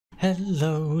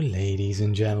Hello, ladies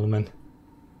and gentlemen.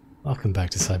 Welcome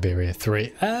back to Syberia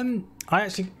 3.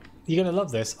 You're gonna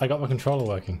love this. I got my controller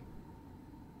working.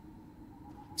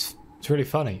 It's really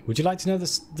funny. Would you like to know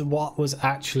what was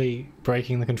actually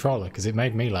breaking the controller? Because it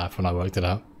made me laugh when I worked it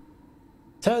out.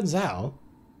 Turns out,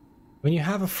 when you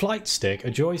have a flight stick,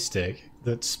 a joystick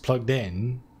that's plugged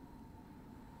in,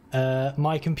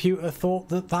 my computer thought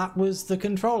that was the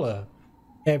controller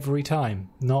every time,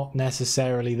 not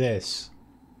necessarily this.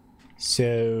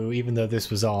 So even though this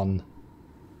was on,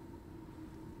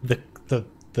 the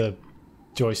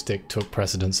joystick took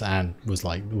precedence and was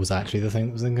actually the thing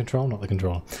that was in control, not the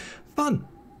controller. Fun.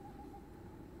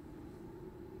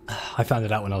 I found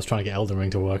it out when I was trying to get Elden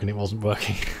Ring to work and it wasn't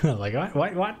working. Like,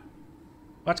 wait, what?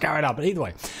 What's going on? But either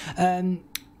way,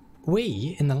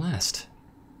 we in the last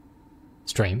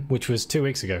stream, which was 2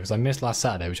 weeks ago, because I missed last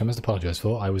Saturday, which I must apologise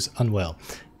for. I was unwell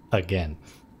again,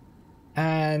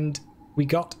 and we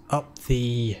got up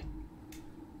the...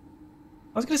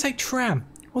 I was going to say tram.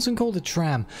 It wasn't called a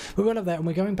tram. We went up there and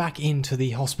we're going back into the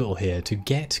hospital here to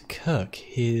get Kirk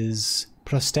his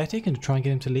prosthetic and to try and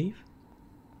get him to leave.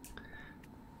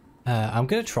 I'm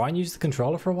going to try and use the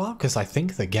controller for a while because I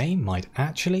think the game might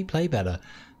actually play better.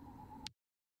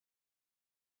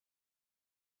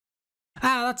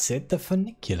 Ah, that's it. The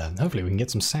funicular. Hopefully we can get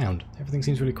some sound. Everything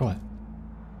seems really quiet.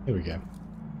 Here we go.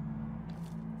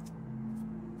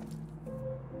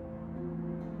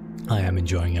 I am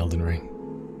enjoying Elden Ring.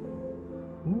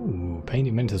 Ooh,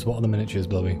 painted miniatures. What are the miniatures,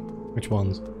 Blobby? Which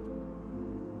ones?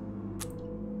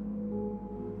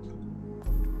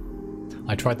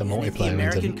 I tried the multiplayer. If the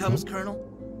American comes, Colonel?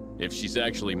 If she's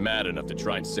actually mad enough to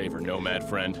try and save her nomad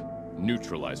friend,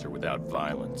 neutralize her without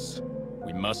violence.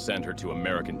 We must send her to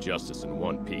American justice in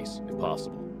one piece, if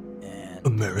possible. And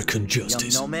American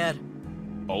justice. young nomad?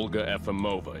 Olga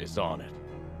Efimova is on it.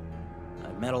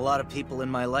 I've met a lot of people in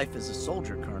my life as a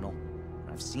soldier, Colonel.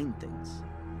 I've seen things.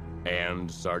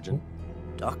 And, Sergeant?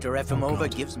 Dr.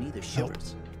 Efimova gives me the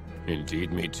shivers.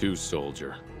 Indeed, me too,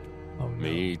 soldier. Oh, no.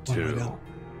 Me too.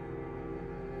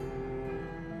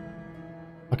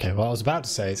 Okay, well, I was about to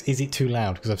say, is it too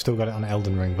loud? Because I've still got it on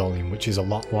Elden Ring volume, which is a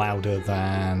lot louder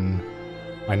than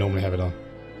I normally have it on.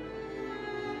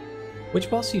 Which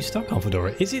boss are you stuck on,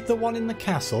 Fedora? Is it the one in the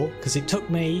castle? Because it took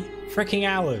me freaking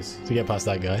hours to get past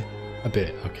that guy. A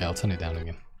bit. Okay, I'll turn it down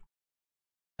again.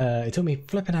 It took me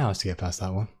flipping hours to get past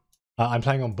that one. I'm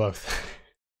playing on both.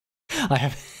 I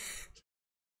have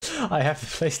the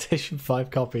PlayStation 5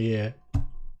 copy here,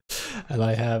 and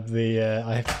I have the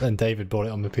and David bought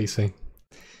it on the PC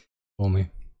for me.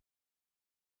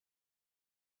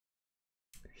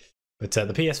 But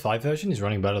the PS5 version is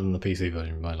running better than the PC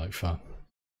version by like far.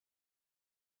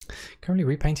 Currently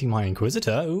repainting my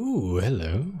Inquisitor. Ooh,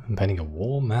 hello. I'm painting a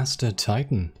War Master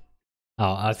Titan.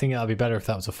 Oh, I think that'd be better if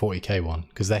that was a 40k one,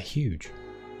 because they're huge.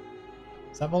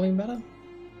 Is that volume better?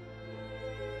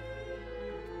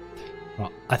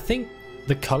 Well, I think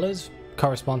the colours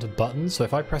correspond to buttons, so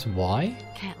if I press Y...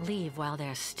 Can't leave while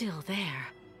they're still there.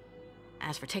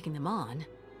 As for taking them on...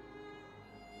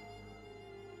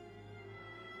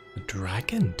 The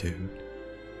dragon dude?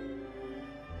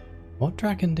 What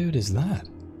dragon dude is that?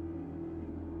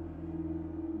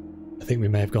 I think we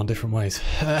may have gone different ways.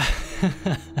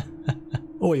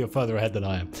 Oh, you're further ahead than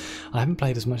I am. I haven't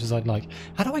played as much as I'd like.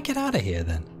 How do I get out of here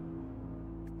then?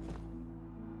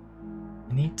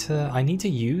 I need to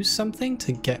use something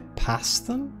to get past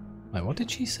them? Wait, what did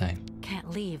she say?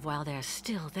 Can't leave while they're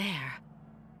still there.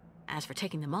 As for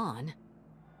taking them on...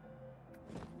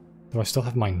 Do I still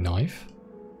have my knife?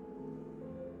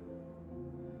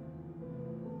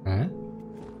 Huh?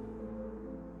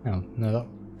 Oh, no,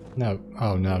 no,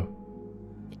 oh no.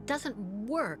 It doesn't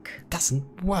work.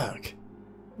 Doesn't work.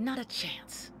 Not a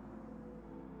chance.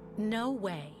 No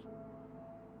way.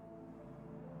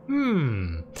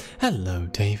 Hello,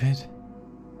 David.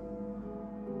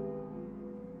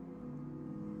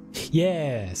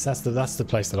 Yes, that's the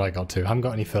place that I got to. I haven't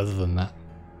got any further than that.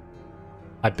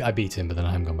 I beat him, but then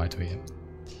I haven't gone back to it yet.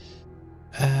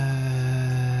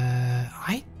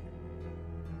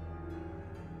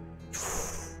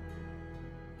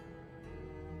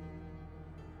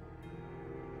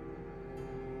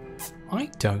 I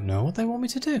don't know what they want me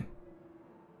to do.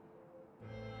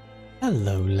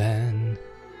 Hello, Len.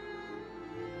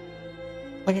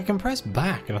 Like, I can press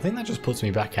back, and I think that just puts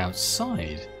me back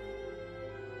outside.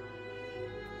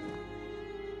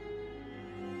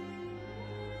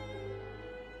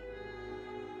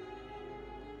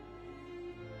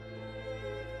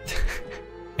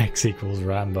 X equals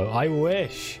Rambo. I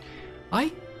wish.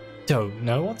 I don't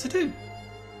know what to do.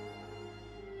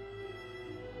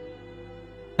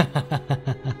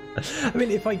 I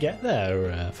mean, if I get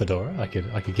there, Fedora, I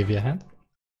could give you a hand.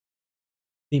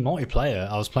 The multiplayer,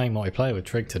 I was playing multiplayer with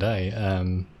Trig today.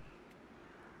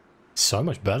 So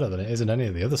much better than it is in any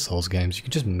of the other Souls games. You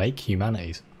can just make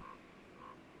humanities.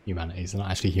 Humanities, they're not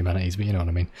actually humanities, but you know what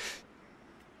I mean.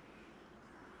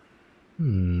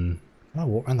 Can I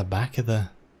walk around the back of the...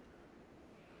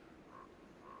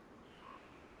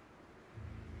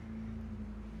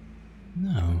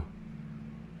 No.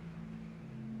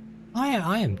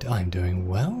 I'm doing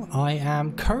well. I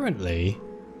am currently...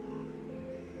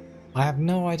 I have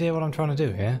no idea what I'm trying to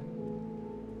do here.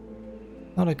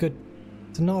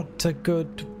 It's not a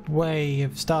good way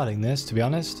of starting this, to be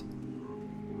honest.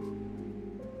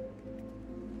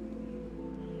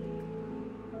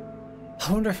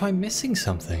 I wonder if I'm missing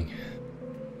something.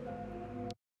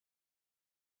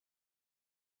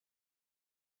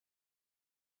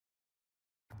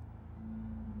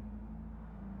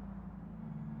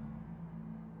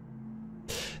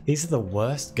 These are the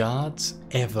worst guards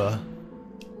ever.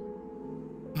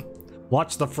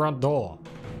 Watch the front door.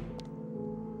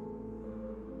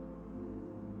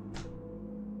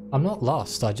 I'm not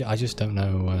lost, I just don't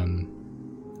know,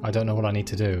 I don't know what I need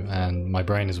to do, and my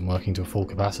brain isn't working to a full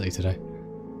capacity today.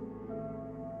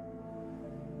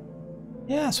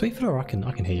 Yeah, sweet Fedora, I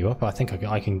can hit you up. I think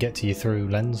I can get to you through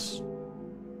Lens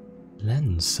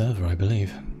server, I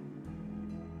believe.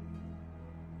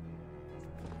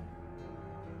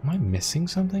 Am I missing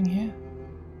something here?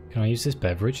 Can I use this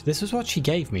beverage? This is what she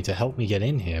gave me to help me get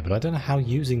in here, but I don't know how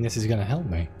using this is going to help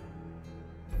me.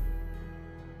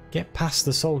 Get past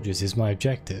the soldiers is my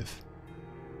objective.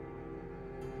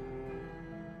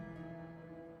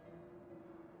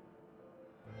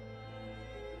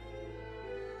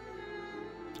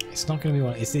 It's not going to be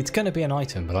one. It's going to be an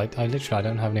item, but I literally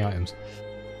don't have any items.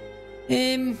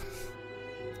 Can't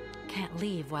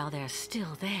leave while they're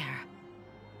still there.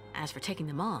 As for taking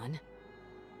them on...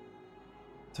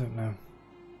 Don't know.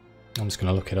 I'm just going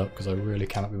to look it up because I really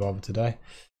cannot be bothered today.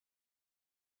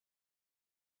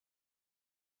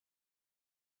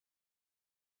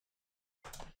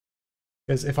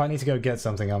 Because if I need to go get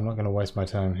something, I'm not going to waste my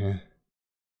time here.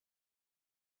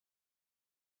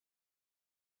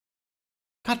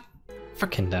 God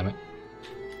frickin' damn it.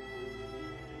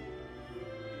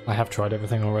 I have tried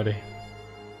everything already.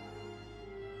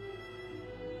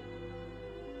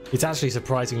 It's actually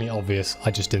surprisingly obvious,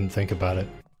 I just didn't think about it.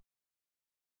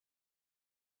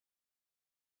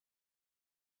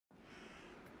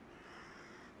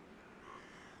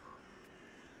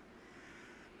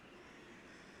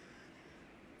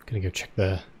 Gonna go check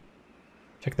the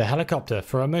helicopter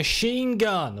for a machine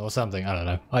gun or something. I don't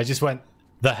know. I just went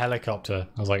the helicopter.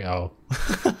 I was like, oh.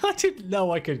 I didn't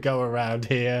know I could go around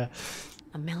here.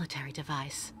 A military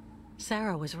device.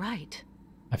 Sarah was right.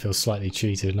 I feel slightly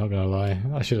cheated, not gonna lie.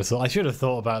 I should have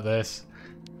thought about this.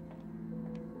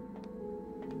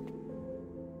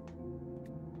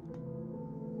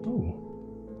 Ooh.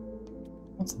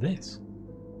 What's this?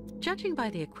 Judging by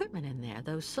the equipment in there,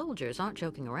 those soldiers aren't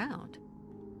joking around.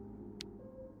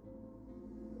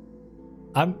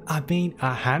 I mean,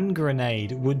 a hand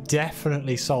grenade would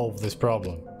definitely solve this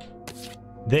problem.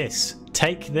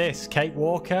 Take this, Kate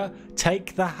Walker.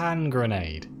 Take the hand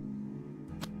grenade.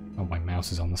 Oh, my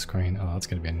mouse is on the screen. Oh, that's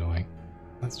going to be annoying.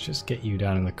 Let's just get you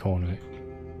down in the corner.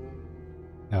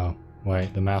 Oh,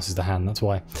 wait, the mouse is the hand, that's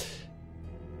why.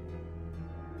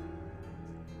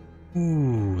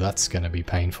 Ooh, that's going to be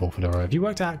painful, Fedora. Have you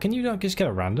worked out, can you not just get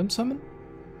a random summon?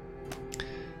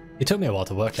 It took me a while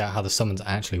to work out how the summons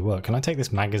actually work. Can I take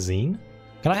this magazine?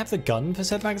 Can I have the gun for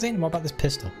said magazine? What about this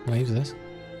pistol? Can I use this?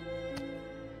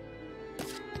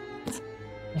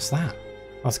 What's that?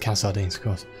 Oh, it's a can of sardines, of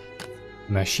course.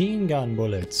 Machine gun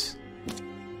bullets.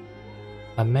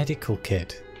 A medical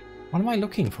kit. What am I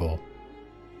looking for?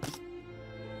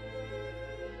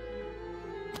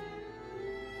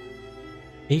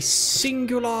 A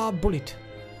singular bullet.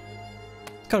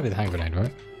 It's gotta be the hand grenade,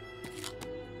 right?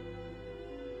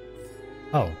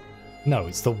 Oh, no,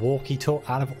 it's the walkie-talkie.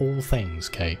 Out of all things,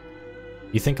 Kate.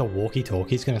 You think a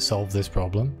walkie-talkie is going to solve this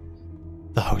problem?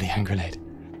 The holy hand grenade.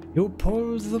 You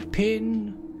pull the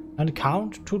pin and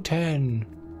count to 10.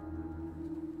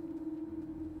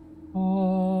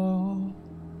 Oh.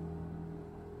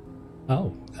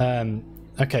 Oh,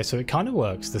 okay, so it kind of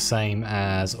works the same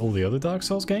as all the other Dark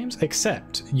Souls games,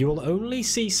 except you will only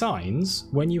see signs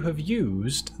when you have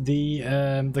used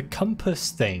the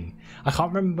compass thing. I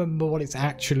can't remember what it's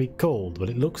actually called, but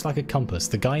it looks like a compass.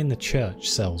 The guy in the church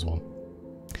sells one.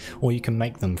 Or you can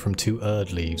make them from 2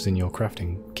 Erd leaves in your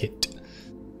crafting kit.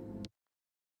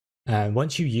 And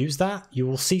once you use that, you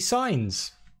will see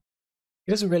signs.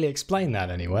 It doesn't really explain that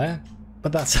anywhere.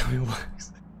 But that's how it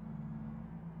works.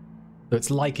 So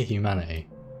it's like a humanity.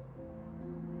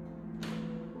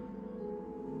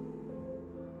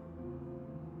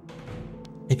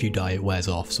 If you die, it wears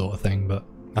off, sort of thing, but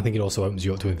I think it also opens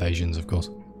you up to invasions, of course.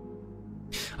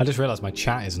 I just realised my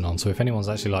chat isn't on, so if anyone's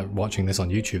actually like watching this on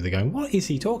YouTube, they're going, what is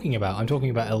he talking about? I'm talking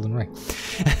about Elden Ring.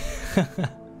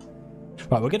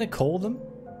 Right, we're going to call them.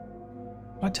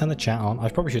 I turn the chat on. I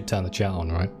probably should turn the chat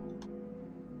on, right?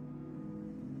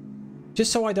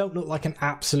 Just so I don't look like an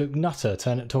absolute nutter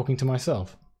talking to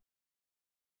myself.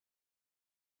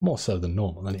 More so than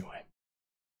normal, anyway.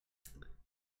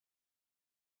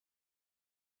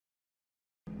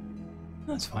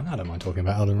 That's fine, I don't mind talking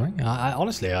about Elden Ring.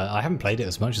 Honestly, I haven't played it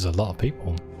as much as a lot of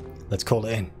people. Let's call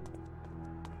it in.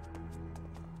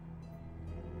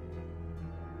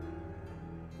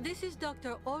 This is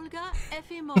Dr. Olga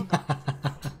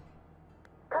Efimova.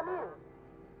 Come in.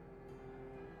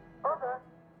 Over.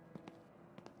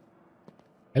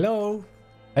 Hello?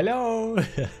 Hello?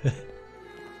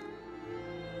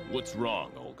 What's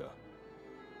wrong, Olga?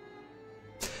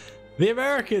 The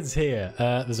American's here.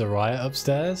 There's a riot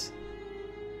upstairs.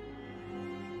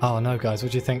 Oh no, guys,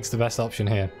 what do you think's the best option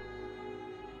here?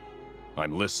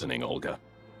 I'm listening, Olga.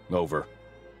 Over.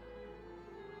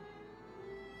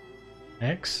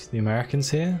 X, the American's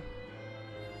here.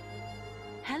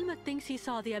 Helmut thinks he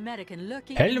saw the American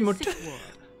lurking Helmut. in the sick ward.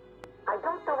 I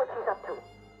don't know what she's up to.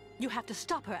 You have to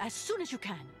stop her as soon as you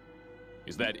can.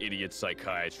 Is that idiot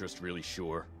psychiatrist really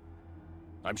sure?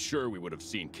 I'm sure we would have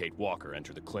seen Kate Walker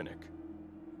enter the clinic.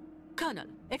 Colonel,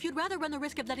 if you'd rather run the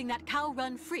risk of letting that cow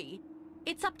run free,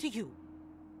 it's up to you.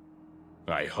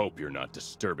 I hope you're not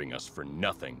disturbing us for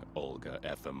nothing, Olga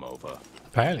Efimova.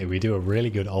 Apparently we do a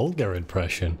really good Olga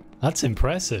impression. That's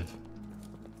impressive.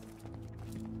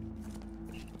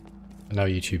 No,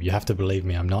 YouTube, you have to believe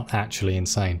me, I'm not actually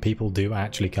insane. People do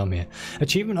actually come here.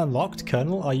 Achievement unlocked,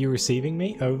 Colonel, are you receiving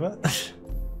me? Over.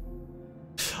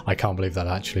 I can't believe that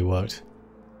actually worked.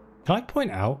 Can I point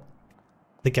out,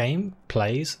 the game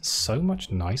plays so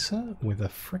much nicer with a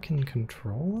frickin'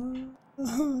 controller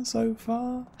so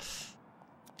far.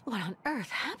 What on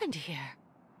earth happened here?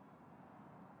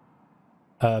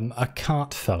 A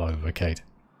cart fell over, Kate.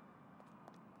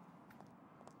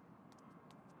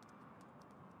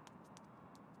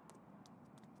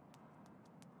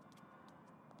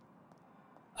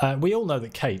 We all know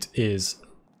that Kate is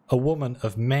a woman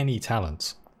of many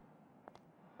talents.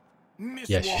 Miss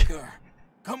Yes. Walker,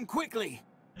 come quickly.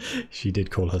 She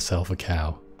did call herself a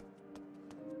cow.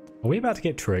 Are we about to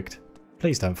get tricked?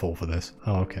 Please don't fall for this.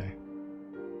 Oh, okay.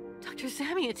 Dr.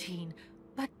 Zamiatine,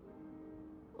 but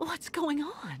what's going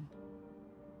on?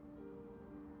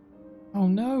 Oh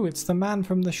no, it's the man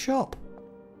from the shop.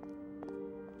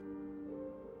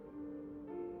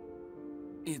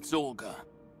 It's Olga.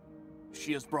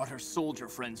 She has brought her soldier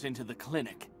friends into the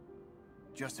clinic.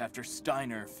 Just after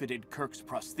Steiner fitted Kirk's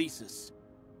prosthesis.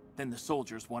 Then the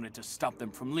soldiers wanted to stop them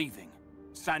from leaving.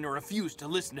 Steiner refused to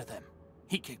listen to them.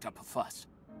 He kicked up a fuss.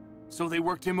 So they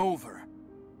worked him over.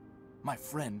 My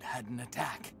friend had an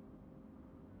attack.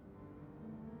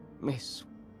 Miss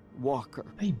Walker,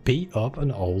 They beat up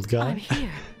an old guy. I'm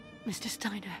here, Mr.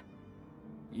 Steiner.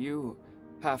 you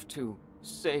have to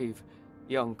save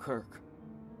young Kirk.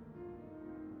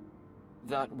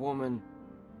 That woman,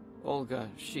 Olga,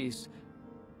 she's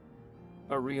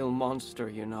a real monster,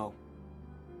 you know.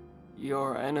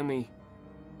 Your enemy,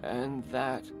 and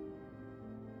that,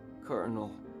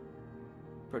 Colonel.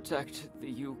 Protect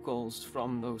the Yukos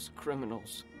from those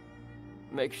criminals.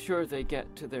 Make sure they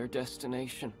get to their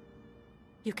destination.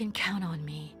 You can count on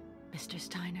me, Mr.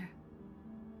 Steiner.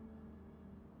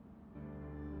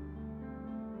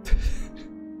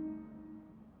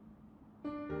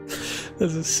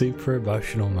 There's a super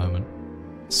emotional moment.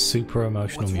 Super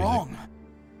emotional What's music. wrong?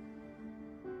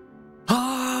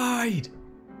 Hide!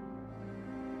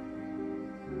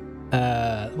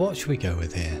 What should we go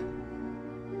with here?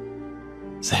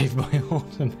 Save my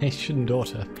automation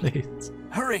daughter, please.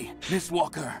 Hurry, Miss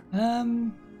Walker.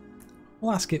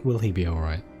 We'll ask it, will he be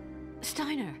alright?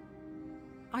 Steiner,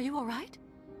 are you all right?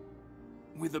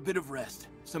 With a bit of rest,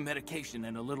 some medication,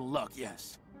 and a little luck,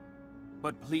 yes.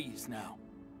 But please now.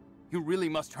 You really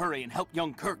must hurry and help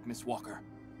young Kirk, Miss Walker.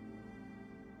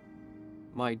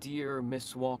 My dear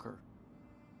Miss Walker,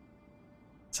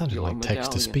 Sounded Your like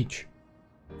text to medallion. speech.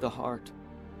 the heart,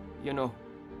 you know,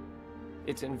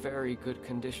 it's in very good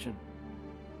condition.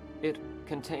 It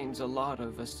contains a lot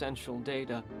of essential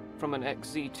data from an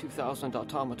XZ-2000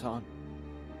 automaton.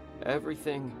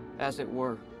 Everything as it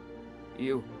were.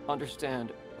 You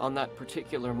understand, on that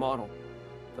particular model,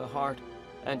 the heart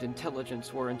and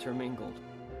intelligence were intermingled.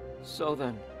 So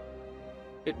then,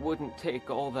 it wouldn't take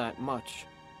all that much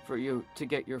for you to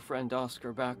get your friend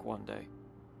Oscar back one day.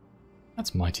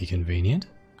 That's mighty convenient.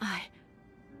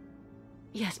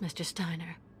 Yes, Mr.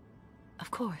 Steiner.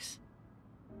 Of course.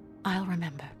 I'll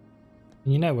remember.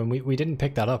 You know, when we didn't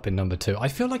pick that up in number 2, I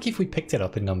feel like if we picked it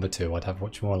up in number 2, I'd have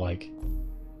much more, like,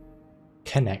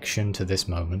 connection to this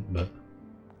moment, but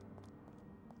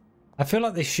I feel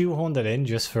like they shoehorned it in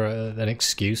just for an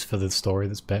excuse for the story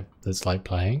that's like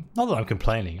playing. Not that I'm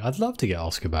complaining. I'd love to get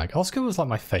Oscar back. Oscar was like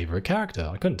my favourite character.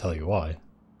 I couldn't tell you why.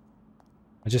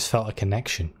 I just felt a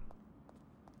connection.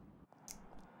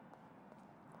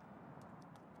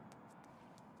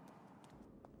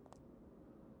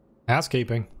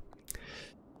 Housekeeping.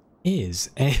 Is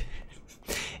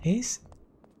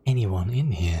anyone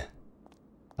in here?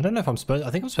 I don't know if I'm supposed...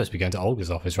 I think I'm supposed to be going to Olga's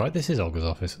office, right? This is Olga's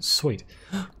office. Sweet.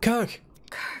 Kirk!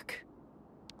 Kirk.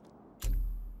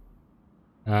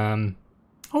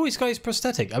 Oh, he's got his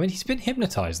prosthetic. I mean, he's been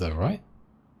hypnotized though, right?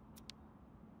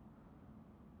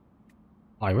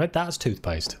 I read that as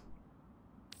toothpaste.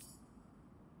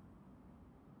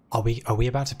 Are we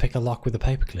about to pick a lock with a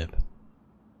paperclip?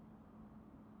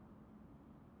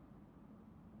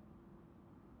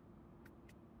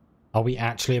 Are we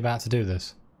actually about to do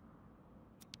this?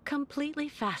 Completely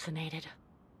fascinated.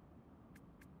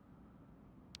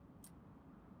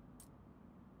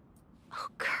 Oh,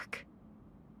 Kirk.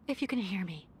 If you can hear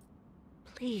me,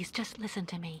 please just listen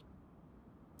to me.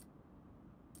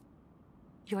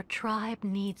 Your tribe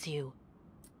needs you.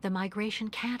 The migration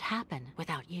can't happen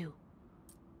without you.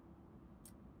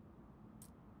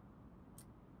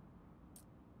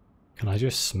 Can I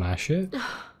just smash it?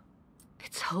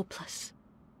 It's hopeless.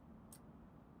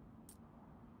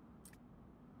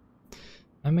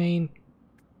 I mean,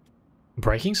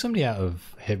 breaking somebody out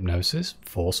of hypnosis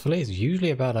forcefully is usually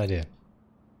a bad idea.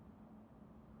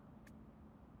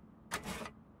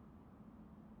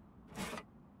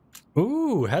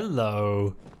 Ooh,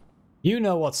 hello. You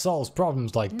know what solves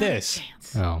problems like this.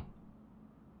 Chance. Oh.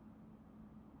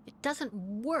 It doesn't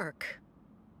work.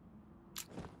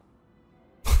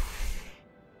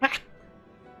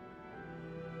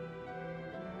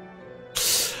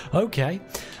 Okay,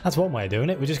 that's one way of doing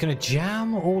it. We're just going to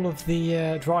jam all of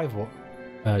the drive,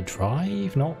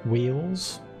 not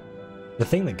wheels. The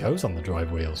thing that goes on the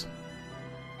drive wheels.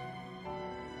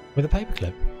 With a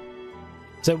paperclip.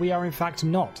 So we are in fact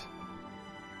not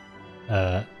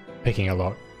picking a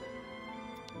lock.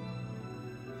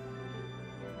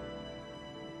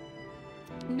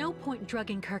 No point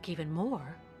drugging Kirk even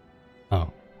more.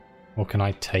 Oh. Well, can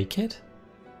I take it?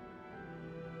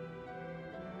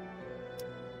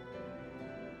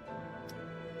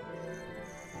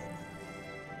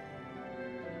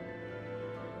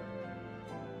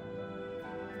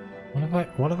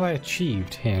 What have I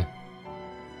achieved here?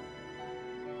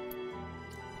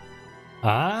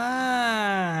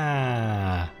 Ah!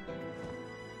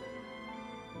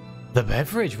 The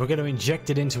beverage, we're going to inject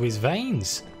it into his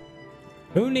veins.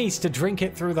 Who needs to drink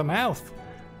it through the mouth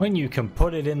when you can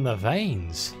put it in the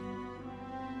veins?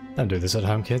 Don't do this at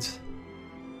home, kids.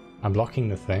 I'm blocking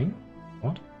the thing?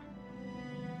 What?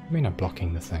 I mean I'm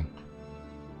blocking the thing.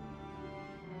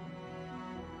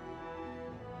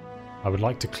 I would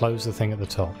like to close the thing at the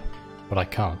top, but I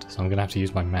can't, so I'm going to have to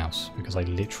use my mouse, because I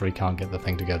literally can't get the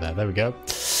thing to go there. There we go.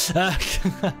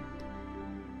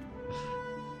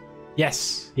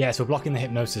 Yes, we're blocking the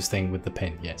hypnosis thing with the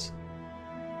pin, yes.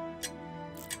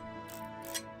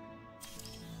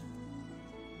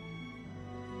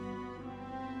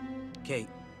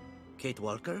 Kate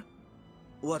Walker?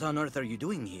 What on earth are you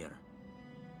doing here?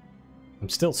 I'm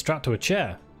still strapped to a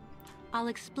chair. I'll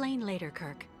explain later,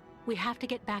 Kirk. We have to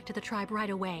get back to the tribe right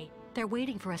away. They're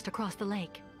waiting for us to cross the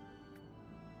lake.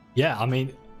 Yeah, I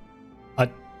mean...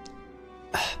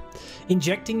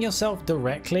 injecting yourself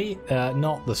directly,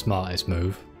 not the smartest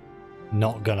move.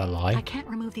 Not gonna lie. I can't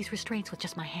remove these restraints with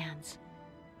just my hands.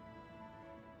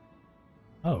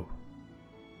 Oh.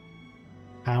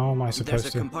 How am I supposed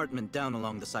There's a compartment down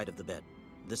along the side of the bed.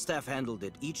 The staff handled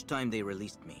it each time they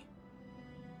released me.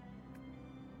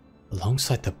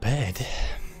 Alongside the bed?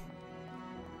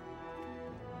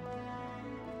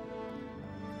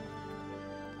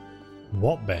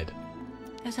 What bed?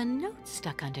 There's a note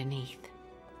stuck underneath.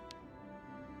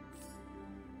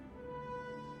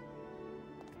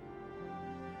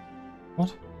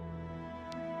 What?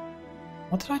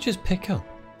 What did I just pick up?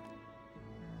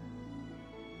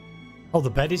 Oh, the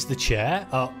bed is the chair?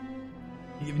 Oh,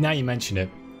 now you mention it.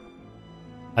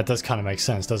 That does kind of make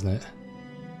sense, doesn't it?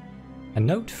 A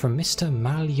note from Mr.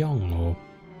 Malion, or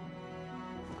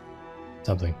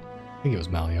something. I think it was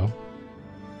Malion.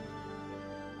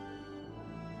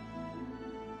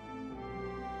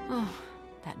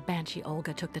 That banshee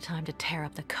Olga took the time to tear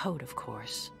up the code, of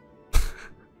course.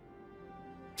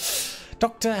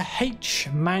 Dr. H.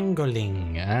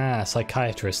 Mangoling,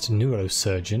 psychiatrist,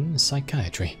 neurosurgeon,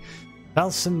 psychiatry.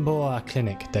 Valsambor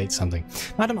Clinic, date something.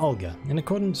 Madam Olga, in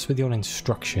accordance with your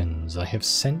instructions, I have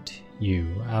sent you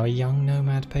our young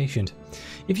nomad patient.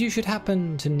 If you should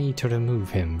happen to need to remove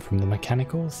him from the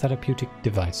mechanical therapeutic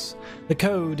device, the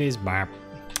code is redacted.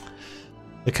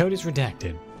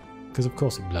 Because of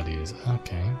course it bloody is.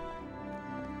 Okay.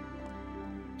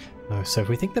 So if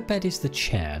we think the bed is the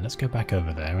chair, let's go back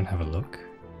over there and have a look.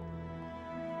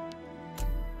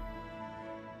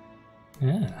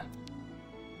 Yeah.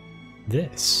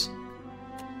 This.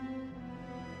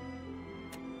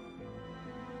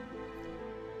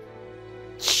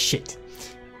 Shit.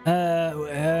 Oh,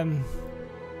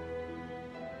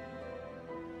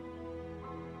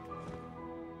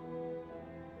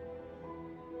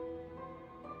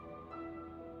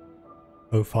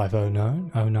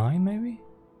 0509 maybe?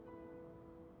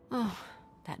 Oh,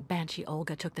 that banshee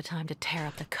Olga took the time to tear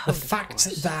up the The code. fact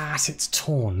that it's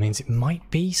torn means it might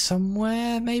be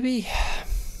somewhere, maybe?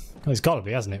 Well, it's got to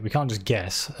be, hasn't it? We can't just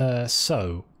guess.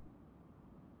 So,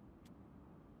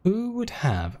 who would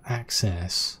have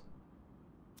access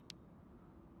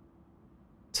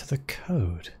to the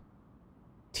code?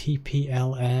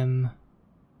 TPLM.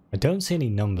 I don't see any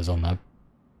numbers on that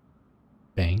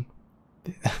thing.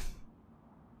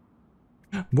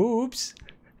 Whoops!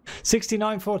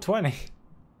 69420.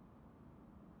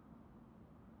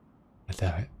 I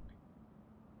doubt it.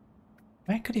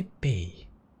 Where could it be?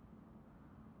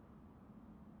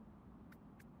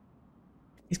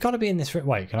 It's got to be in this.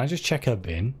 Wait, can I just check her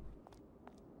bin?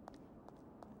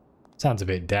 Sounds a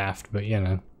bit daft, but you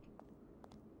know.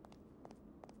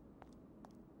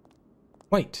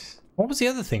 Wait, what was the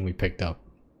other thing we picked up?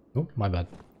 Oh, my bad.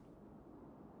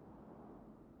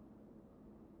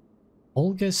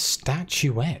 Olga's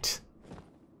statuette.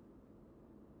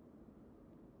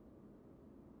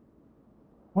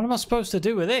 What am I supposed to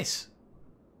do with this?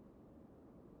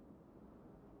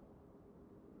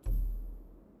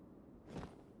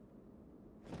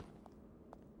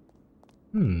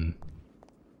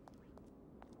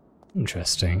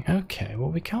 Interesting. Okay, well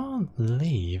we can't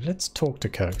leave. Let's talk to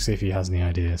Kirk, see if he has any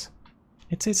ideas.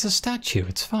 It's a statue,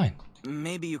 it's fine.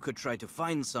 Maybe you could try to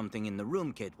find something in the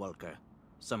room, Kate Walker.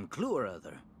 Some clue or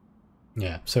other.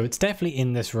 Yeah, so it's definitely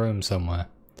in this room somewhere.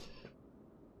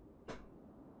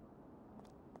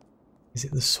 Is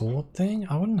it the sword thing?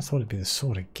 I wouldn't have thought it'd be the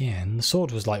sword again. The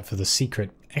sword was like for the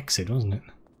secret exit, wasn't it?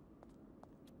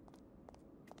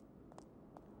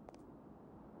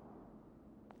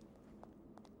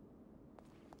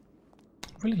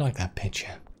 I really like that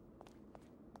picture.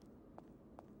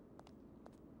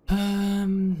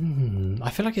 I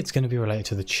feel like it's going to be related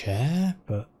to the chair,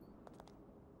 but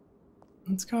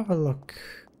let's go have a look.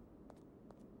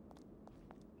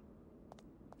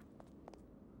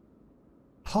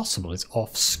 Possible it's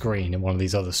off screen in one of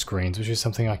these other screens, which is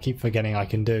something I keep forgetting I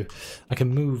can do. I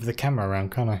can move the camera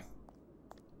around, can't I?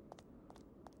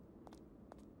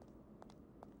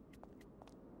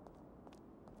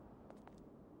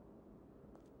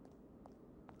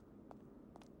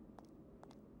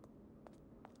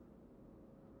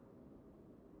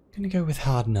 Gonna go with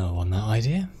hard no on that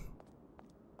idea.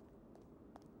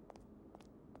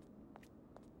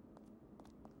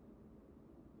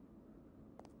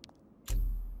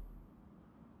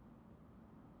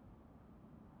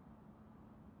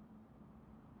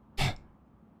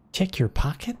 Check your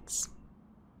pockets?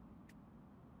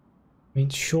 I mean,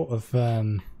 short of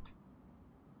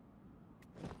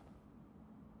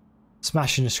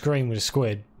smashing a screen with a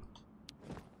squid.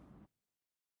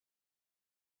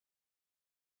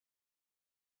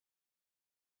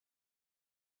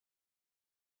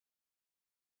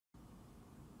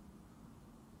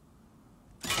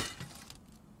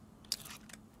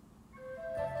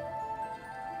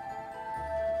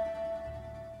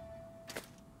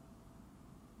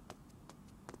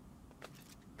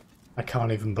 I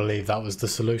can't even believe that was the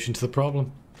solution to the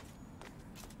problem.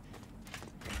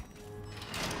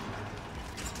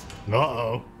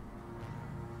 Uh-oh.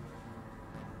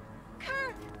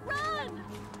 Kurt, run!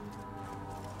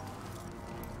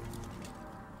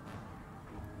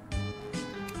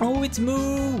 Oh, it's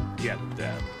Moo! Get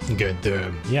them. Get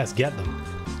them. Yes, get them.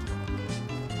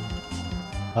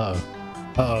 Uh-oh.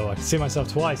 Uh-oh, I can see myself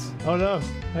twice. Oh no,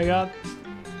 my god.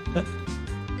 Okay,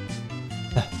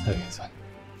 it's fine.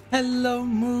 Hello,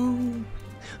 Moo.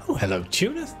 Oh, hello,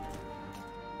 Tunith.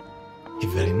 Thank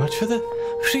you very much for the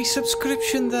free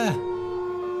subscription there.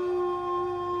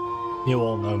 You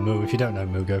all know Moo. If you don't know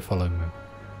Moo, go follow Moo.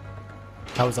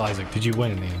 How was Isaac? Did you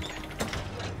win anything?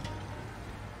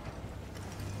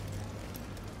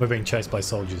 We're being chased by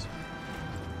soldiers.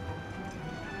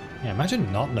 Yeah,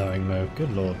 imagine not knowing, Mo.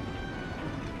 Good lord.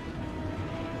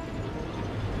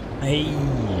 Hey.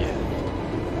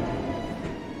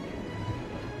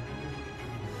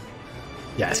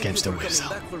 Yeah, this game's still weird as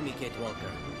hell. Back for me, Kate Walker.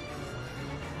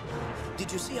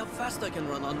 Did you see how fast I can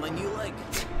run on my new leg?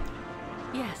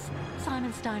 Yes,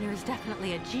 Simon Steiner is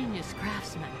definitely a genius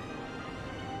craftsman.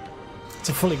 It's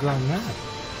a fully grown man.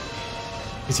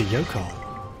 He's a yokel.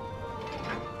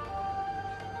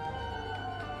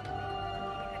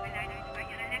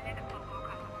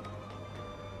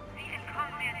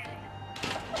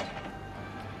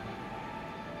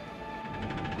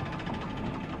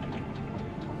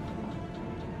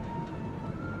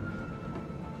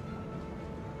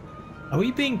 Are we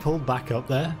being pulled back up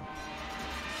there?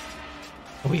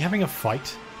 Are we having a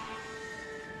fight?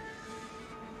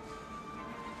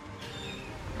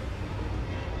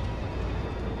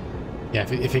 Yeah,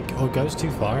 if it goes too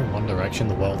far in one direction,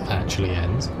 the world actually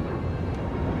ends.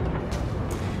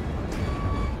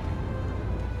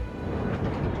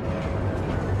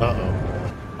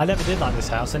 Uh-oh. I never did like this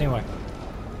house anyway.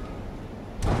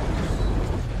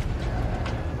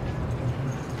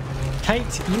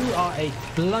 Kate, you are a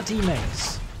bloody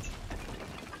menace.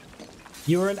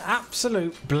 You are an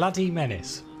absolute bloody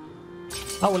menace.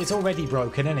 Oh, well, it's already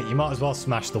broken, isn't it? You might as well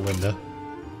smash the window.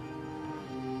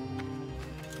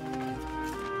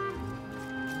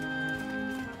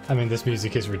 I mean, this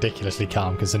music is ridiculously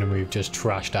calm considering we've just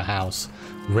trashed a house,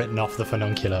 written off the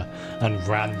furuncular, and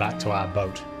ran back to our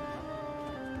boat.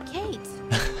 Kate!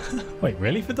 Wait,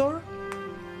 really, Fedora?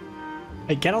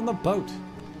 Hey, get on the boat.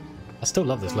 I still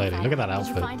love this lady. Look at that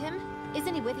outfit. Did you find him?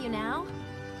 Isn't he with you now?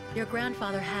 Your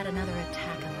grandfather had another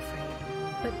attack, I'm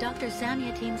afraid. But Dr.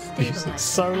 Zamiatine stabilized him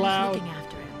so and loud. is looking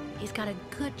after him. He's got a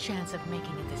good chance of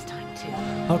making it this time, too.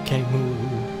 Okay, moo.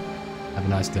 Have a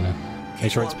nice dinner.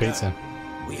 Make sure it's pizza.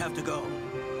 We have to go.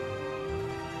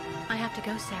 I have to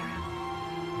go,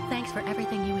 Sarah. Thanks for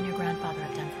everything you and your grandfather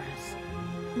have done for us.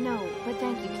 No, but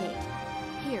thank you, Kate.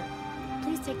 Here,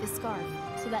 please take this scarf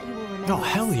so that you will remember. Oh,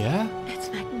 hell yeah. It's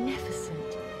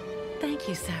magnificent. Thank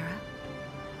you, Sarah.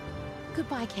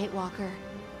 Goodbye, Kate Walker.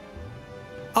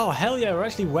 Oh, hell yeah, we're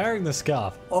actually wearing the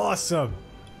scarf. Awesome.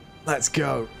 Let's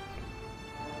go.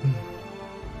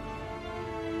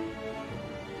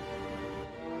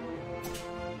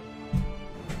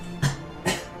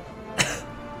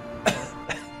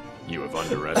 You have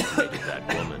underestimated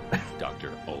that woman,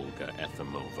 Dr. Olga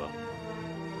Efimova.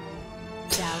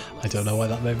 I don't know why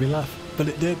that made me laugh, but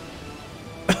it did.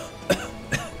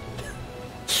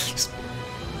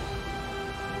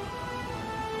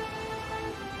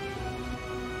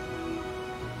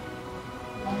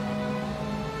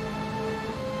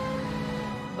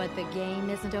 But the game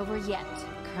isn't over yet,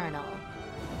 Colonel.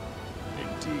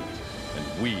 Indeed.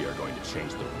 And we are going to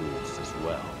change the rules as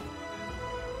well.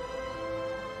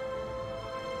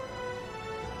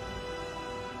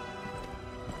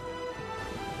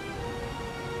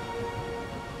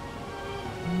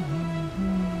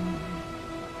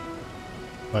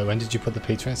 Wait, when did you put the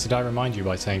pizza in? Did I remind you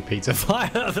by saying pizza?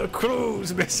 Fire the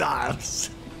cruise missiles!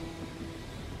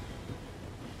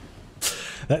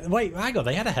 Wait, hang on.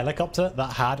 They had a helicopter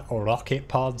that had rocket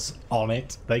pods on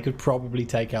it. They could probably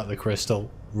take out the crystal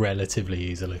relatively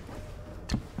easily.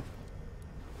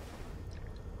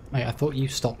 Mate, I thought you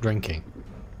stopped drinking.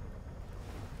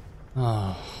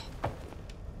 Oh.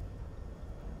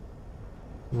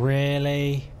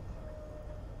 Really?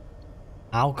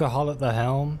 Alcohol at the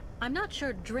helm? I'm not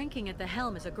sure drinking at the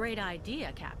helm is a great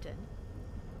idea, Captain.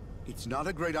 It's not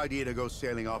a great idea to go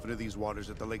sailing off into these waters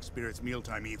at the Lake Spirit's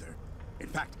mealtime either. In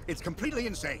fact, it's completely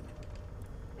insane.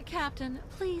 Captain,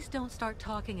 please don't start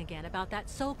talking again about that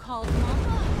so-called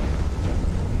mama.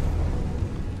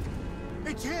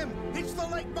 It's him! It's the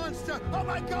lake monster! Oh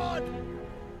my god!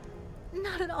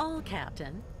 Not at all,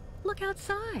 Captain. Look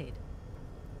outside.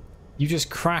 You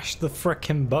just crashed the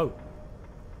frickin' boat.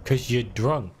 'Cause you're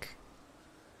drunk.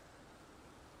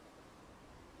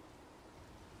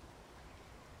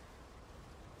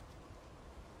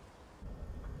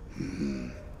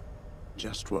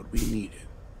 Just what we needed.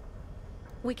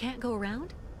 We can't go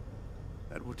around?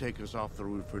 That will take us off the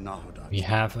route for Nahodot. We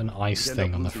have an ice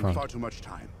thing on the front. Far too much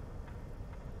time.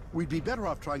 We'd be better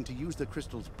off trying to use the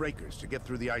crystal's breakers to get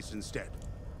through the ice instead.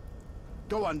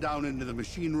 Go on down into the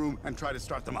machine room and try to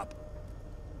start them up.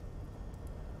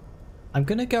 I'm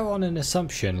going to go on an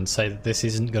assumption and say that this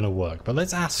isn't going to work, but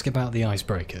let's ask about the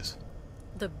icebreakers.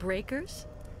 The breakers?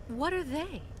 What are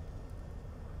they?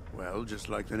 Well, just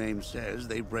like the name says,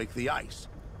 they break the ice.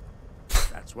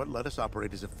 That's what let us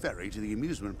operate as a ferry to the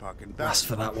amusement park in Ask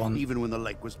for that one. even when the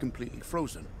lake was completely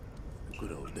frozen. Of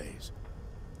Good old days.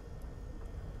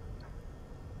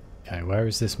 Okay, where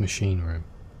is this machine room?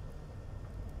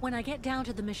 When I get down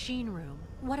to the machine room,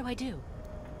 what do I do?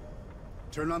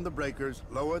 Turn on the breakers,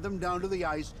 lower them down to the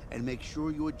ice, and make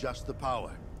sure you adjust the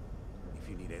power. If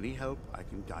you need any help, I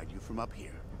can guide you from up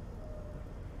here.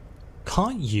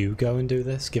 Can't you go and do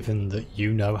this, given that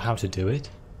you know how to do it?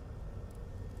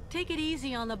 Take it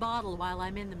easy on the bottle while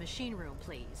I'm in the machine room,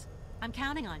 please. I'm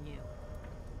counting on you.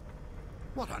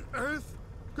 What on earth?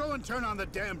 Go and turn on the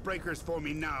damn breakers for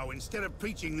me now, instead of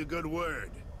preaching the good word.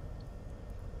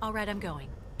 All right, I'm going.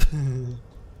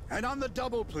 And on the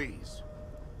double, please.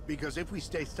 Because if we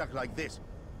stay stuck like this,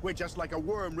 we're just like a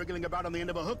worm wriggling about on the end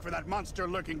of a hook for that monster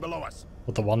lurking below us.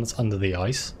 What, the one that's under the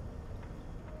ice?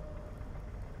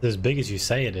 As big as you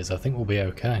say it is, I think we'll be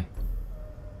okay.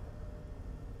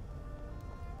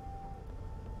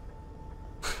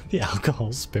 The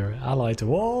alcohol spirit allied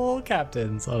to all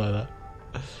captains. I like that.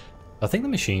 I think the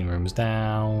machine room's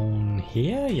down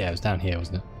here? Yeah, it was down here,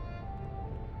 wasn't it?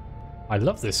 I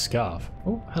love this scarf.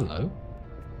 Oh, hello.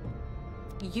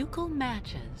 Eucal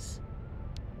matches.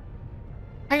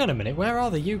 Hang on a minute, where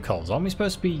are the Eucols? Aren't we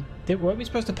supposed to be... weren't we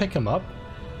supposed to pick them up?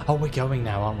 Oh, we're going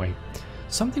now, aren't we?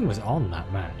 Something was on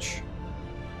that match.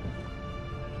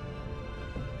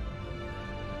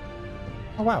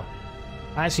 Oh, wow.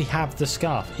 I actually have the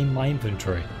scarf in my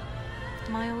inventory.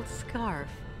 My old scarf.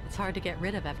 It's hard to get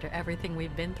rid of after everything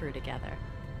we've been through together.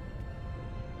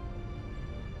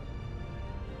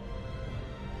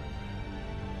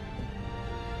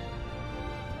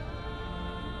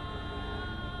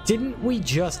 Didn't we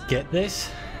just get this?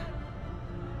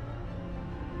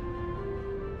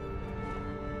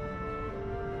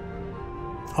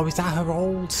 Oh, is that her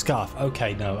old scarf?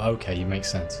 Okay, no, okay, you make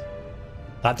sense.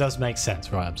 That does make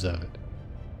sense, right, observe it.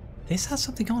 This has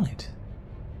something on it.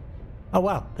 Oh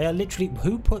wow, they are literally...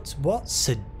 Who puts... What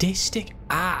sadistic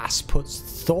ass puts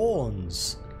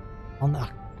thorns on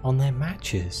their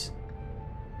matches?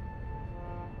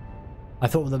 I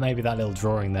thought that maybe that little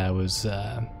drawing there was...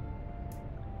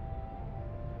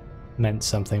 meant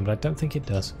something, but I don't think it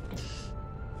does.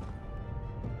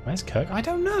 Where's Kirk? I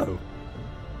don't know.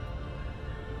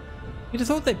 You'd have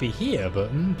thought they'd be here,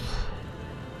 but...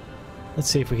 Let's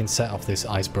see if we can set off this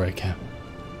icebreaker.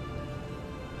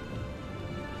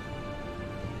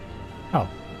 Oh.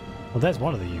 Well, there's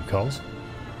one of the Eucols.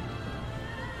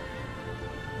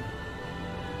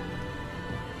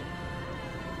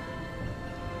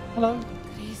 Hello.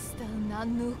 Crystal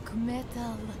Nanook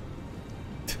metal.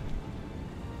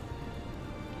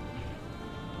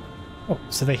 Oh,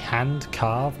 so they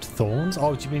hand-carved thorns?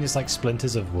 Oh, do you mean it's like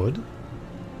splinters of wood?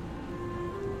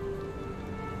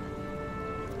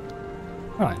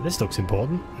 Alright, this looks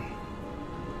important.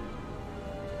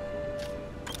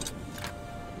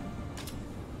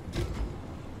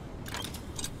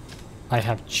 I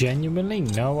have genuinely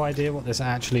no idea what this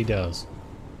actually does.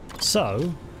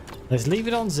 So, let's leave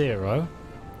it on 0.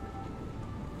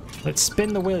 Let's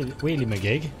spin the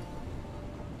wheelie-magig.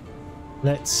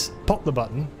 Let's pop the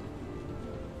button.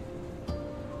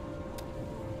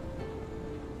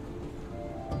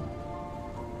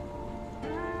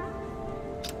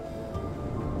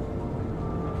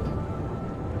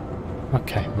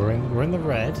 Okay, we're in the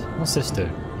red. What's this do?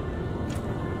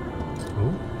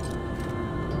 Ooh.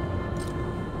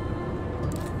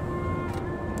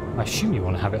 I assume you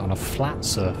want to have it on a flat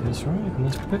surface, right? And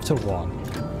let's move to 1.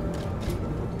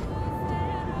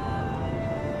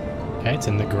 Okay, it's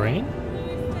in the green.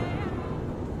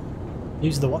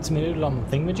 Use the what's me noodle on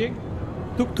thingamajig.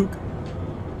 Tuk tuk.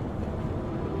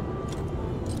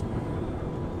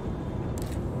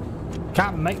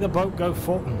 Can't make the boat go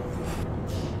forward.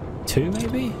 2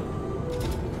 maybe?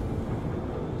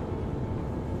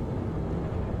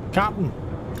 Captain!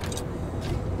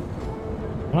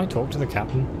 Can I talk to the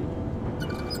captain?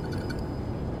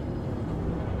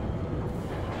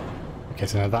 Okay,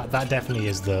 so now that definitely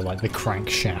is the the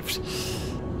crankshaft.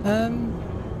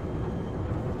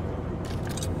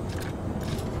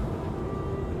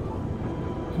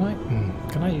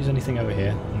 Can I use anything over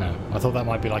here? No. I thought that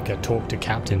might be like a talk to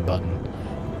captain button.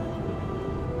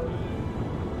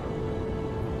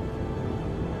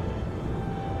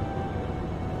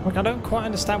 Look, I don't quite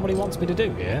understand what he wants me to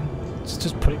do here. Let's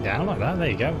just put it down like that. There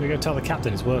you go. We go tell the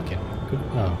captain it's working. Good.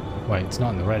 Oh, wait, it's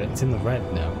not in the red. It's in the red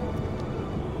now.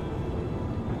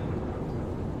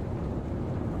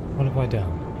 What have I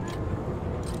done?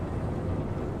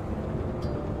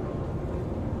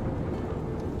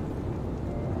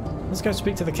 Let's go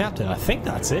speak to the captain. I think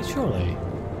that's it, surely.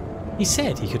 He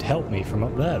said he could help me from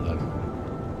up there, though.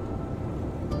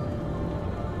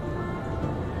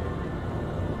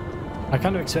 I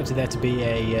kind of expected there to be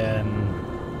a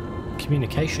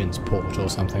communications port or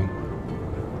something.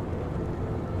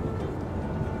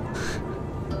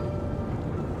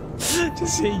 To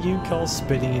see you, Cole,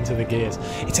 spinning into the gears.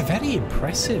 It's a very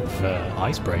impressive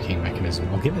ice-breaking mechanism,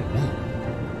 I'll give it that.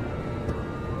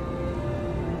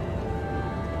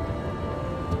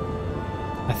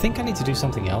 I think I need to do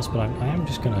something else, but I am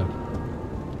just gonna...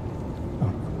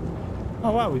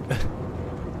 Oh wow,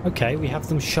 okay, we have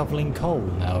them shoveling coal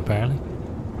now, apparently.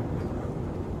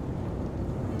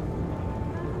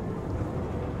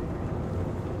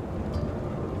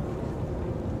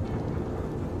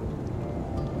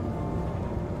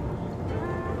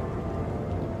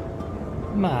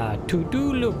 Ma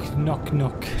to-do look, knock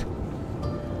knock.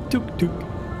 Tuk tuk.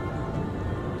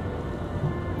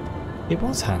 It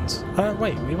was Hans.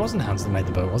 Wait, it wasn't Hans that made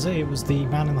the boat, was it? It was the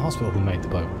man in the hospital who made the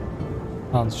boat.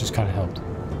 Hans just kind of helped.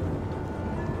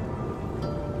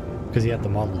 Because he had the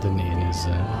model, didn't he, in his...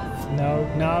 No,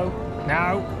 no,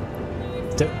 no!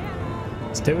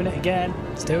 It's doing it again.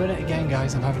 It's doing it again,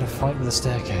 guys. I'm having a fight with the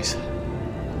staircase.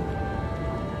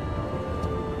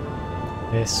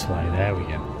 This way, there we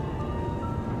go.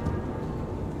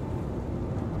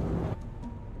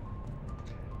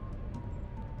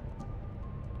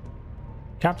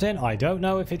 Captain, I don't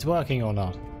know if it's working or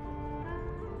not.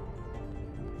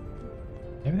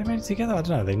 Maybe they made it together? I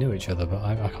don't know, they knew each other, but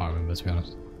I can't remember, to be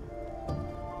honest.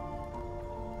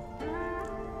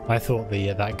 I thought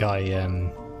that guy,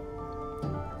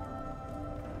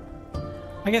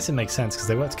 I guess it makes sense, because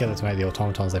they worked together to make the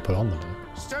automatons they put on them.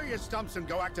 Stir your stumps and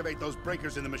go activate those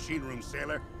breakers in the machine room,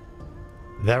 sailor.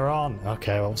 They're on.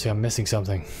 Okay, well, obviously I'm missing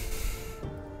something.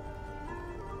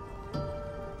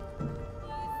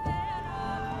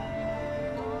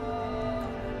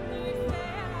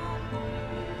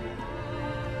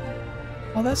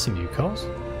 Oh, there's some new cars.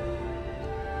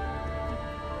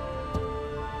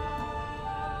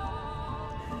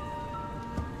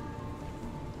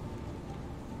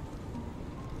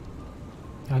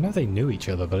 I know they knew each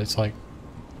other, but it's like...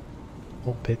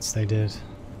 what bits they did?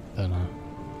 Don't know.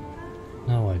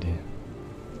 No idea.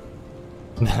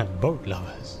 Boat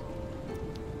lovers.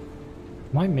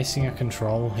 Am I missing a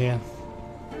control here?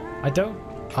 I don't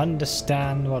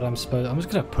understand what I'm supposed... I'm just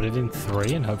going to put it in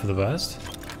 3 and hope for the best.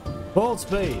 Full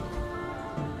speed!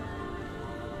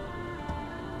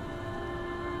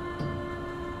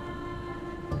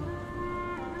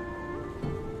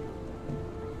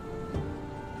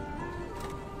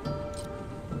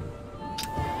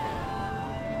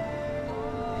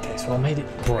 Okay, so I made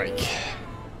it break.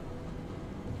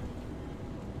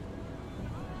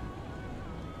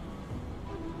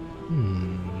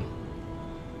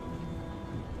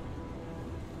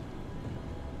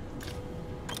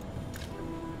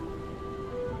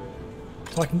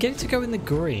 So I can get it to go in the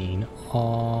green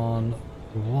on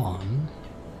 1.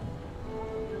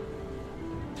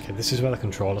 Okay, this is where the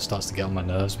controller starts to get on my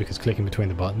nerves because clicking between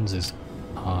the buttons is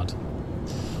hard.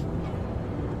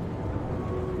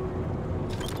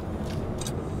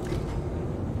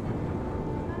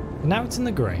 Now it's in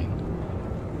the green.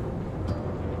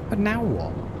 But now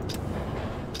what?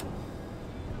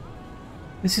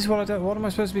 This is what I don't... What am I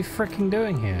supposed to be fricking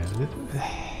doing here?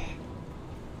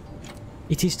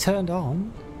 It is turned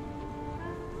on.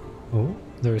 Oh,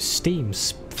 there is steam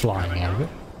flying out of it.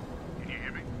 Can you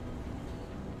hear me?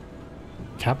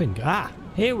 Cabin... Ah!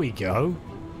 Here we go!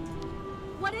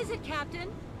 What is it,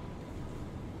 Captain?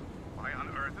 Why on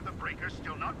earth are the breakers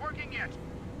still not working yet?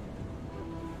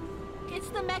 It's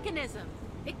the mechanism.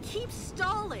 It keeps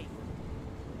stalling.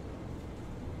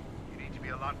 You need to be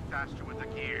a lot faster with the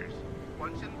gears.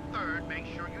 Once in 3rd, make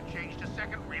sure you change to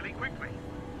 2nd really quickly.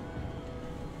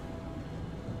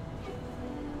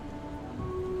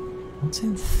 What's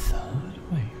in 3rd?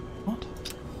 Wait, what?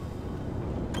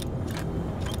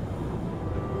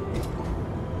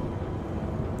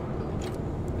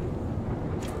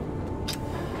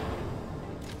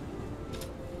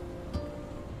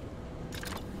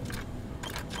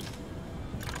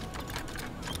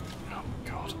 Oh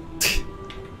god.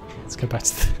 Let's go back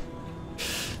to the...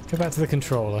 Let's go back to the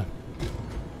controller.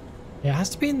 Yeah, it has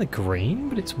to be in the green,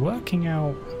 but it's working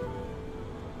out...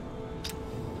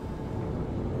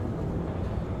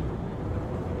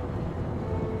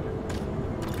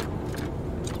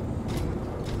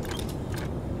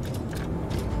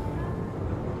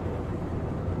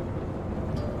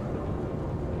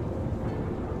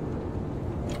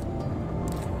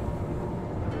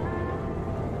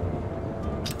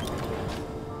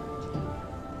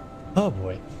 Oh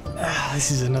boy. This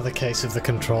is another case of the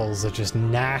controls are just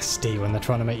nasty when they're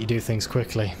trying to make you do things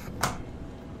quickly.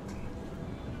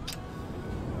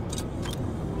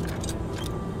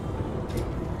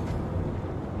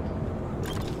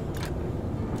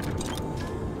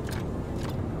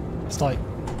 just like...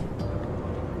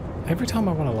 Every time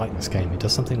I want to like this game, it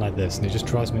does something like this, and it just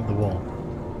drives me up the wall.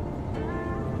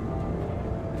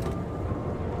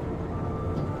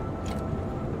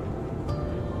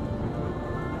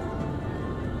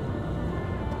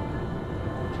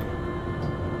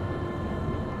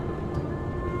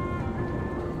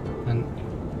 And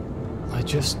I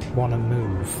just want to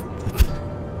move.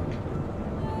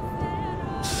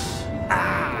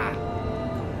 Ah!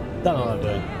 Don't know what I'm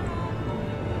doing.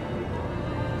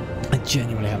 I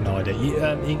genuinely have no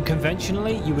idea.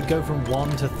 Conventionally, you would go from 1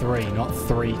 to 3, not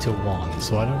 3 to 1.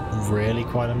 So I don't really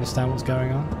quite understand what's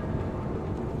going on.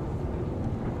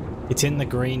 It's in the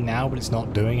green now, but it's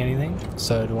not doing anything.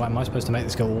 So am I supposed to make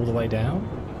this go all the way down?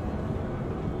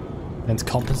 Then to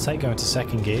compensate, go into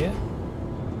second gear?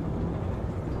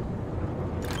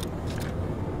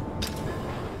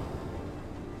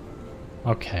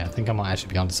 Okay, I think I might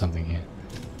actually be onto something here.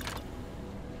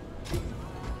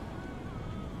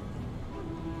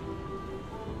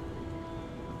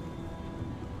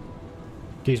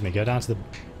 Excuse me, go down to the...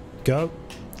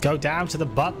 Go down to the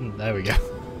button! There we go.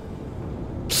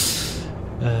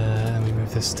 Let me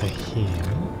move this to here.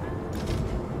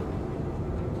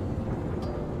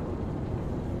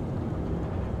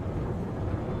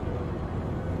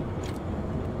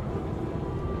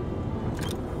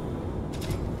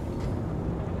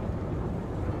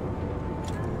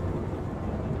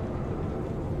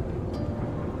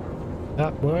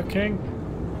 That working?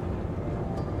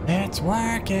 It's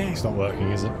working! It's not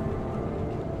working, is it?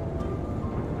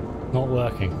 Not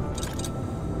working.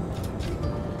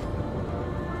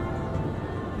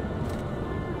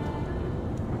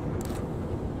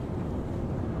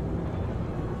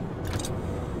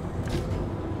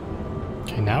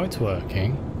 Okay, now it's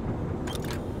working.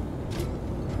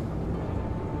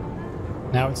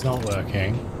 Now it's not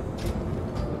working.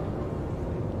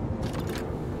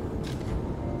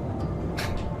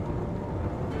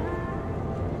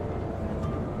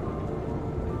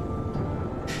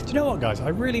 You know what, guys? I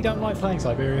really don't like playing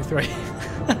Syberia 3.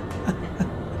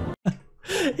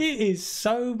 It is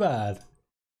so bad.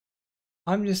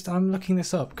 I'm looking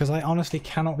this up because I honestly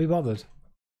cannot be bothered.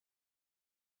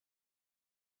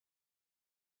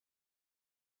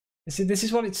 This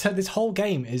is what it said. This whole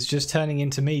game is just turning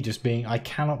into me just being, I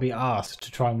cannot be asked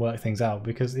to try and work things out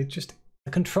because it just,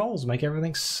 the controls make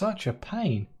everything such a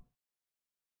pain.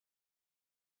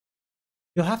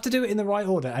 You'll have to do it in the right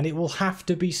order and it will have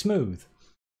to be smooth.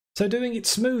 So doing it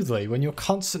smoothly when you're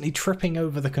constantly tripping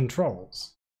over the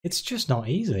controls, it's just not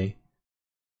easy.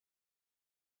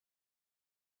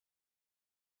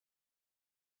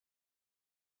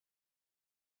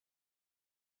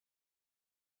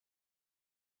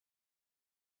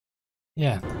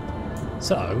 Yeah.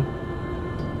 So...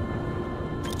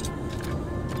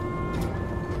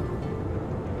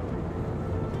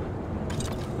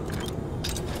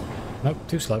 Nope,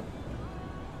 too slow.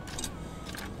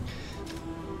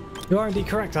 You are indeed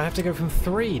correct. I have to go from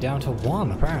 3 down to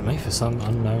 1, apparently, for some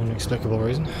unknown, explicable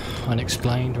reason.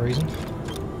 Unexplained reason.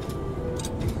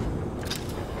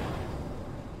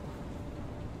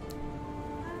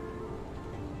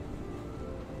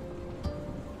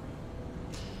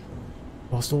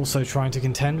 Whilst also trying to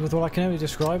contend with what I can only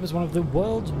describe as one of the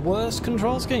world's worst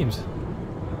control schemes.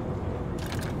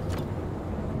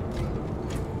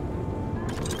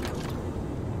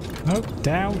 Nope,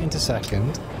 down into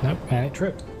second. Nope, and it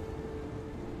tripped.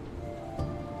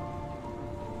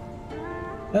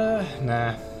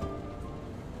 Nah.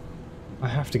 I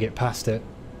have to get past it,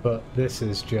 but this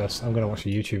is just... I'm going to watch a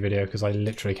YouTube video because I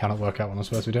literally cannot work out what I'm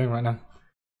supposed to be doing right now.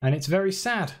 And it's very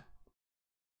sad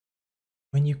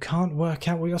when you can't work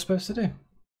out what you're supposed to do.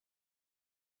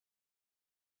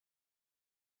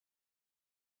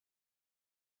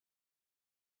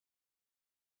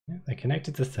 Yeah, they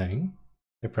connected the thing.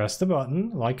 They pressed the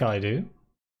button, like I do.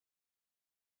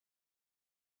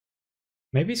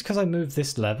 Maybe it's because I moved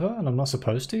this lever and I'm not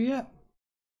supposed to yet?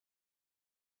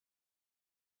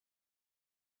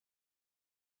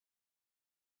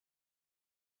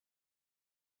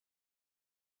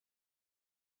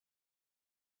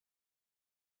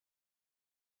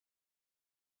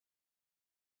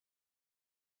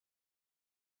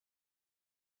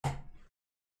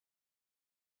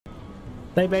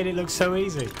 They made it look so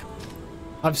easy.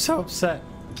 I'm so upset.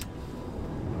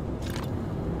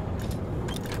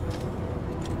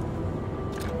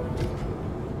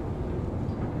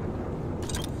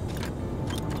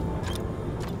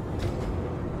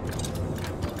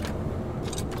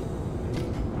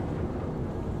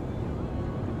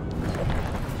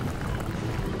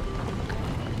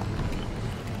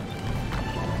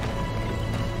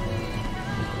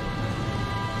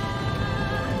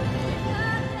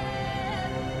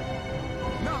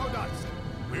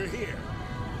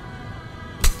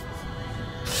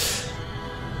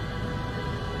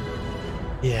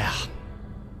 Yeah.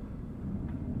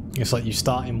 It's like you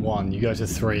start in 1, you go to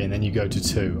 3, and then you go to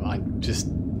 2. I just...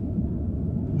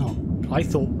 No. I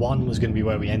thought 1 was going to be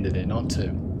where we ended it, not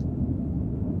 2.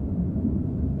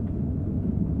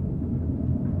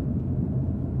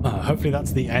 Hopefully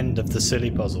that's the end of the silly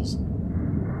puzzles.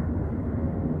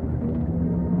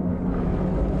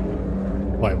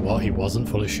 Wait, what? He wasn't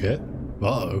full of shit?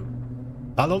 Uh-oh.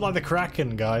 That looked like the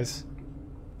Kraken, guys.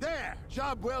 There!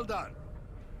 Job well done.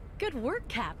 Good work,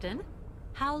 Captain.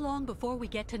 How long before we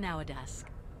get to Nauadask?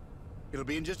 It'll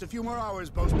be in just a few more hours,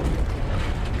 Bosun.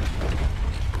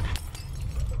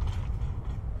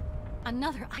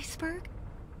 Another iceberg?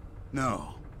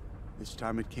 No. This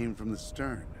time it came from the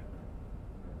stern.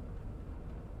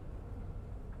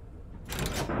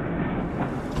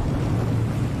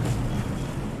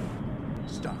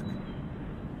 Stuck.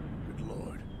 Good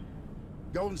lord.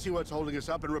 Go and see what's holding us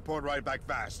up and report right back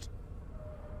fast.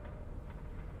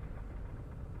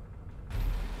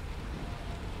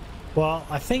 Well,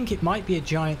 I think it might be a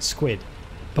giant squid,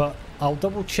 but I'll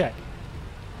double check.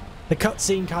 The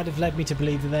cutscene kind of led me to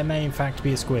believe that there may in fact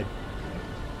be a squid.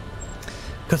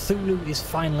 Cthulhu is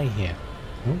finally here.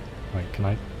 Oh, wait,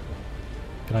 can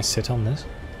I sit on this?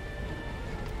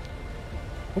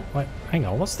 Oh, wait, hang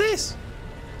on, what's this?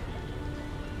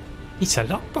 It's a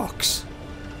lockbox.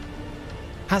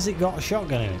 Has it got a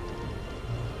shotgun in it?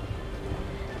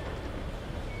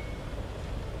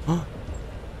 Oh,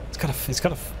 it's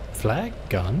got a flare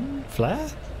gun? Flare?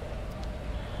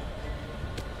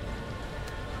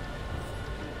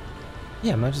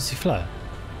 Yeah, emergency flare.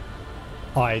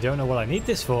 I don't know what I need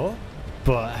this for,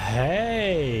 but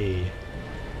hey,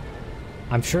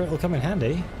 I'm sure it'll come in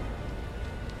handy.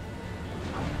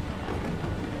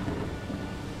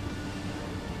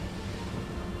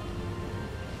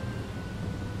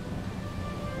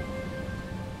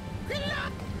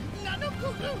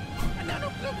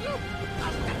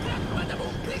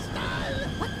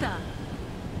 What the?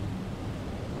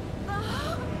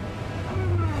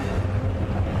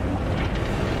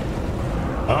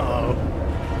 Uh-oh.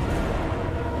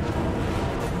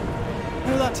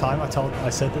 Remember that time I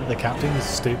said that the captain was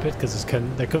stupid because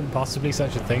there couldn't possibly be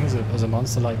such a thing as a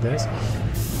monster like this?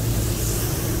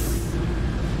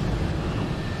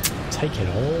 Take it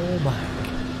all back.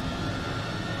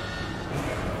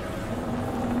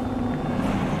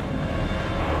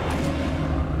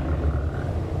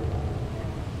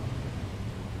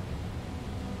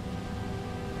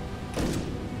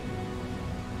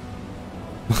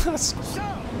 So,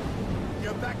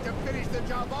 you're back to finish the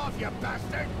job off, you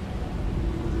bastard!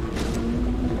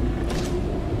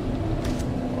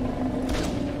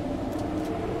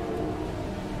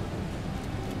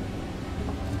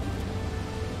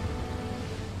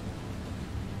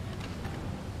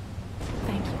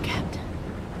 Thank you, Captain.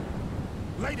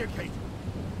 Later, Kate.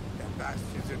 The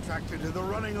bastard's attracted to the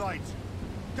running lights.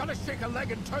 Gotta shake a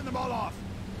leg and turn them all off.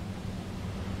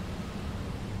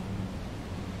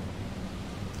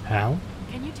 How?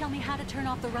 Can you tell me how to turn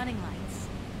off the running lights?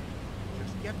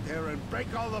 Just get there and break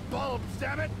all the bulbs,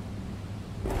 damn it!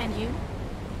 And you?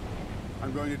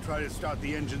 I'm going to try to start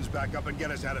the engines back up and get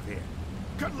us out of here.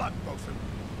 Good luck, Bosun.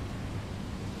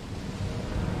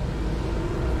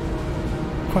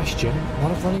 Question,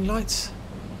 what are running lights?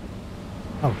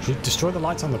 Oh, destroy the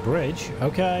lights on the bridge.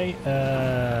 Okay,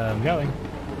 I'm going.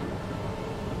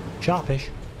 Sharpish.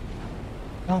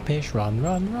 Sharpish, run,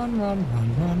 run, run, run,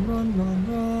 run, run, run, run,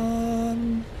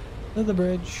 run. To the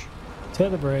bridge. To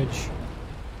the bridge.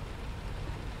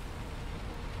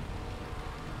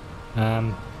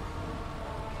 I'm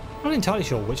not entirely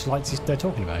sure which lights they're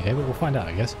talking about here, but we'll find out,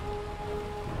 I guess.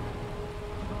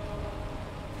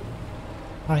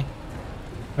 Hi.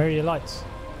 Where are your lights?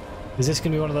 Is this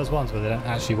going to be one of those ones where they don't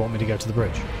actually want me to go to the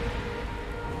bridge?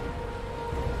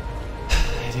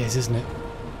 It is, isn't it?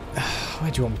 Where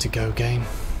do you want me to go, game?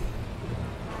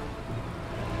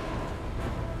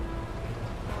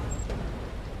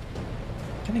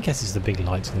 Can I guess it's the big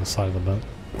lights on the side of the boat?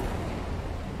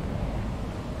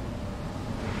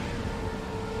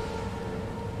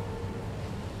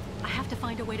 I have to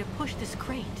find a way to push this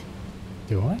crate.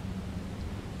 Do I?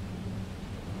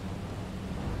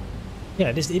 Yeah,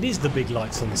 it is the big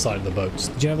lights on the side of the boats.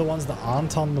 Do you know the ones that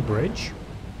aren't on the bridge?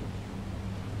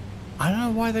 I don't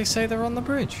know why they say they're on the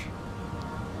bridge.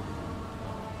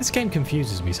 This game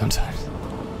confuses me sometimes.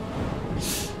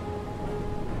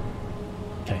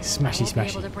 Okay, smashy, Won't be smashy.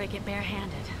 able to break it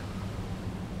barehanded.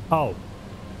 Oh.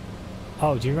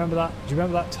 Oh, do you remember that? Do you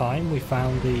remember that time we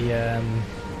found the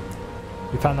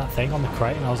we found that thing on the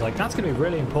crate, and I was like, that's going to be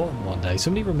really important one day.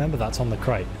 Somebody remember that's on the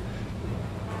crate.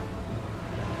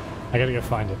 I gotta go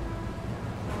find it.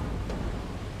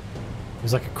 It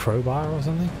was like a crowbar or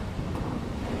something.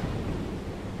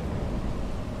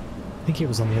 I think it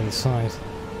was on the other side.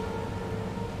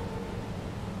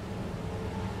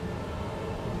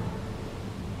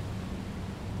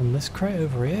 On this crate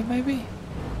over here, maybe?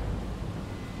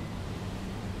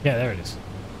 Yeah, there it is.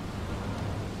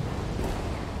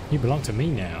 You belong to me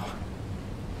now.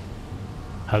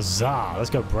 Huzzah!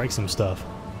 Let's go break some stuff.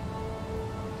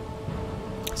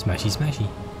 Smashy, smashy.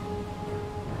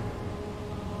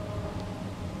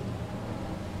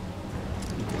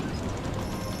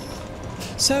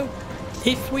 So,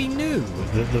 if we knew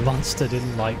that the monster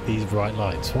didn't like these bright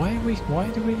lights, why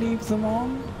do we leave them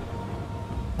on?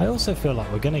 I also feel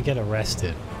like we're going to get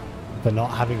arrested for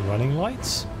not having running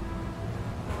lights.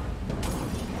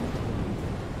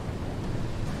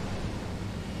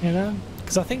 You know?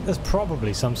 Because I think there's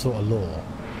probably some sort of law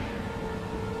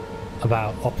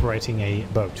about operating a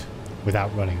boat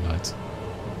without running lights.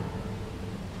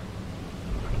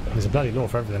 There's a bloody law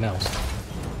for everything else.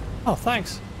 Oh,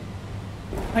 thanks.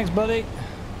 Thanks, buddy.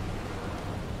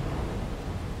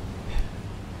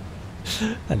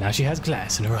 And now she has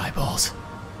glass in her eyeballs.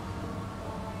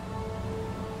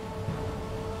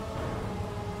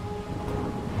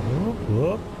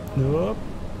 Whoop, whoop,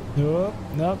 whoop,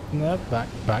 nope, nope,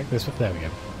 back this way. There we go.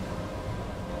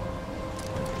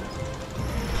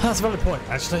 That's a valid point,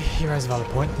 actually. You raise a valid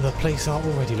point. The police are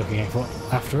already looking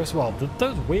after us. Well,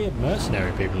 those weird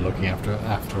mercenary people are looking after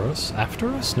us. After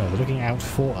us? No, they're looking out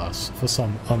for us for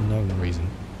some unknown reason.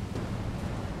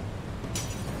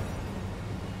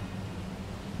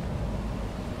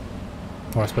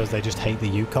 Or I suppose they just hate the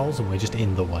U-Cols and we're just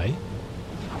in the way.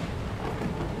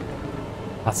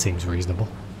 That seems reasonable.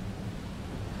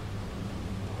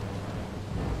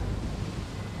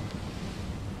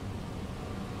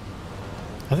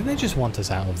 I think they just want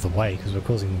us out of the way because we're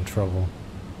causing them trouble.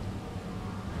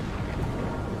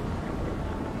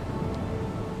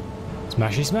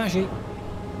 Smashy, smashy.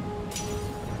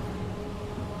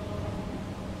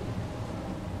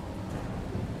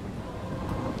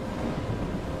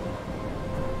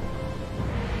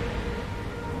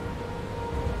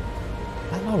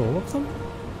 Is that not all of them?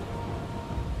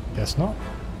 Guess not.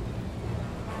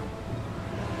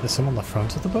 There's some on the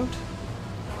front of the boat?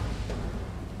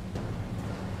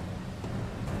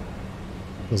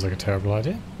 Feels like a terrible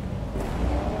idea.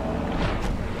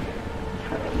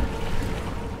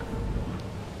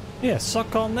 Yeah,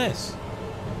 suck on this.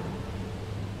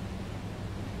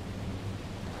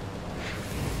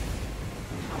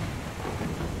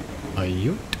 Are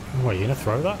you? What, are you gonna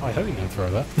throw that? I hope you're gonna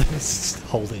throw that. Just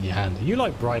hold it in your hand. You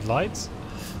like bright lights?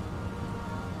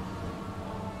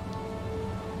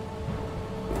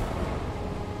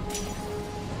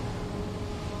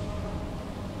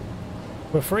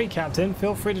 We're free, Captain.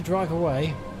 Feel free to drive away.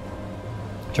 Do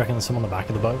you reckon there's some on the back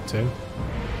of the boat, too?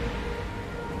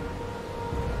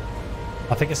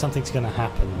 I think something's going to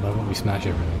happen the moment we smash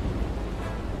everything.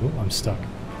 Ooh, I'm stuck.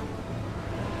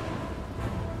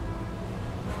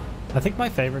 I think my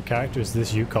favourite character is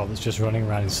this U-Col that's just running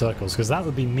around in circles, because that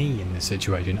would be me in this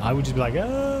situation. I would just be like,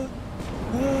 ah!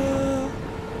 Ah!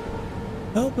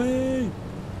 Help me!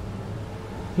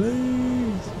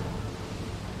 Please!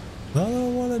 I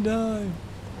don't want to die.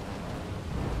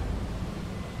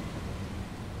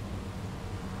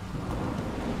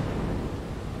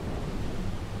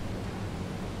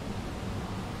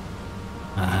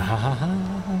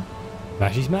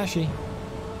 Smashy, smashy.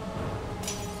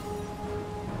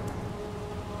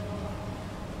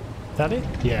 Is that it?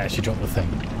 Yeah, she dropped the thing.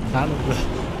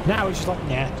 Now it's just like,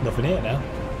 nah, nothing here now.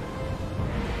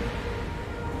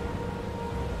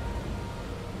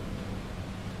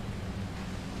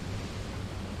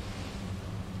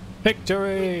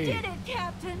 Victory! We did it,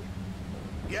 Captain!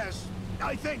 Yes,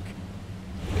 I think.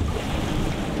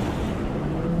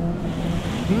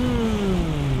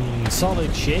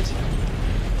 Solid shit.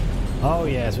 Oh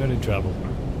yes, we're in trouble.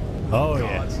 Oh God,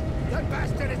 yes. That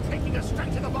bastard is taking us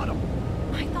straight to the bottom.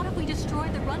 I thought if we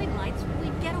destroyed the running lights,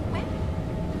 we'd get away.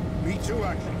 Me too,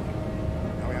 actually.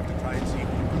 Now we have to try and see if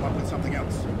we can come up with something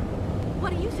else. What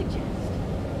do you suggest?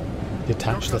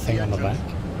 Detach the thing on the back.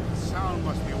 The sound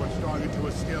must be what's drawing it to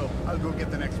us still. I'll go get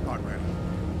the next part ready.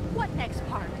 What next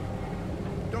part?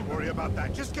 Don't worry about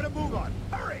that. Just get a move on.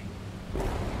 Hurry!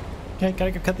 Okay,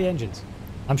 gotta go cut the engines.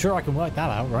 I'm sure I can work that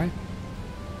out, right?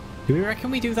 Do we reckon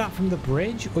we do that from the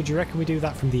bridge, or do you reckon we do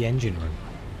that from the engine room?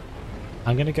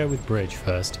 I'm gonna go with bridge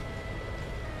first.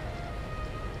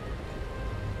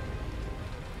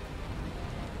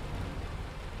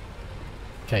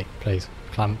 Okay, please.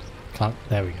 Climb.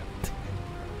 There we go.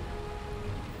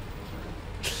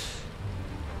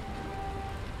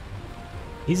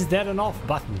 He's dead and off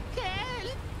button.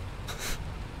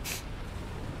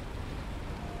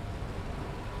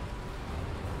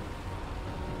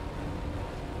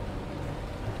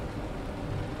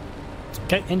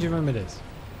 Okay, engine room it is.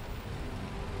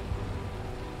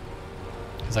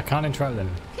 Because I can't interact with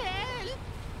them.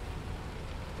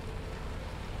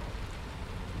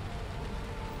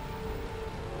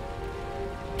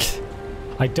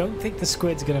 I don't think the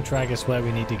squid's going to drag us where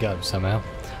we need to go somehow.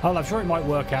 Oh, I'm sure it might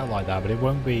work out like that, but it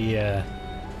won't be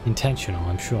intentional,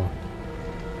 I'm sure.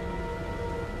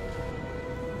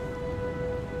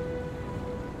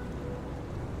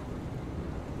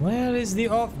 Where is the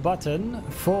off button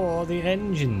for the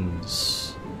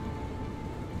engines?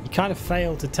 You kind of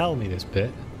failed to tell me this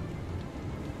bit.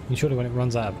 You surely when it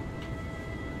runs out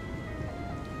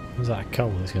of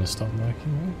coal, it's going to stop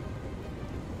working, right?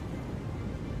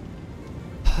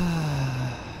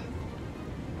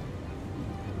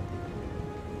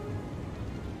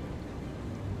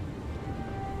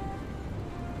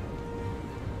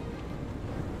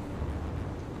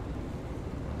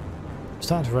 I'm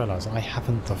starting to realise I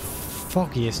haven't the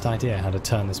foggiest idea how to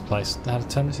turn this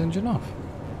engine off.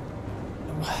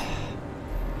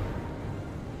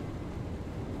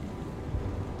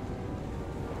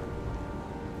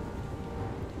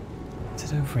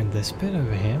 Is it over in this bit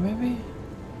over here, maybe?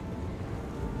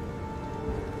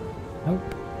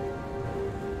 Nope.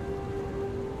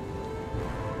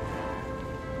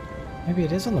 Maybe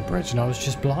it is on the bridge and I was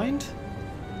just blind?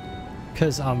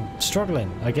 Because I'm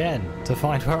struggling again to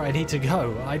find where I need to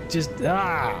go. I just...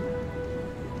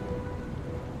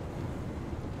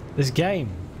 This game.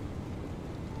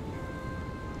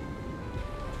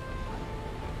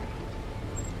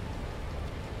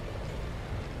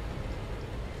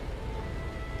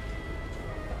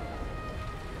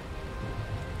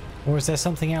 Or is there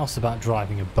something else about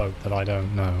driving a boat that I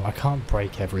don't know? I can't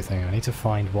break everything. I need to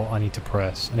find what I need to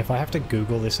press. And if I have to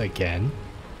Google this again,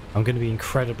 I'm going to be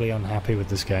incredibly unhappy with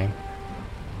this game.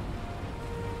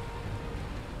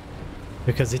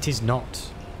 Because it is not.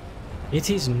 It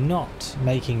is not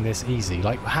making this easy.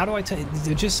 Like, how do I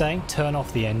just saying turn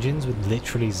off the engines with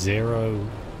literally zero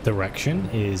direction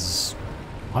is...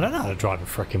 I don't know how to drive a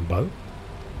frickin' boat.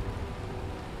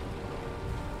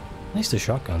 At least the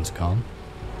shotgun's gone.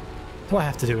 Do I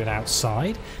have to do it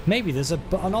outside? Maybe there's an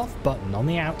off button on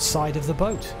the outside of the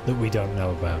boat that we don't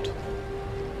know about.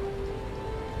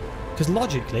 Because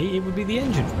logically, it would be the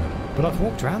engine room. But I've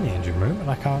walked around the engine room and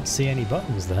I can't see any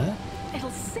buttons there. It'll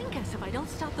sink us if I don't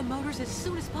stop the motors as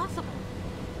soon as possible.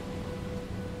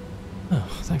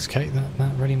 Oh, thanks, Kate.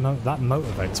 That really that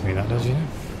motivates me, that does, you know?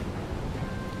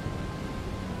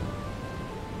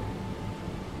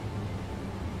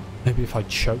 Maybe if I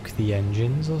choke the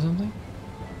engines or something?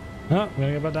 Oh, I'm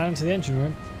going to go back down into the engine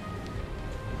room.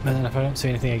 And then if I don't see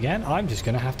anything again, I'm just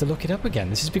going to have to look it up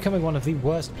again. This is becoming one of the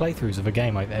worst playthroughs of a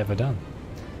game I've ever done.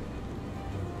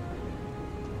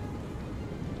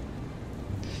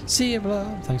 See you,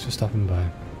 Blood. Thanks for stopping by.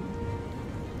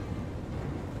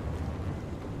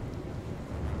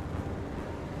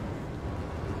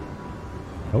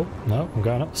 Oh, no, I'm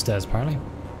going up the stairs apparently.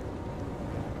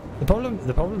 The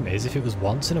problem is, if it was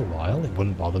once in a while, it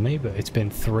wouldn't bother me, but it's been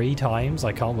 3 times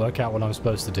I can't work out what I'm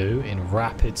supposed to do in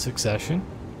rapid succession.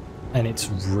 And it's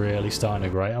really starting to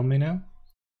grate on me now.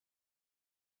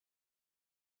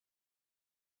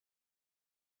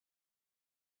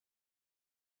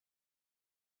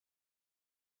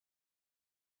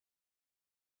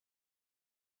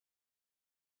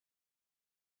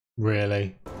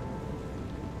 Really?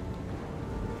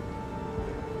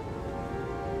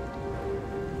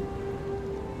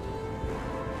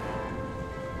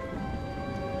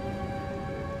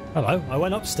 Hello, I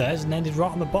went upstairs and ended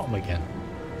right on the bottom again.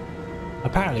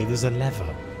 Apparently there's a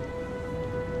lever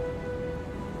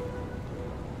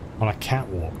on a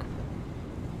catwalk.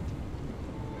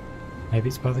 Maybe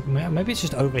it's by the, maybe it's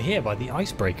just over here by the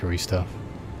icebreakery stuff.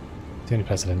 It's the only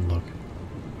place I didn't look.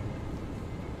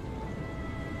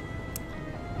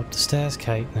 Up the stairs,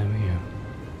 Kate. There we go.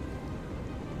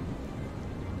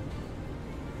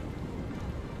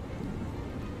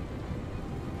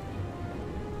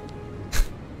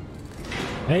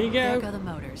 There you go. There go the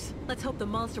motors. Let's hope the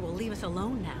monster will leave us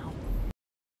alone now.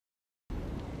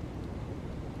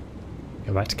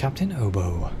 Go back to Captain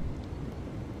Oboe.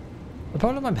 The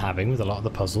problem I'm having with a lot of the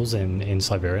puzzles in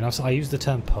Syberia, and I use the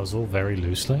term puzzle very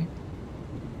loosely,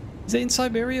 is that in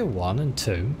Syberia 1 and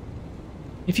 2,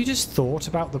 if you just thought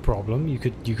about the problem, you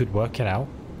could work it out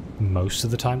most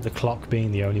of the time, the clock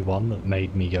being the only one that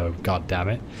made me go, God damn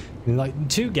it. In like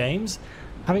 2 games,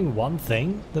 having one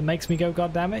thing that makes me go,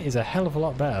 God damn it, is a hell of a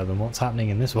lot better than what's happening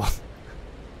in this one.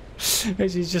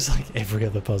 Which is just like every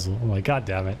other puzzle. I'm like, God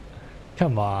damn it.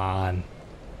 Come on.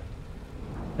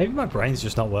 Maybe my brain's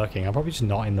just not working. I'm probably just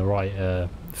not in the right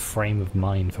frame of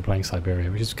mind for playing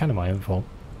Syberia, which is kind of my own fault.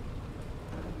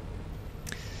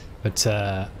 But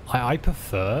I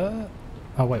prefer...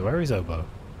 Oh wait, where is Obo?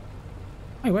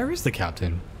 Wait, where is the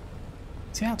captain?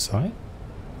 Is he outside?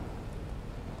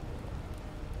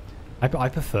 I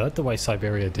preferred the way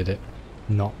Syberia did it.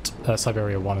 Not...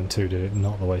 Syberia 1 and 2 did it,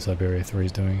 not the way Syberia 3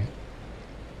 is doing it.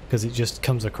 Because it just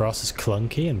comes across as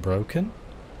clunky and broken.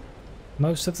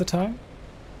 Most of the time.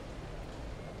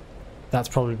 That's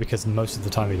probably because most of the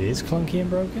time it is clunky and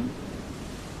broken.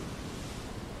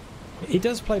 It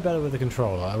does play better with the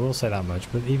controller, I will say that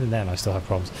much, but even then I still have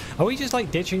problems. Are we just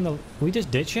like ditching the... Are we just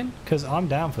ditching? Because I'm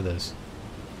down for this.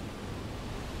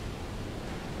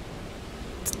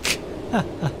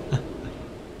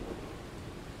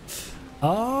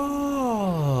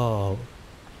 Oh!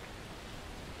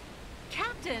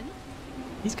 Captain!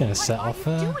 He's going to set off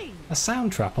a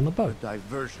sound trap on the boat.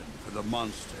 Diversion for the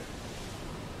monster.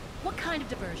 What kind of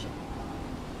diversion?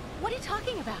 What are you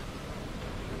talking about?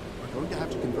 We're going to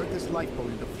have to convert this lifeboat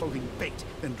into floating bait,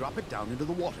 then drop it down into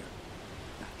the water.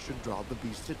 That should draw the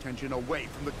beast's attention away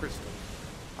from the crystal.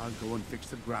 I'll go and fix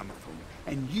the gramophone,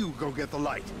 and you go get the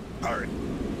light. Hurry!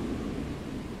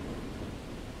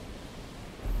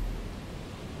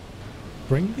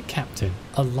 Bring the captain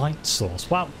a light source.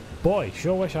 Well, boy,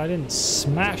 sure wish I didn't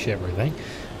smash everything.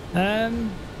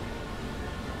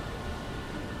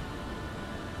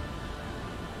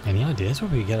 Any ideas where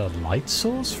we get a light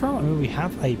source from? I mean, we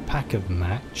have a pack of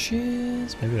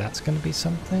matches. Maybe that's going to be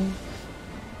something.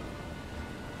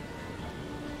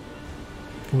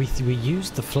 We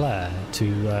used the flare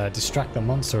to distract the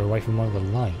monster away from one of the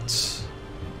lights.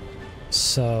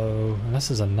 So, unless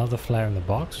there's another flare in the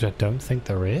box, which I don't think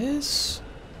there is.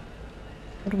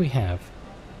 What do we have?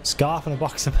 Scarf and a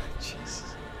box of matches.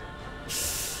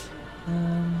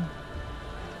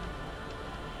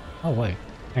 Oh wait,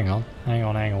 hang on.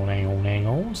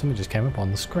 Something just came up on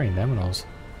the screen then when I was...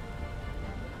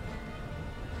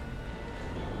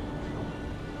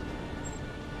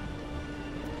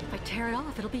 If I tear it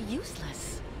off, it'll be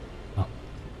useless. Oh.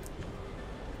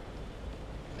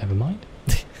 Never mind.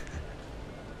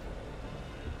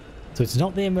 So it's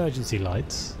not the emergency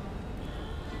lights.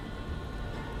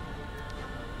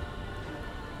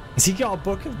 Has he got a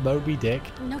book of Moby Dick?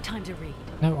 No time to read.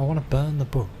 No, I want to burn the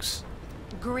books.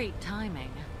 Great timing.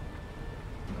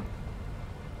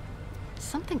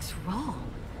 Something's wrong.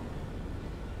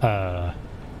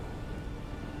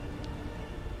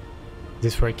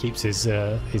 This where he keeps his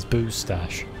booze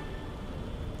stash.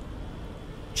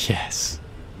 Yes.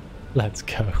 Let's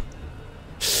go.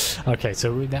 Okay,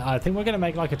 so I think we're going to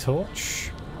make like a torch.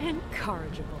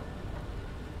 Incorrigible.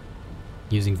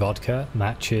 Using vodka,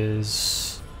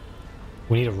 matches.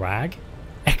 We need a rag.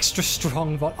 Extra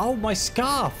strong vodka. Oh, my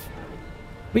scarf!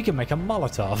 We can make a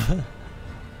Molotov.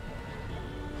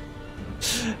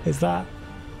 Is that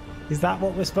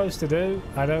what we're supposed to do?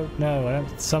 I don't know.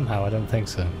 Somehow I don't think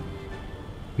so.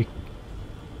 We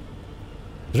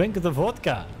drink the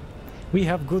vodka. We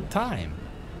have good time.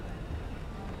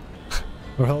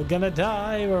 We're all gonna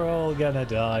die, we're all gonna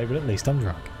die, but at least I'm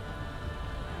drunk.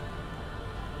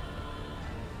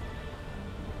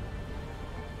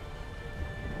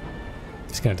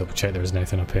 Just gonna double check there isn't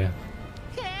anything up here.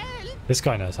 Help. This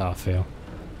guy knows how I feel.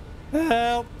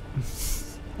 Help!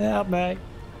 Help me!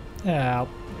 Help!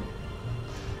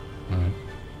 Alright.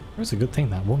 It's a good thing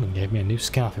that woman gave me a new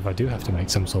scarf if I do have to make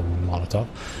some sort of Molotov.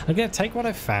 I'm gonna take what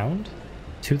I found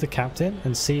to the captain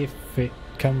and see if it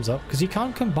comes up, because you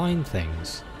can't combine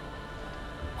things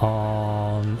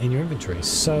in your inventory,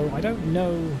 so I don't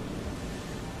know.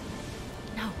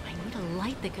 No, I need a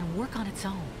light that can work on its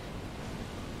own.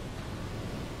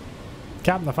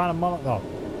 Captain, I found a Molotov.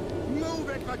 Move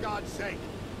it, for God's sake!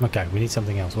 Okay, we need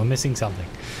something else. We're missing something.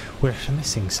 We're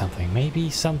missing something.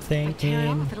 Maybe something if I tear it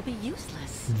in off, it'll be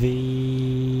useless.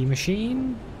 the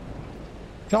machine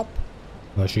shop.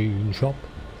 Machine shop.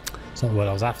 It's not the word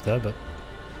I was after, but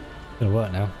it's gonna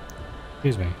work now.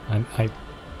 Excuse me.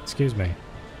 Excuse me.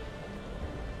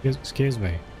 Excuse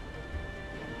me.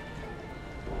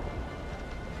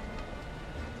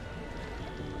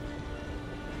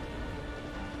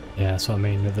 Yeah, that's what I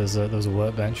mean. There's a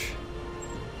workbench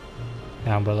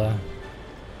down below.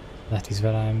 That is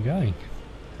where I am going.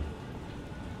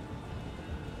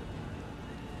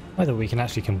 Whether we can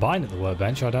actually combine at the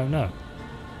workbench, I don't know.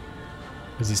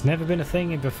 Because it's never been a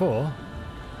thing before.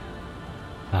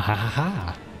 Ah ha ha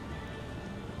ha.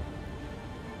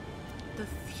 The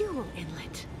fuel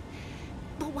inlet.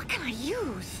 But what can I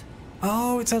use?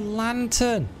 Oh, it's a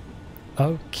lantern.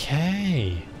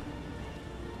 Okay.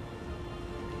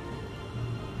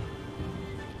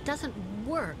 Doesn't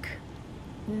work.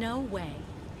 No way.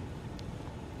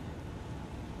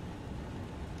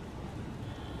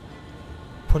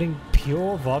 Putting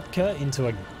pure vodka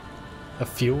into a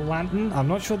fuel lantern? I'm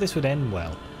not sure this would end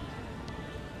well.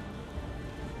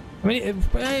 I mean,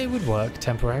 it would work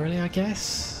temporarily, I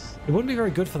guess. It wouldn't be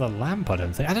very good for the lamp, I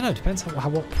don't think. I don't know, it depends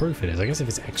on what proof it is. I guess if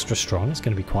it's extra strong, it's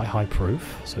going to be quite high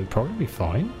proof, so it'd probably be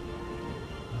fine.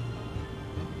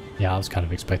 Yeah, I was kind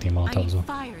of expecting a Molotov as well.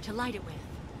 I need fire to light it with.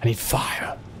 I need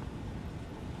fire!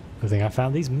 Good thing I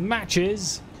found these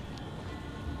matches!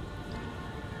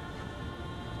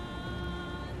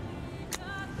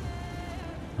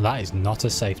 That is not a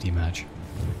safety match.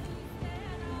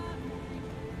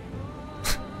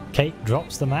 Kate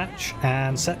drops the match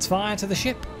and sets fire to the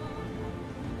ship.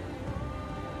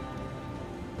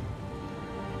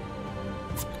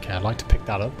 Okay, I'd like to pick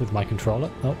that up with my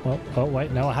controller. Oh,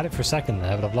 wait, no, I had it for a second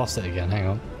there, but I've lost it again. Hang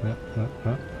on.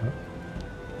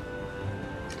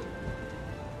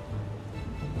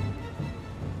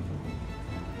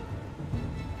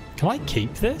 Can I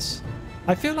keep this?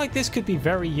 I feel like this could be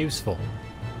very useful.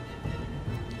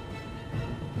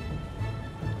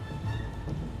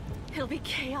 It'll be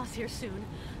chaos here soon.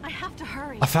 I have to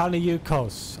hurry. I found the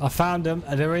Yukos. I found them.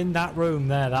 They're in that room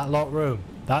there, that locked room.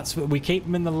 That's what we keep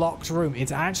them in the locked room.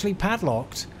 It's actually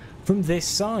padlocked from this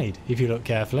side, if you look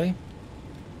carefully.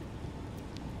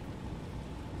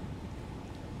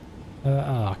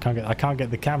 I can't get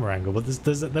the camera angle, but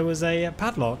there was a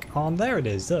padlock on there. It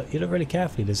is. Look, you look really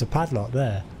carefully. There's a padlock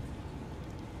there.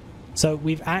 So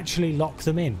we've actually locked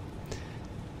them in.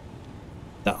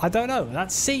 I don't know.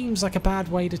 That seems like a bad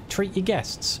way to treat your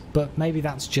guests, but maybe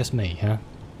that's just me, huh?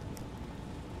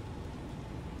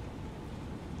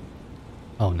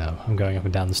 Oh no, I'm going up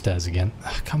and down the stairs again.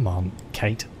 Ugh, come on,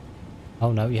 Kate.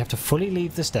 Oh no, you have to fully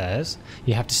leave the stairs.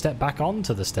 You have to step back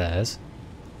onto the stairs.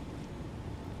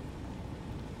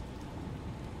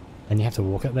 And you have to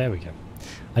walk up. There we go.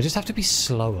 I just have to be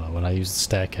slower when I use the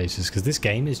staircases, because this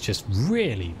game is just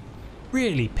really,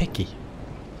 really picky.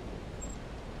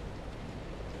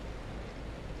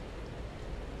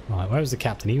 Right, where was the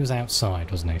captain? He was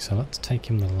outside, wasn't he? So let's take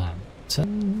him the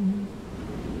lantern.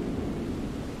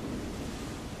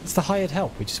 It's the hired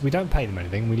help. We don't pay them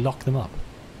anything. We lock them up.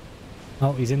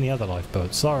 Oh, he's in the other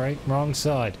lifeboat. Sorry, wrong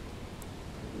side.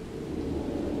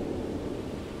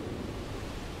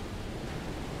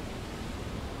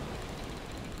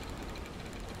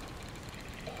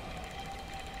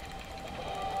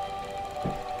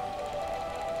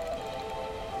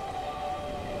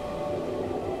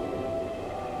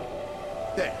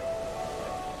 There.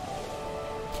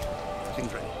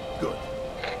 Everything's ready. Good.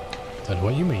 Don't know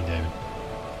what you mean, David.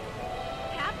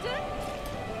 Captain?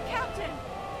 Captain,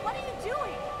 what are you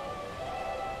doing?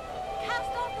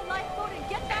 Cast off the lifeboat and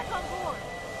get back on board.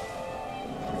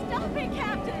 Stop it,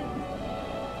 Captain.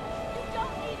 You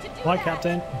don't need to do Why, that.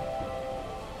 Captain?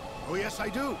 Oh, yes, I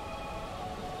do.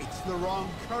 It's the wrong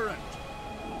current.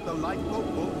 The lifeboat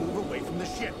won't move away from the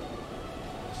ship.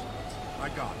 My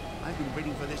God, I've been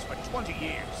waiting for this for 20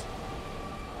 years.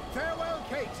 Farewell,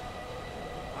 Kate.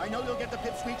 I know you'll get the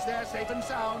pipsqueaks there safe and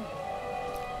sound.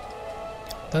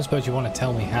 Don't suppose you want to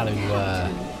tell me how to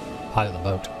pilot the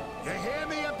boat. You hear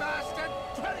me, you bastard?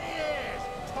 20 years!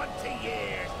 20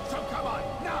 years! So come on,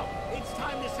 now! It's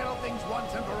time to settle things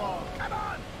once and for all. Come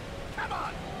on! Come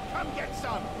on! Come get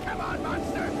some! Come on,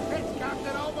 monster! It's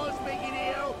Captain almost speaking to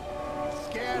you!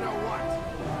 Scared of what?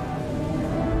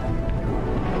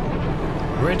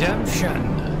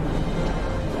 Redemption.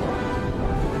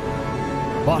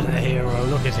 What a hero.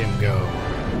 Look at him go.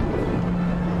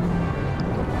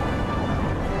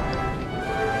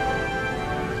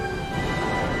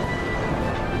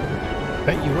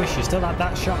 Bet you wish you still had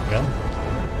that shotgun.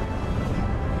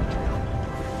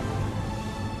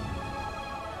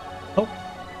 Oh,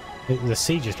 the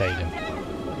sea just ate him.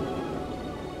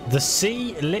 The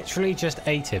sea literally just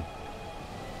ate him.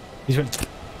 He's went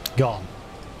gone.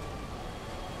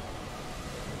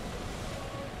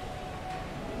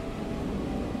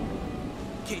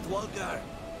 Kate Walker.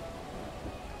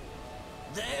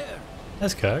 There.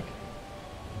 There's Kirk.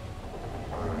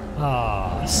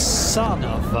 Ah, son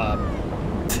of a...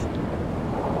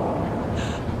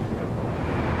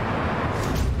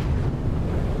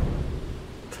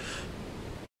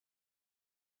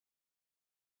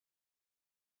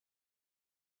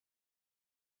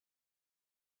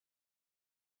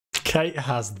 Kate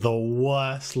has the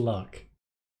worst luck.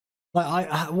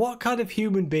 Like, what kind of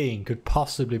human being could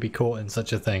possibly be caught in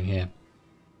such a thing here?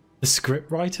 The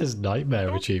scriptwriter's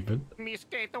nightmare achievement. Miss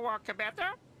Kate Walker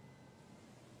better?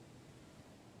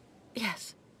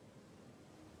 Yes.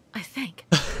 I think.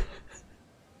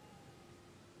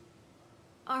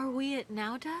 Are we at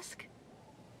now dusk?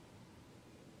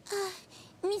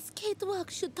 Miss Kate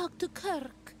Walker should talk to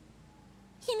Kirk.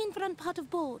 Him in front part of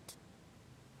boat.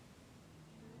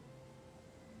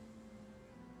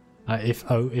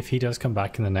 If he does come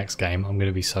back in the next game, I'm going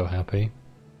to be so happy.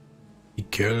 He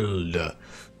killed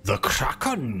the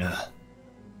Kraken.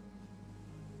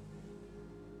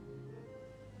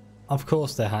 Of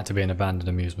course, there had to be an abandoned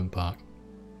amusement park.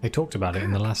 They talked about it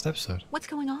in the last episode. What's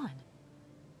going on?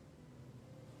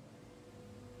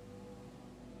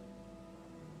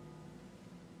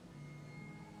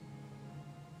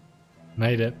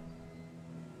 Made it.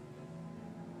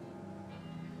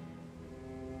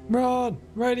 Run!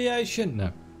 Radiation!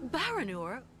 No.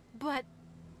 Baranur, but...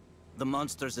 The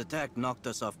monster's attack knocked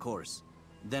us off course.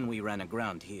 Then we ran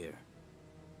aground here.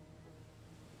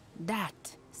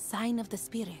 That sign of the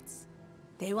spirits.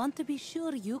 They want to be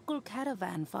sure Yukul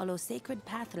caravan follow sacred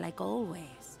path like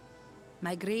always.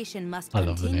 Migration must continue.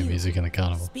 I love the new music in the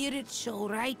carnival. Spirits show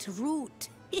right route.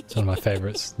 It's one of my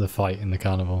favorites, the fight in the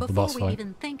carnival, the boss Before we fight.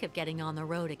 even think of getting on the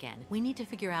road again, we need to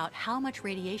figure out how much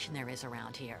radiation there is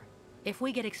around here. If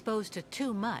we get exposed to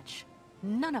too much,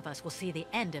 none of us will see the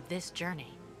end of this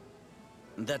journey.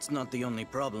 That's not the only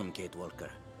problem, Kate Walker.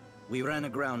 We ran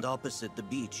aground opposite the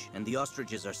beach, and the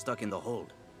ostriches are stuck in the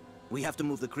hold. We have to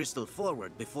move the crystal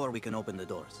forward before we can open the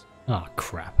doors. Oh,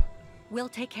 crap. We'll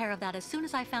take care of that as soon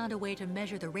as I found a way to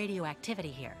measure the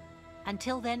radioactivity here.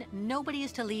 Until then, nobody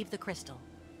is to leave the crystal.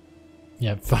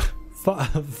 Yeah,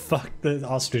 fuck the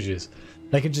ostriches.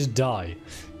 They can just die.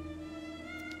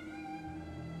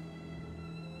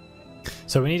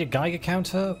 So we need a Geiger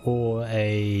counter or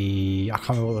a... I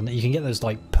can't remember what you can get those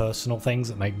like personal things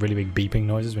that make really big beeping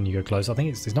noises when you go close. I think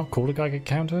it's not called a Geiger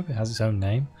counter. It has its own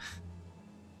name.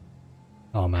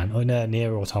 Oh man,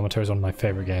 Nier Automata is one of my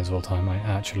favourite games of all time. I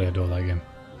actually adore that game.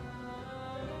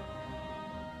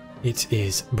 It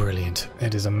is brilliant.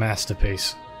 It is a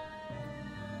masterpiece.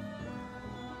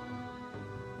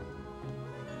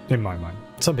 In my mind.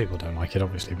 Some people don't like it,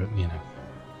 obviously, but you know.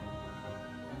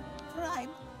 Prime,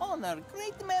 honor,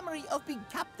 great memory of being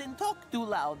Captain Talk Too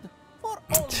Loud. For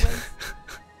always.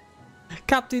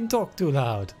 Captain Talk Too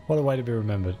Loud. What a way to be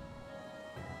remembered.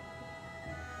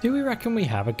 Do we reckon we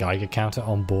have a Geiger counter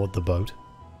on board the boat?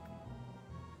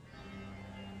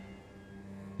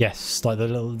 Yes, like the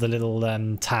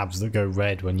little tabs that go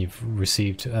red when you've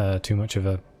received too much of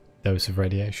a dose of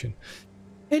radiation.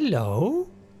 Hello?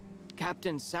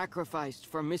 Captain sacrificed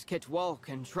for Misket Walk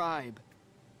and tribe.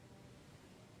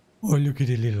 Oh, look at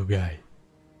the little guy.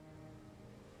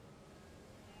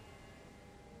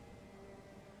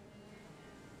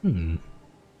 I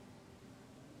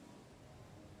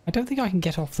don't think I can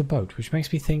get off the boat, which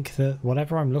makes me think that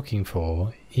whatever I'm looking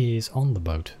for is on the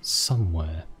boat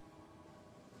somewhere.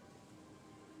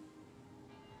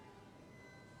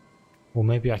 Or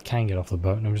maybe I can get off the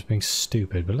boat and I'm just being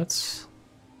stupid, but let's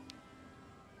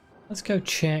go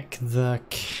check the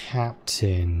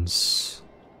captain's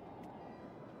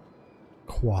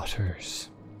quarters.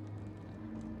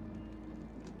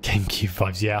 GameCube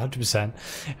vibes, yeah,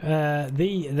 100%.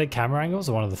 The camera angles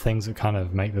are one of the things that kind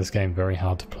of make this game very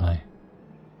hard to play.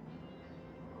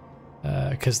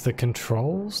 Because the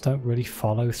controls don't really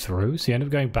follow through, so you end up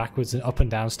going backwards and up and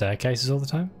down staircases all the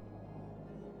time.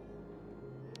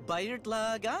 Bayert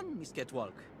lagan, Miss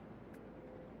Catwalk.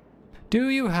 Do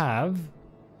you have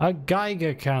a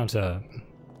Geiger counter?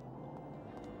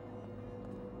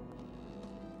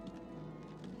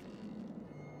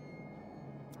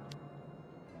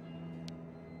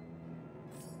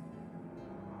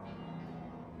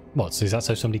 What, so is that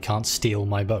so somebody can't steal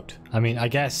my boat? I mean, I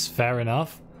guess, fair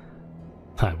enough.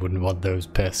 I wouldn't want those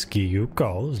pesky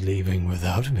Yukos leaving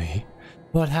without me.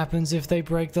 What happens if they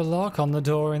break the lock on the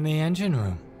door in the engine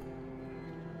room?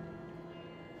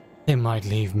 They might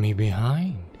leave me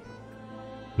behind.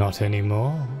 Not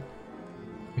anymore.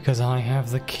 Because I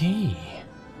have the key.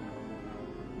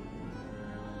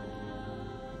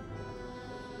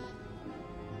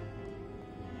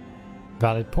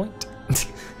 Valid point.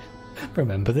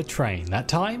 Remember the train. That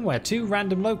time where two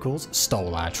random locals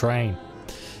stole our train.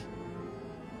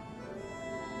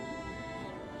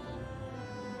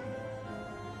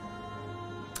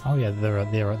 Oh yeah, there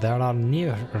are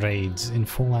near raids in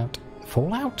Fallout.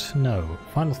 Fallout? No.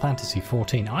 Final Fantasy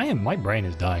 14. My brain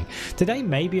is dying. Today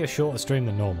may be a shorter stream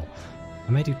than normal.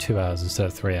 I may do 2 hours instead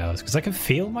of 3 hours because I can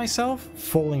feel myself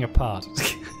falling apart.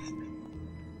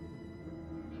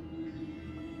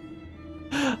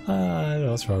 I don't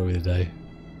know what's wrong with you today.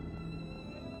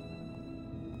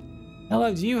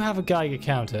 Hello, do you have a Geiger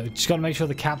counter? Just got to make sure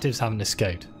the captives haven't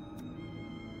escaped.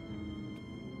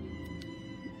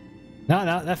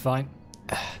 No, they're fine.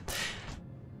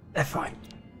 They're fine.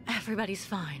 Everybody's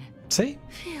fine. See?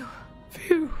 Phew.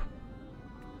 Phew.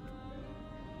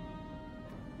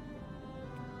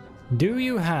 Do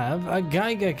you have a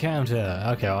Geiger counter?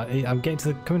 Okay, I'm coming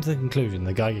to the conclusion.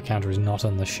 The Geiger counter is not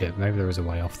on the ship. Maybe there is a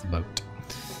way off the boat.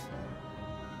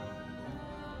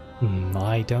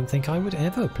 I don't think I would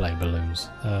ever play balloons.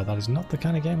 That is not the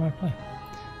kind of game I play.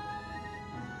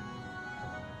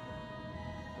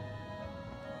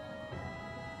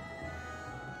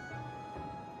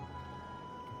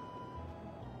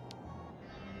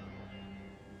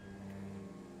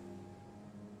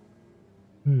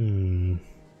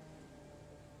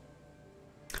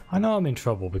 I know I'm in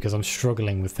trouble because I'm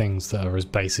struggling with things that are as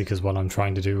basic as what I'm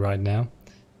trying to do right now.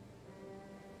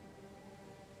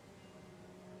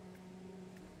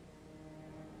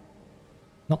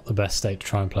 Not the best state to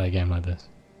try and play a game like this.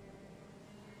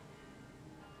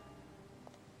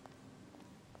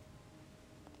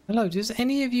 Hello, does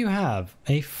any of you have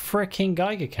a fricking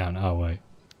Geiger counter? Oh, wait.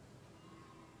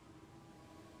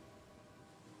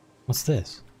 What's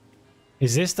this?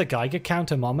 Is this the Geiger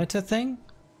countermometer thing?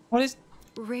 What is...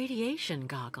 Radiation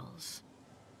goggles.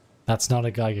 That's not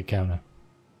a Geiger counter.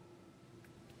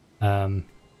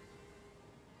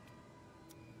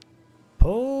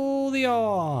 Pull the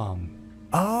arm.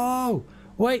 Oh,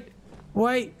 wait.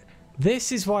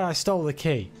 This is why I stole the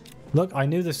key. Look, I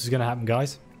knew this was going to happen,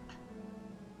 guys.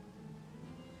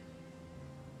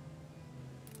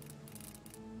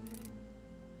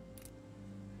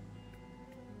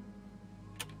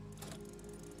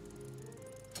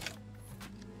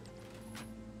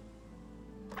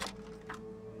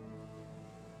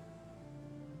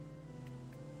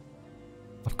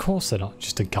 Of course they're not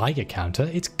just a Geiger counter,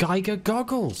 it's Geiger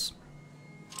goggles.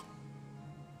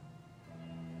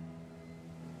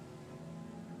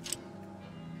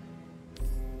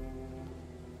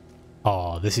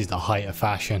 Oh, this is the height of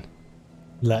fashion.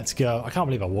 Let's go. I can't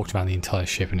believe I walked around the entire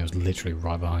ship and it was literally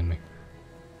right behind me.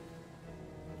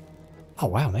 Oh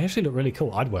wow, they actually look really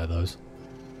cool. I'd wear those.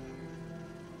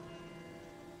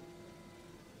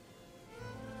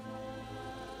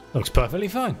 Looks perfectly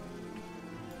fine.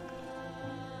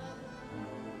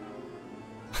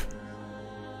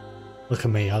 Look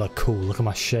at me, I look cool. Look at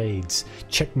my shades.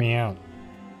 Check me out.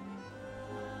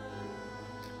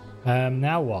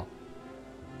 Now what?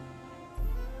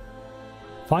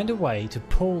 Find a way to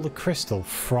pull the crystal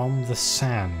from the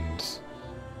sand.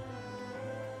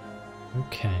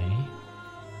 Okay.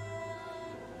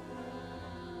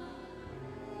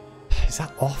 Is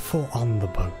that off or on the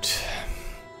boat?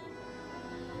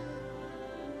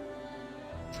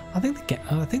 I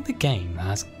think the game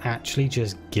has actually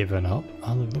just given up.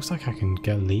 Oh, it looks like I can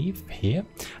go leave here.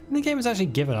 And the game has actually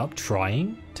given up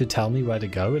trying to tell me where to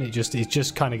go, and it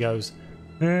just kind of goes,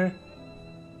 eh.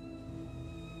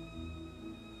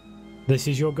 This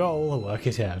is your goal, I'll work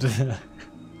it out.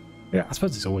 Yeah, I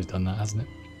suppose it's always done that, hasn't it?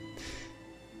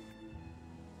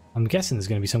 I'm guessing there's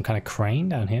going to be some kind of crane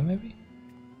down here, maybe?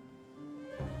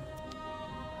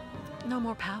 No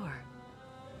more power.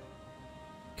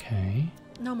 Okay.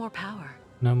 No more power.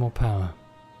 No more power.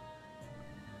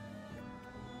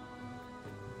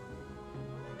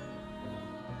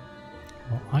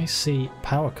 Well, I see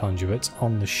power conduits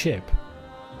on the ship.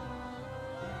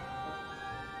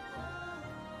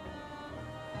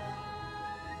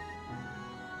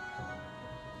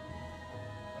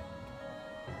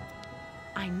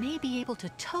 I may be able to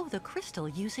tow the crystal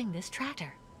using this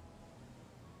tractor.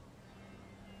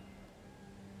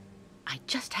 I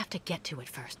just have to get to it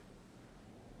first.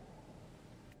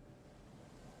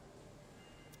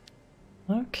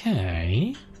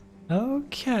 Okay.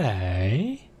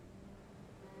 Okay.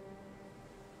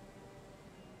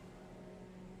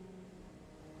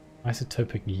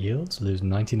 Isotopic yields lose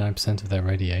 99% of their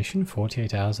radiation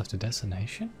 48 hours after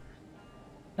destination.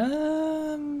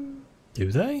 Do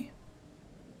they?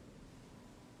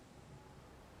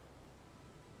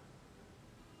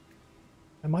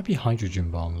 There might be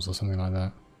hydrogen bombs or something like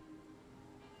that.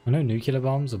 I know nuclear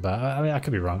bombs are bad. I mean, I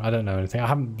could be wrong. I don't know anything. I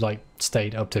haven't, like,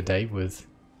 stayed up to date with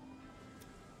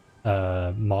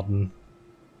modern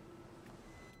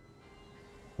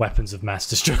weapons of mass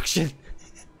destruction.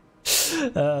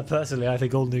 Personally, I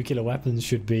think all nuclear weapons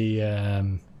should be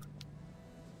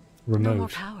removed no more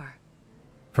power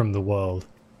from the world.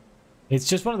 It's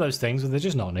just one of those things where they're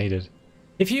just not needed.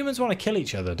 If humans want to kill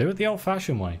each other, do it the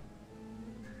old-fashioned way.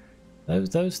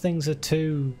 Those things are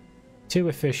too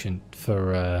efficient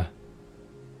for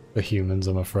humans,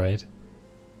 I'm afraid.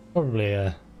 Probably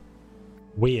a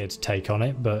weird take on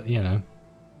it, but you know.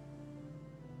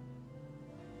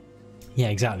 Yeah,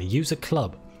 exactly. Use a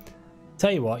club.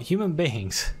 Tell you what, human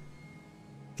beings,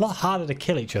 it's a lot harder to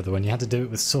kill each other when you had to do it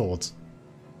with swords,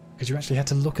 because you actually had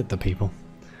to look at the people.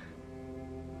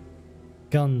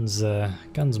 Guns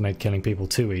made killing people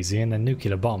too easy, and then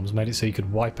nuclear bombs made it so you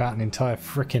could wipe out an entire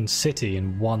frickin' city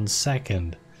in 1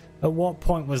 second. At what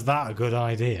point was that a good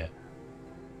idea?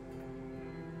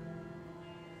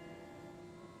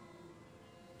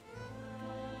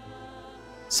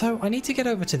 So, I need to get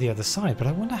over to the other side, but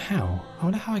I wonder how. I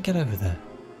wonder how I get over there.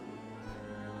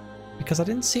 Because I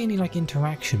didn't see any, like,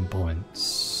 interaction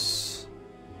points.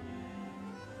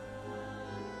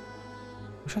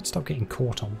 Wish I'd stop getting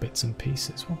caught on bits and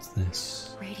pieces. What's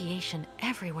this? Radiation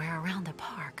everywhere around the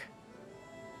park.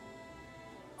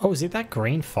 Oh, is it that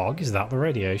green fog? Is that the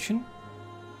radiation?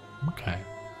 Okay.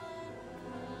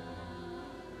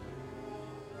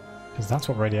 Because that's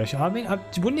what radiation... I mean,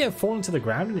 wouldn't it have fallen to the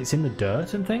ground and it's in the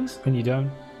dirt and things? And you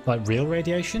don't... Like, real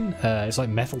radiation? It's like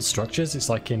metal structures. It's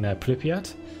like in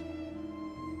Pripyat.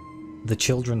 The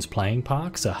children's playing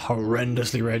parks are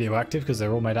horrendously radioactive because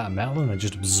they're all made out of metal and they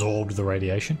just absorbed the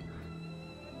radiation.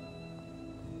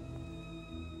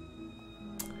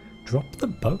 Drop the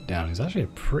boat down is actually a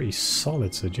pretty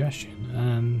solid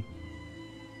suggestion.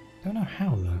 Don't know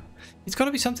how though. It's got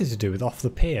to be something to do with off the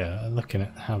pier, looking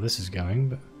at how this is going,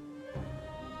 but...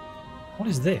 What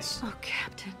is this? Oh,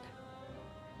 Captain.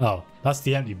 Oh, that's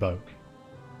the empty boat.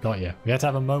 Got ya. We had to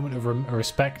have a moment of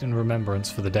respect and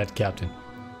remembrance for the dead captain.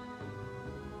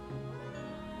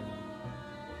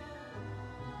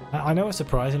 I know a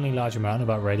surprisingly large amount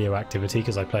about radioactivity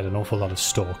because I played an awful lot of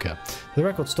Stalker. For the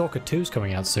record, Stalker 2 is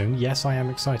coming out soon. Yes, I am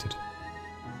excited.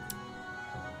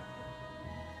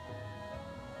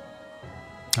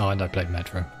 Oh, and I played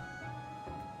Metro.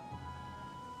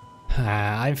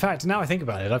 In fact, now I think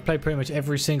about it, I've played pretty much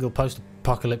every single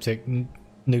post-apocalyptic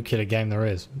nuclear game there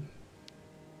is.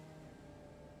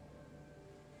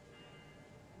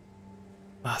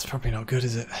 That's probably not good,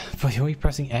 is it? But are we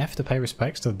pressing F to pay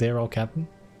respects to the dear old captain?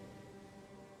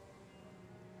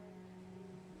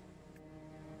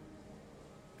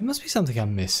 There must be something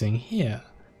I'm missing here.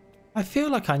 I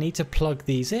feel like I need to plug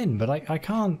these in, but I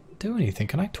can't do anything.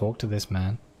 Can I talk to this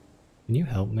man? Can you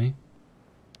help me?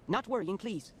 Not worrying,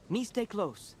 please. Me stay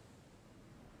close.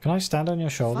 Can I stand on your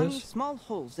shoulders? Funny small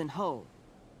holes in hull.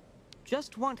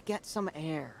 Just want to get some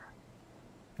air.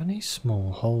 Funny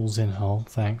small holes in hull,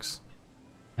 thanks.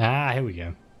 Ah, here we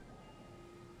go.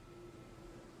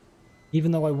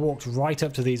 Even though I walked right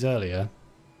up to these earlier.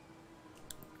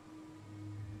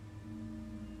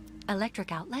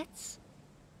 Electric outlets?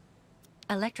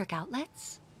 Electric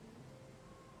outlets?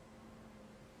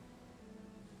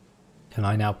 Can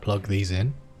I now plug these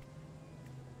in?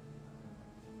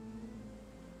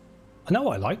 I know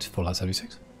I liked Fallout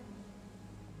 76.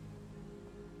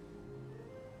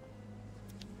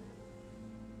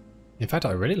 In fact,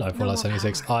 I really like Fallout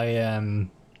 76. I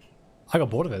got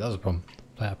bored of it. That was a problem.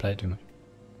 I played it too much.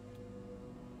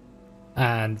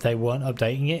 And they weren't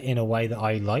updating it in a way that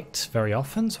I liked very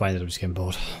often, so I ended up just getting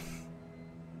bored.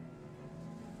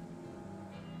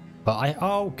 But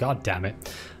oh god damn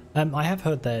it. I have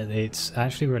heard that it's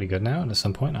actually really good now, and at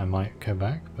some point I might go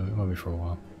back, but it won't be for a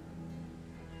while.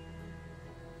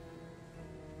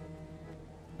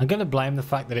 I'm going to blame the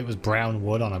fact that it was brown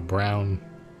wood on a brown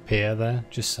pier there,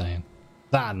 just saying.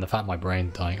 That and the fact my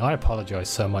brain's dying. I apologise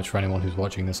so much for anyone who's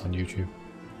watching this on YouTube.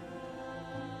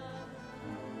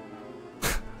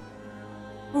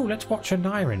 Oh, let's watch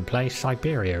Aneurin play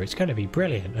Syberia. It's going to be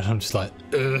brilliant. And I'm just like,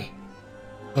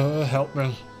 help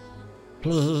me.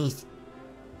 Please.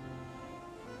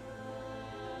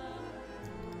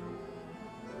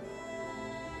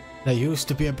 There used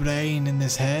to be a brain in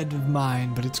this head of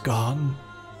mine, but it's gone.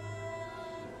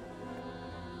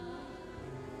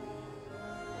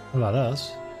 What about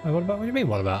us? Wait, what do you mean,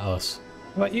 what about us?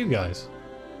 What about you guys?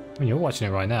 I mean, you're watching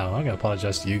it right now. I'm going to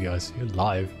apologise to you guys. You're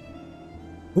live.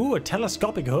 Ooh, a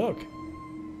telescopic hook.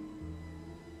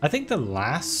 I think the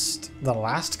last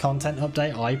content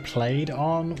update I played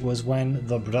on was when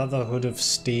the Brotherhood of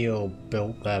Steel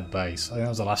built their base. I think that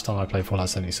was the last time I played Fallout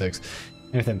 76.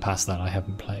 Anything past that I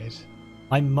haven't played.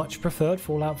 I much preferred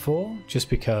Fallout 4 just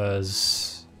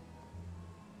because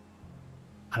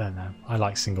I don't know. I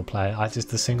like single player.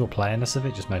 The single playerness of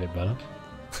it just made it better.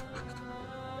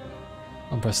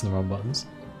 I'm pressing the wrong buttons.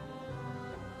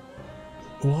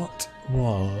 What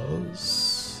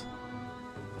was...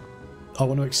 I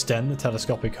want to extend the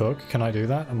telescopic hook. Can I do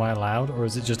that? Am I allowed? Or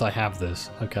is it just I have this?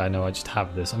 Okay, no, I just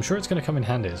have this. I'm sure it's going to come in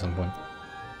handy at some point.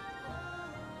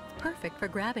 Perfect for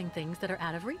grabbing things that are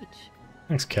out of reach.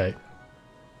 Thanks, Kate.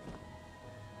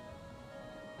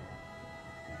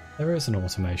 There is an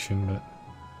automation, but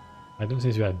I don't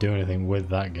seem to be able to do anything with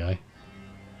that guy.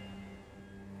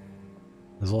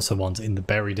 There's also ones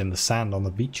buried in the sand on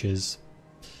the beaches.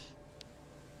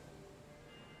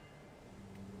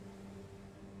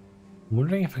 I'm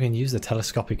wondering if I can use the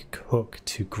telescopic hook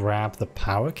to grab the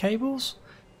power cables?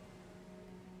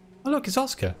 Oh look, it's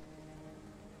Oscar.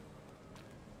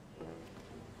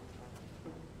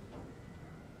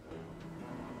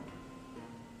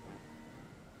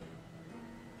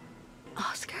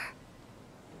 Oscar?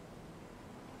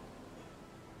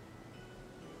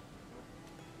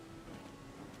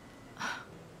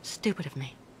 Stupid of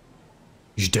me.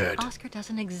 He's dead. Oscar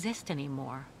doesn't exist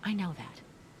anymore. I know that.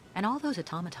 And all those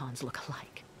automatons look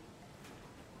alike.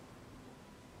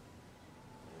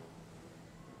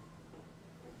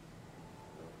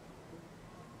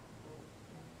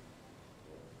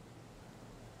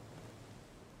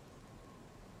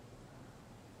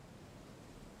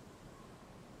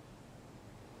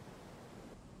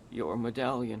 Your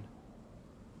medallion.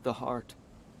 The heart.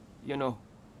 You know,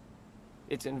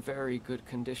 it's in very good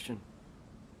condition.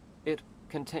 It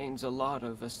contains a lot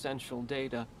of essential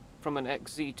data from an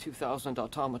XZ-2000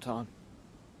 automaton.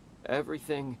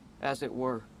 Everything as it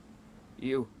were.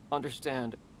 You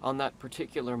understand, on that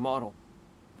particular model,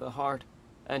 the heart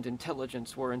and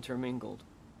intelligence were intermingled.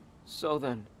 So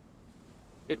then,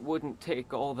 it wouldn't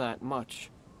take all that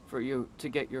much for you to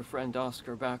get your friend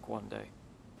Oscar back one day.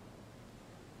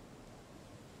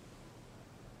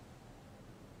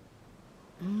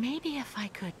 Maybe if I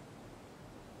could...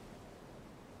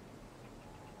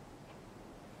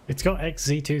 It's got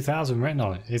XZ2000 written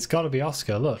on it. It's got to be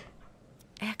Oscar, look.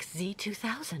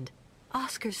 XZ2000.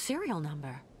 Oscar's serial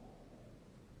number.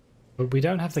 But we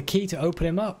don't have the key to open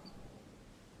him up.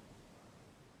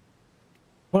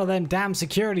 One of them damn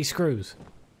security screws.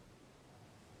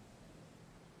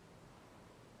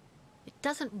 It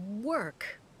doesn't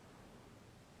work.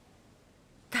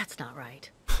 That's not right.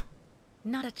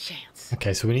 Not a chance.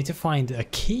 Okay, so we need to find a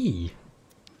key.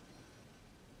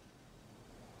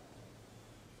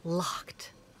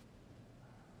 Locked.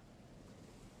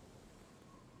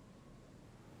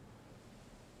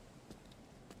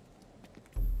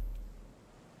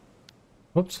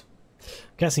 Whoops.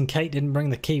 Guessing Kate didn't bring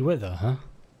the key with her, huh?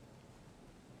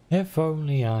 If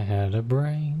only I had a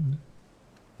brain.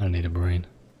 I don't need a brain.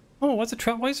 Oh,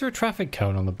 why is there a traffic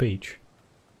cone on the beach?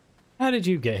 How did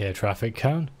you get here, traffic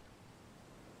cone?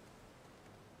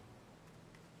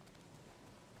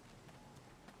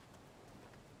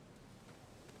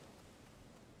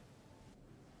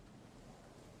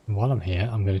 While I'm here,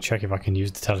 I'm going to check if I can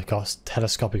use the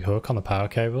telescopic hook on the power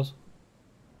cables.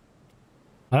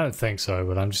 I don't think so,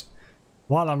 but I'm just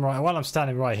while I'm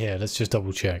standing right here, let's just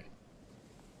double check.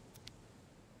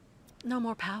 No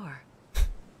more power.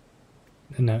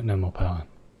 No more power.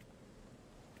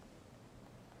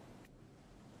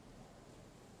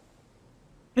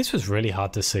 This was really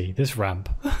hard to see, this ramp.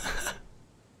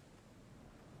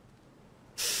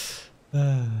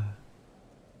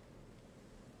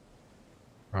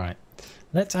 Right.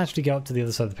 Let's actually go up to the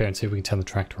other side of the pier and see if we can turn the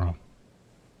tractor on.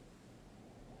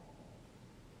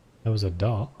 There was a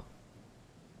dot.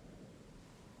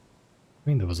 I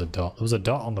mean there was a dot. There was a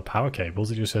dot on the power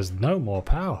cables. It just says no more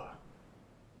power.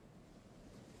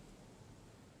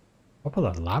 What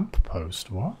about that lamp post?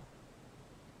 What?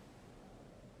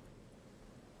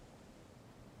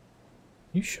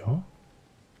 You sure?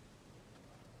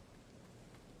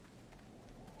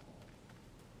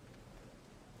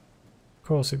 Of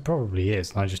course, it probably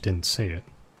is, and I just didn't see it.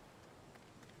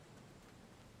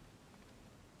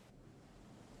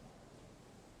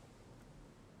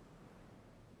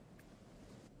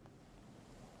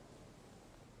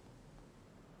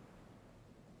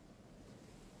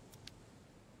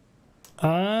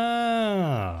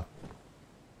 Ah.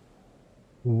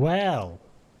 Well.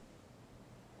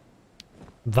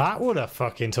 That would have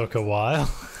fucking took a while.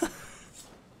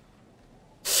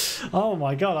 Oh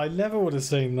my god, I never would have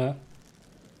seen that.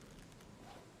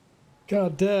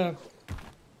 God damn.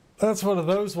 That's one of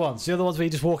those ones. The other ones where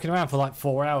you're just walking around for like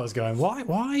 4 hours going, why?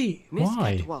 Miss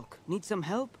Catwalk, need some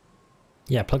help?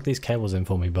 Yeah, plug these cables in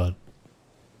for me, bud.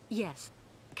 Yes.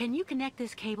 Can you connect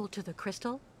this cable to the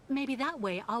crystal? Maybe that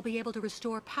way I'll be able to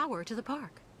restore power to the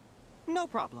park. No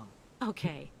problem.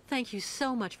 Okay. Thank you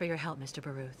so much for your help, Mr.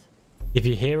 Baruth. If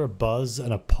you hear a buzz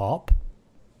and a pop,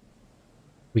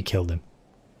 we killed him.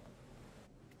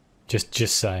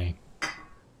 Just saying.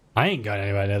 I ain't going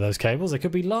anywhere near those cables. They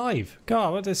could be live.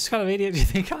 God, what kind of idiot do you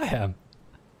think I am?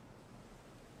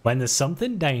 When there's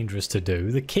something dangerous to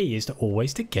do, the key is to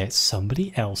always to get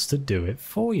somebody else to do it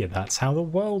for you. That's how the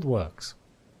world works.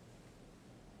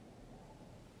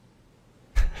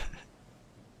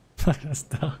 That's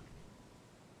dark.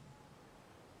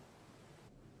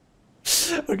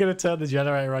 We're going to turn the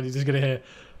generator on. You're just going to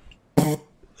hear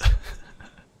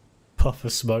puff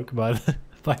of smoke by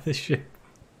the ship.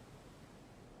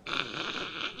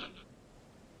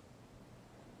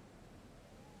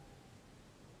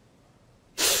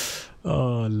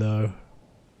 no.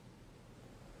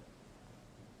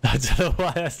 I don't know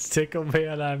why that's tickled me,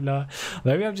 and I'm not.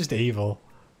 Maybe I'm just evil.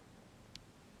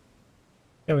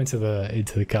 Go into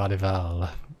the carnival.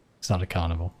 It's not a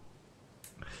carnival.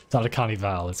 It's not a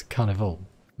carnival, it's a carnival,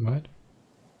 right?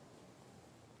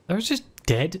 There's just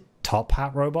dead top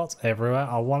hat robots everywhere.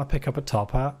 I want to pick up a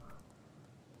top hat.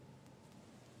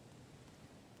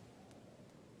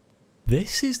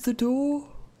 This is the door?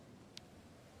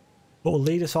 Or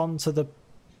lead us on to the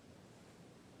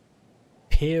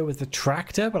pier with the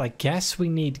tractor, but I guess we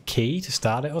need key to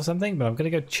start it or something, but I'm going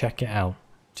to go check it out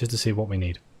just to see what we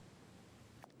need.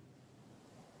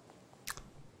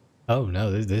 Oh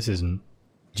no, this isn't.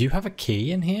 Do you have a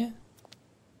key in here?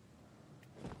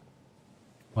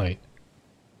 Wait.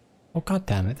 Oh god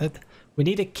damn it. We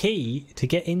need a key to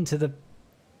get into the...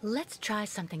 Let's try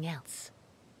something else.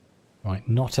 Right,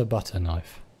 not a butter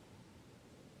knife.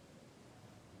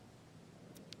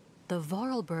 The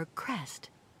Vorarlberg crest.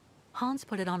 Hans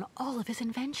put it on all of his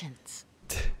inventions.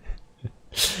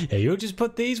 Yeah, you'll just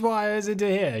put these wires into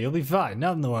here. You'll be fine.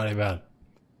 Nothing to worry about.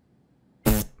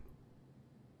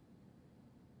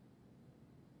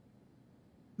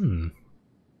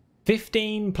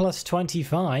 15 plus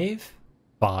 25.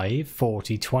 5,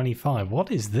 40, 25.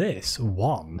 What is this?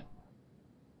 1.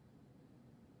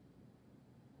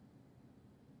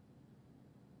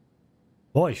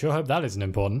 Boy, sure hope that isn't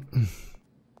important.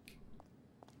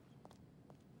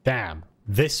 Damn.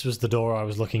 This was the door I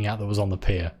was looking at that was on the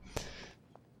pier.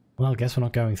 Well, I guess we're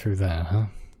not going through there, huh?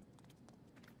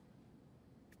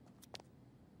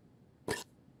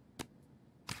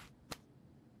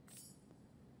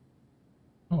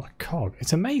 Oh, a cog.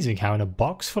 It's amazing how in a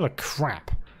box full of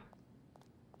crap,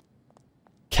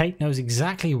 Kate knows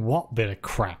exactly what bit of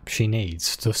crap she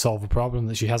needs to solve a problem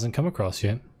that she hasn't come across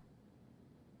yet.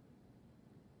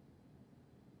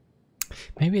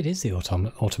 Maybe it is the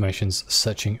automations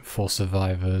searching for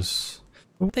survivors.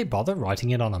 Would they bother writing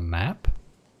it on a map?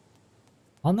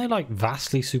 Aren't they like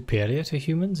vastly superior to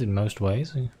humans in most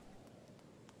ways?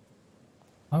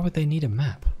 Why would they need a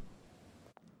map?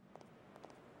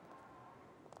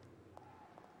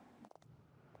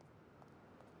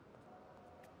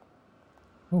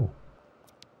 Oh.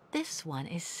 This one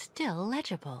is still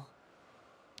legible.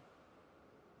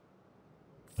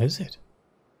 Is it?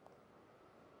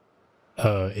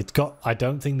 It's got... I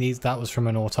don't think that was from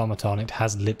an automaton. It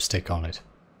has lipstick on it.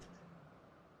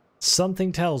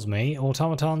 Something tells me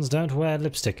automatons don't wear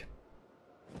lipstick.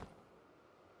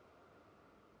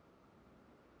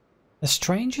 A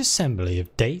strange assembly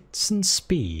of dates and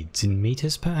speeds in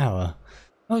meters per hour.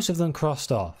 Most of them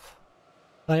crossed off.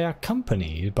 They are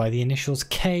accompanied by the initials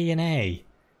K and A,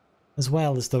 as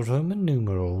well as the Roman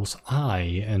numerals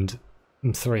I and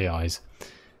 3 I's.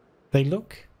 They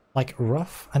look like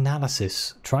rough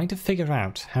analysis, trying to figure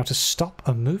out how to stop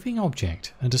a moving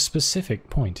object at a specific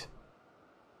point.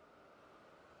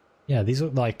 Yeah, these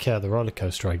look like the roller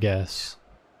coaster, I guess.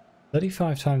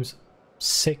 35 times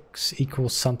 6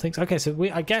 equals something. Okay, so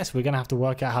I guess we're going to have to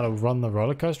work out how to run the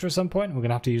roller coaster at some point. We're going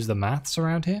to have to use the maths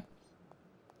around here.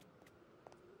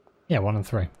 Yeah, 1 and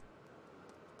 3.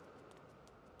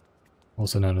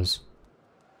 Also known as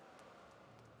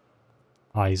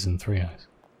I's and 3 I's.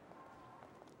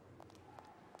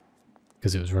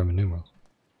 Because it was Roman numerals.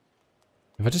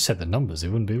 If I just said the numbers, it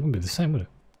wouldn't be the same, would it?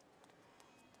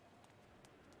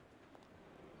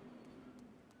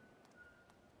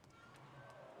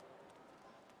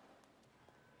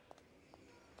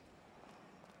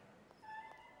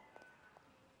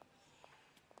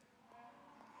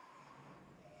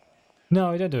 No,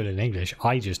 I don't do it in English.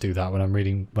 I just do that when I'm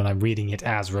reading it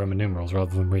as Roman numerals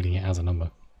rather than reading it as a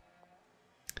number.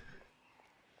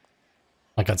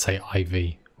 Like I'd say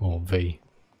IV or V.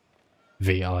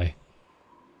 VI.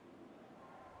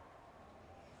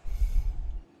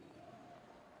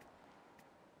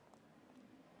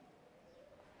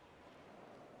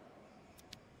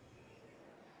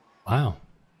 Wow.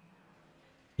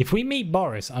 If we meet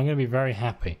Boris, I'm going to be very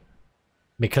happy.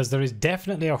 Because there is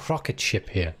definitely a rocket ship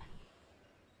here.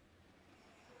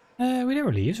 We don't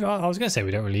really use... I was going to say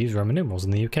we don't really use Roman numerals in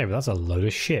the UK, but that's a load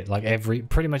of shit. Like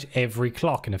pretty much every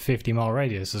clock in a 50-mile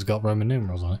radius has got Roman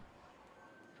numerals on it.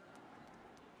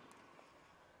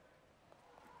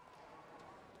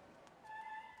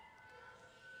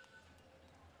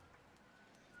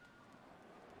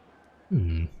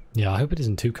 Yeah, I hope it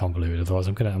isn't too convoluted, otherwise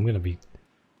I'm gonna be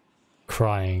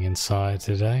crying inside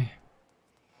today.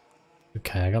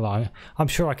 Okay, I'm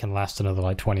sure I can last another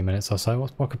like 20 minutes or so.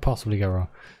 What could possibly go wrong?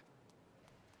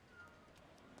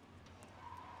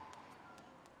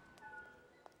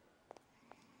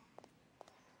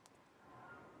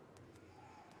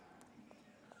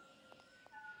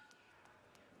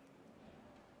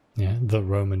 Yeah, the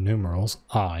Roman numerals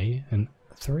I and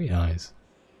 3 I's.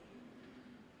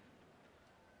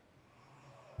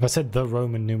 If I said the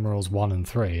Roman numerals 1 and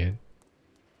 3,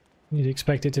 you'd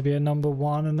expect it to be a number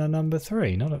 1 and a number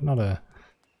 3, not an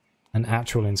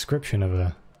actual inscription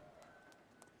of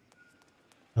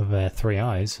 3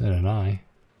 I's and an I.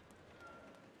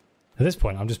 At this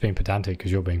point, I'm just being pedantic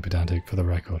because you're being pedantic, for the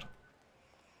record.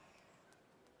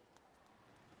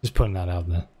 Just putting that out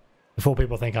there. Before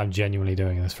people think I'm genuinely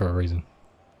doing this for a reason.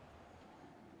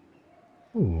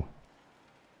 Ooh.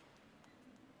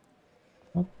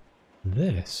 What?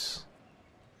 This?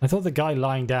 I thought the guy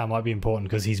lying down might be important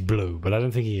because he's blue, but I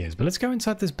don't think he is. But let's go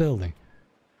inside this building.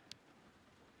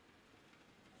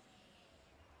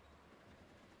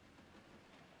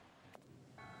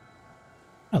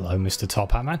 Hello, Mr.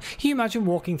 Top Hat Man. Can you imagine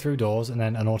walking through doors and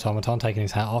then an automaton taking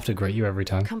his hat off to greet you every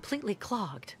time? Completely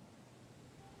clogged.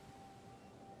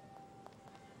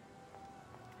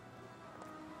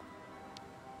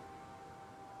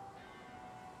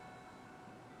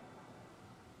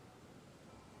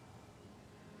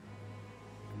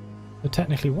 So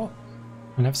technically what?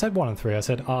 I never said 1 and 3, I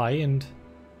said I and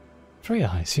 3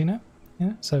 I's, you know?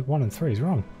 Yeah, so 1 and 3 is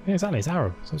wrong. Yeah, exactly, it's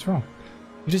Arab, so it's wrong.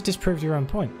 You just disproved your own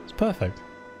point. It's perfect.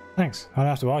 Thanks, I don't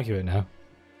have to argue it now.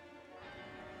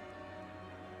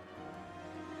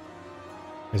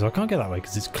 Okay, so I can't get that way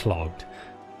because it's clogged.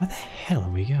 Where the hell are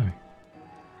we going?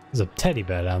 There's a teddy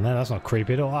bear down there, that's not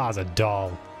creepy at all. Ah, there's a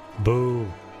doll. Boo.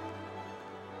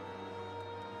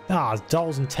 Ah, there's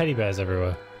dolls and teddy bears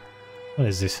everywhere. What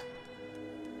is this?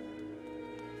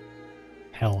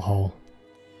 Hellhole.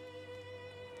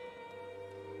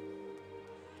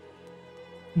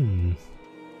 Can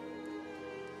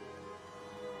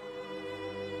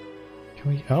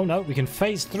we... Oh no, we can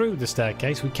phase through the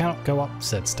staircase. We cannot go up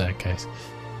said staircase.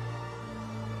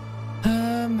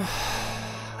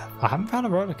 I haven't found a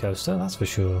roller coaster, that's for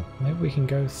sure. Maybe we can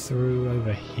go through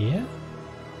over here?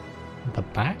 At the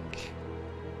back?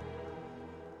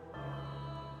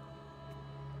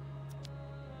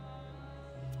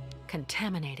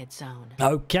 Contaminated zone.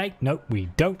 Okay, no, we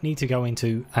don't need to go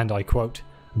into, and I quote,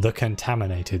 the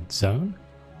contaminated zone.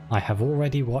 I have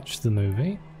already watched the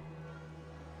movie.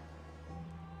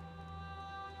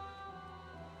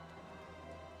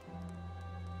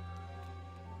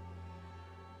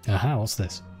 Aha, what's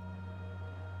this?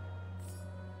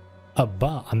 A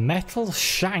metal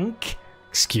shank?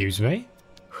 Excuse me?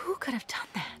 Who could have done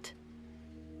that?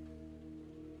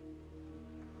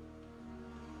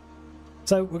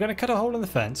 So we're going to cut a hole in the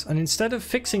fence, and instead of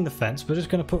fixing the fence, we're just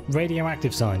going to put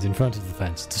radioactive signs in front of the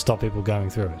fence to stop people going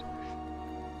through it.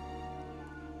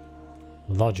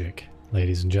 Logic,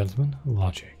 ladies and gentlemen,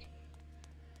 logic.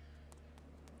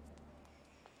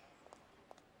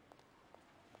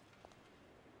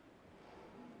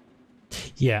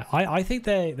 Yeah, I think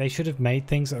they should have made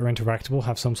things that are interactable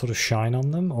have some sort of shine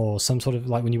on them, or some sort of,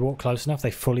 like when you walk close enough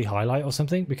they fully highlight or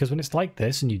something, because when it's like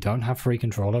this and you don't have free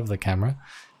control over the camera,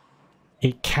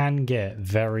 it can get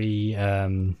very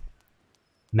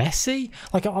messy.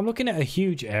 Like, I'm looking at a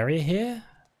huge area here.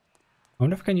 I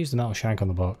wonder if I can use the metal shank on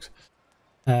the box.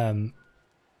 It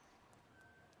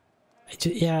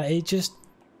just...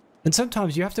 And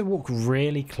sometimes you have to walk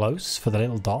really close for the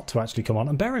little dot to actually come on.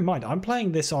 And bear in mind, I'm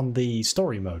playing this on the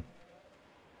story mode.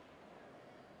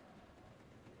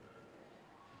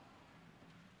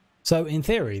 So in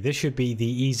theory, this should be the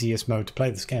easiest mode to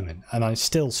play this game in. And I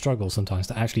still struggle sometimes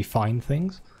to actually find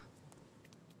things.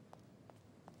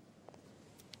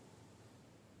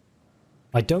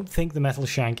 I don't think the metal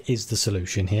shank is the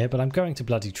solution here, but I'm going to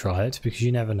bloody try it because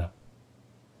you never know.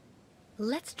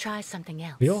 Let's try something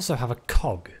else. We also have a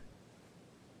cog.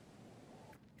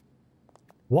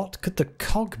 What could the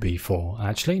cog be for,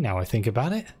 actually, now I think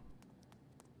about it?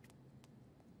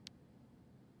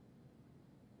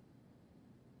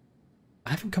 I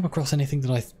haven't come across anything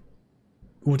that I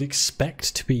would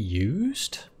expect to be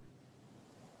used.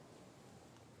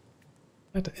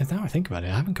 But now I think about it,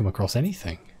 I haven't come across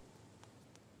anything.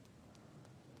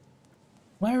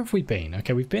 Where have we been?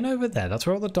 Okay, we've been over there. That's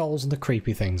where all the dolls and the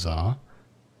creepy things are.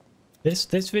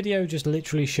 This video just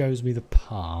literally shows me the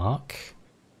park.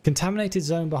 Contaminated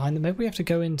zone behind them. Maybe we have to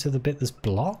go into the bit that's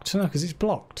blocked? No, because it's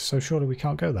blocked, so surely we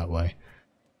can't go that way.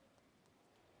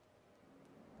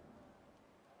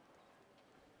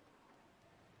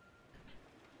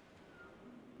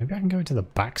 Maybe I can go into the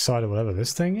backside of whatever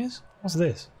this thing is? What's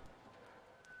this?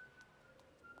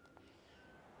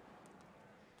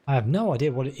 I have no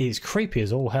idea what it is. Creepy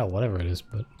as all hell, whatever it is,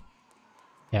 but...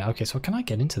 Yeah, okay, so can I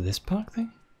get into this park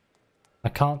thing? I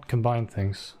can't combine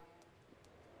things.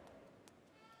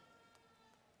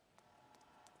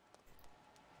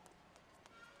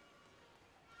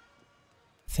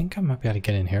 think I might be able to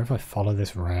get in here if I follow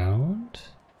this round.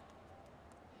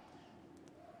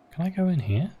 Can I go in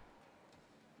here?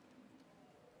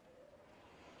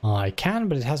 I can,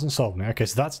 but it hasn't solved me. Okay,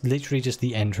 so that's literally just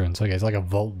the entrance. Okay, it's like a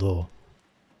vault door.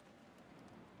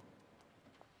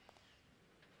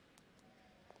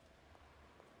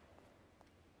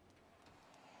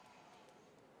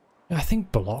 I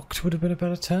think blocked would have been a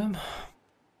better term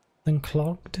than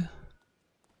clogged.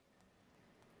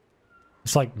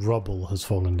 It's like rubble has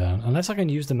fallen down. Unless I can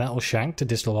use the metal shank to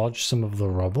dislodge some of the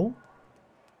rubble.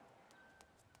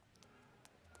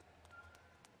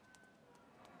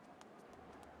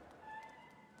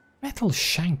 Metal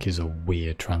shank is a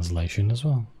weird translation as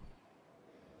well.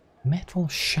 Metal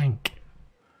shank.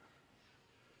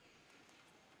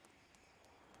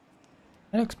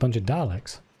 That looks a bunch of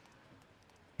Daleks.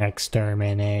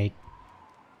 Exterminate.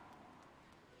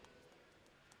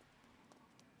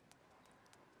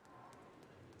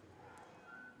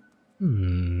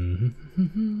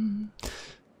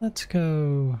 Let's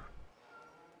go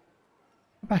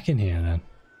back in here then.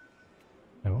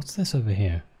 Now, what's this over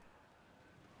here?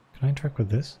 Can I interact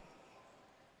with this?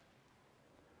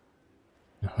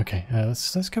 No, okay,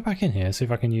 let's go back in here, see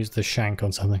if I can use the shank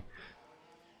on something.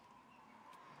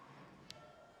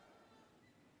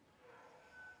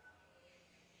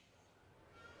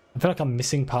 I feel like I'm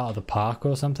missing part of the park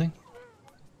or something.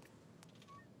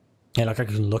 Yeah, like I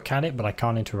can look at it, but I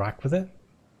can't interact with it.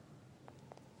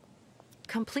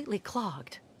 Completely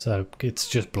clogged. So it's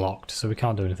just blocked, so we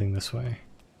can't do anything this way.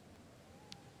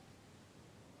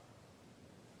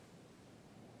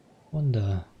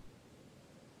 Wonder.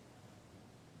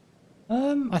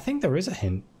 I think there is a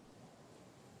hint.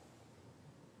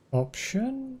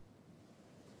 Option?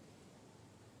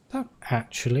 Don't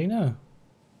actually know.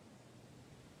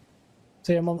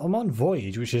 See, I'm on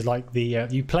Voyage, which is like the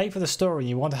you play for the story and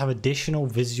you want to have additional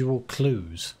visual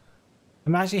clues.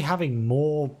 I'm actually having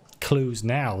more clues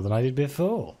now than I did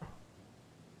before.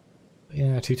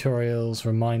 Yeah, tutorials,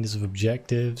 reminders of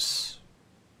objectives.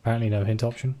 Apparently no hint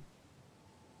option.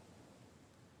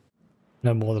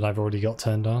 No more than I've already got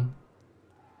turned on.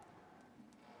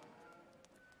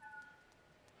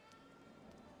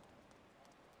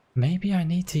 Maybe I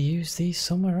need to use these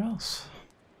somewhere else.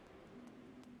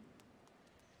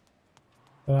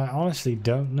 But I honestly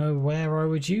don't know where I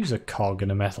would use a cog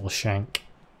and a metal shank.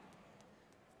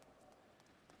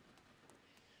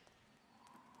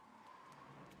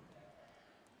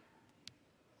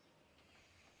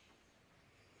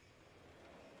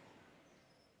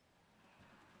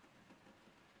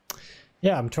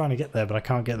 Yeah, I'm trying to get there, but I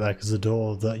can't get there because the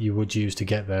door that you would use to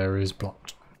get there is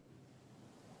blocked.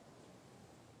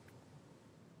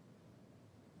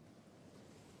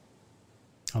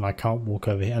 And I can't walk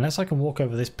over here. Unless I can walk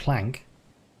over this plank.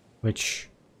 Which,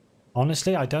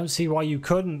 honestly, I don't see why you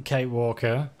couldn't, Kate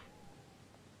Walker.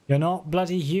 You're not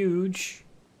bloody huge.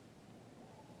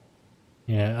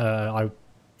 Yeah, I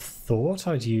thought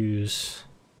I'd use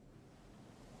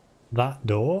that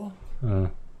door.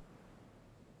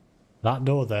 That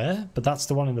door there. But that's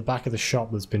the one in the back of the shop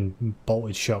that's been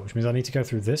bolted shut. Which means I need to go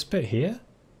through this bit here.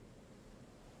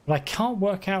 But I can't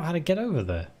work out how to get over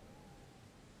there.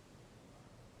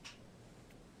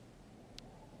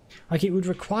 Like, it would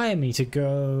require me to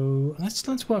go...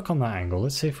 Let's work on that angle.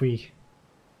 Let's see if we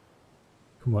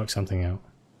can work something out.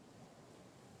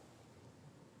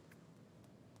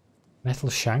 Metal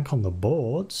shank on the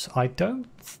boards? I don't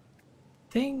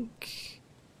think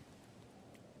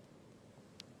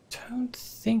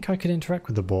I could interact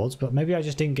with the boards, but maybe I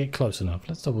just didn't get close enough.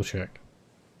 Let's double check.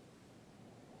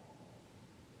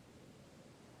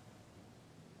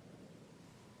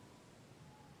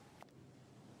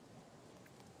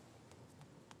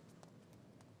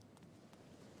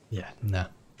 Yeah, no.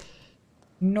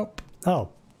 Nope. Oh.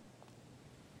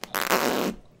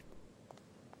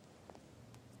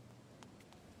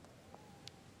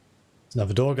 It's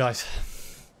another door, guys.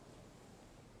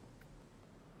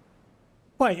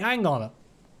 Wait, hang on.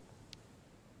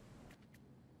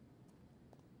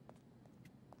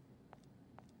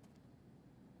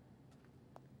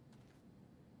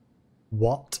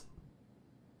 What?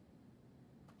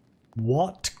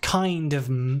 What kind of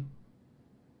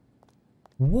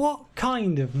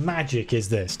magic is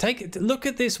this? Look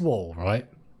at this wall, right?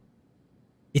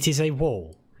 It is a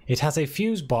wall. It has a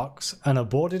fuse box and a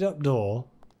boarded up door.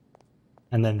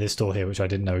 And then this door here, which I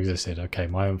didn't know existed. Okay,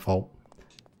 my own fault.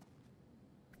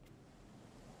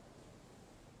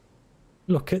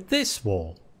 Look at this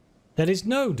wall. There is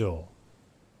no door.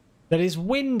 There is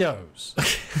windows.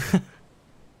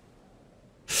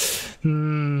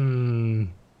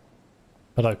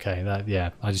 But okay,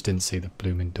 yeah, I just didn't see the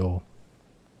blooming door.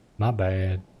 My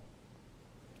bad.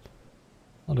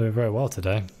 Not doing very well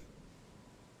today.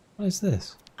 What is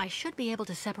this? I should be able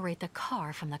to separate the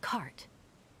car from the cart.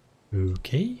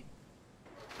 Okay.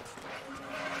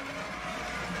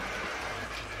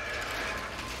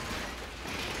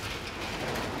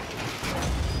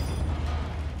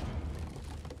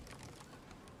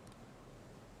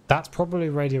 That's probably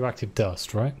radioactive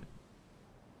dust, right?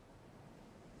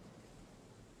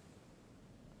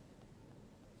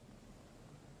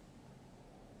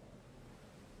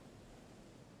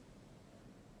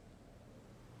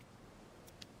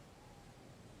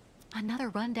 Another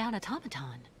rundown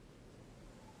automaton.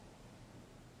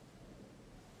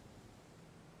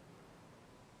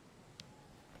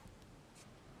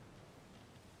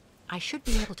 I should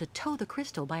be able to tow the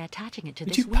crystal by attaching it to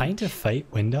Did this you winch. paint a fake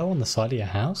window on the side of your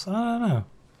house? I don't know.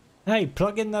 Hey,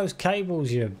 plug in those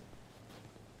cables, you...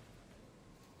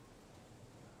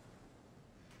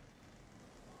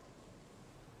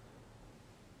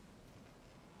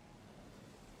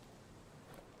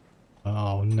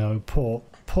 Oh no, poor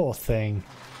thing.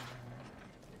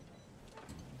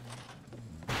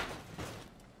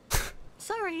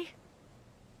 Sorry.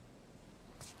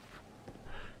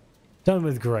 Done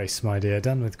with grace, my dear,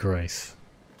 done with grace.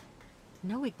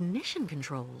 No ignition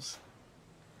controls.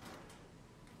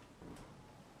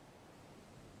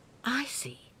 I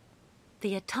see.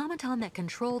 The automaton that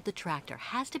controlled the tractor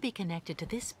has to be connected to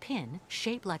this pin,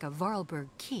 shaped like a Vorarlberg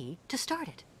key, to start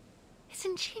it. It's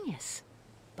ingenious.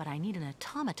 But I need an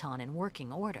automaton in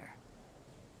working order.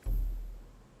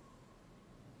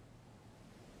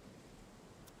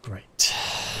 Great.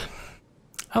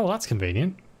 Oh, that's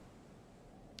convenient.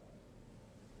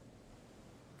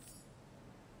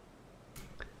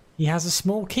 He has a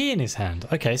small key in his hand.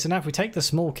 Okay, so now if we take the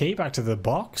small key back to the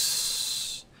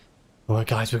box... Well,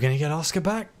 guys, we're going to get Oscar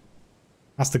back.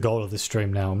 That's the goal of this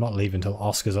stream now. I'm not leaving until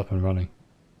Oscar's up and running.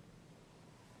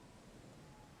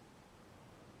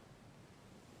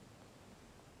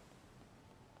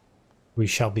 We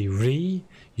shall be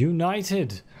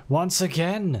reunited once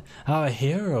again. Our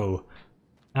hero.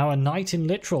 Our knight in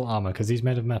literal armor, because he's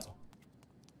made of metal.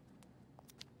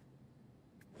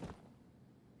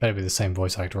 Better be the same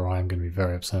voice actor or I am going to be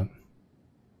very upset.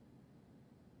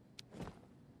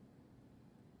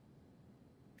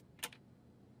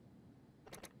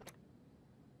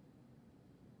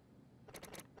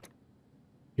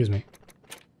 Excuse me.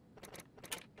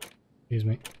 Excuse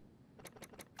me.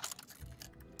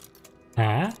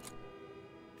 Huh?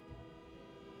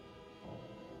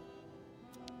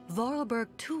 Vorarlberg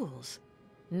tools.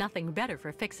 Nothing better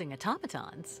for fixing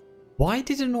automatons. Why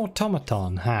did an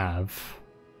automaton have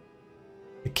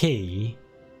the key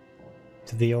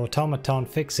to the automaton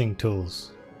fixing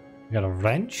tools? We got a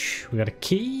wrench, we got a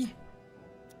key.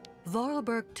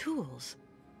 Vorarlberg tools.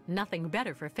 Nothing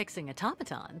better for fixing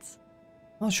automatons.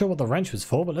 Not sure what the wrench was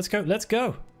for, but let's go, let's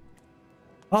go.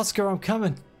 Oscar, I'm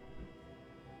coming.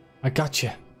 I got you.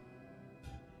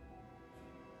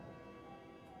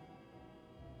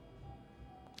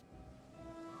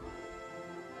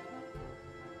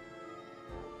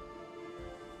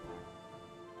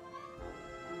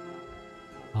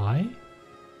 Hi?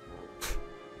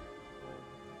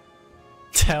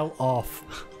 Tell off.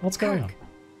 What's going on?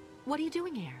 What are you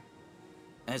doing here?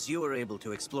 As you were able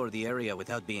to explore the area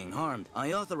without being harmed,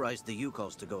 I authorized the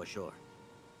Yukos to go ashore.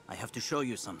 I have to show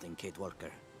you something, Kate Walker.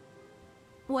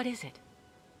 What is it?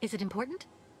 Is it important?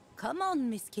 Come on,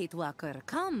 Miss Kate Walker,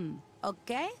 come,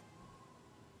 okay?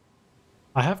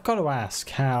 I have got to ask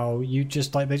how you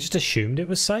just, like, they just assumed it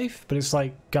was safe, but it's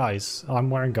like, guys, I'm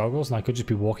wearing goggles and I could just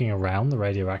be walking around the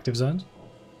radioactive zones.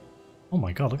 Oh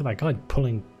my god, look at that guy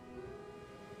pulling...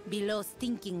 Below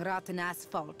stinking rotten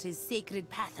asphalt is sacred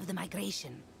path of the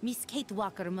migration. Miss Kate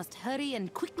Walker must hurry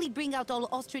and quickly bring out all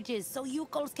ostriches so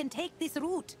Yukos can take this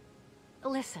route.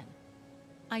 Listen,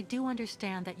 I do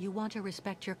understand that you want to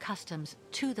respect your customs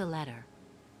to the letter,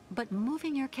 but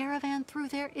moving your caravan through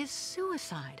there is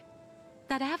suicide.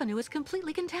 That avenue is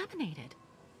completely contaminated.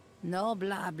 No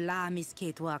blah blah, Miss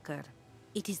Kate Walker.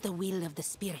 It is the will of the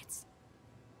spirits.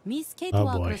 Miss Kate Oh,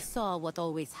 Walker boy. saw what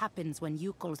always happens when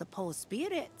Yukos oppose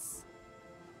spirits.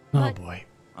 Oh boy.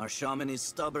 Our shaman is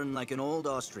stubborn like an old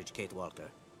ostrich, Kate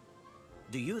Walker.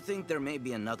 Do you think there may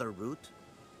be another route?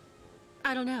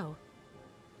 I don't know.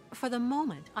 For the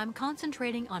moment, I'm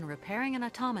concentrating on repairing an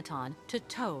automaton to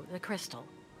tow the crystal.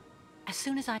 As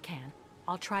soon as I can,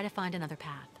 I'll try to find another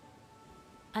path.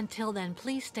 Until then,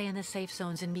 please stay in the safe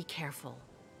zones and be careful.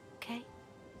 Okay?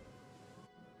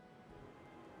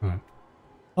 Right.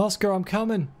 Oscar, I'm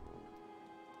coming.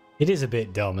 It is a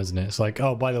bit dumb, isn't it? It's like,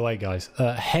 oh, by the way, guys,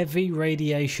 heavy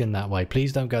radiation that way.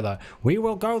 Please don't go that. We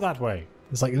will go that way.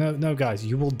 It's like, no, no, guys,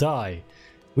 you will die.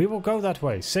 We will go that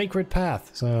way. Sacred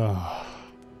path. So,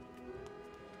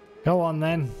 go on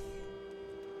then.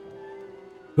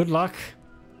 Good luck.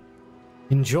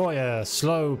 Enjoy a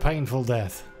slow, painful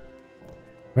death.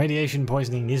 Radiation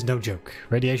poisoning is no joke.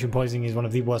 Radiation poisoning is one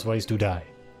of the worst ways to die.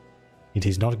 It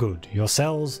is not good. Your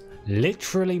cells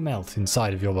literally melt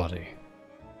inside of your body.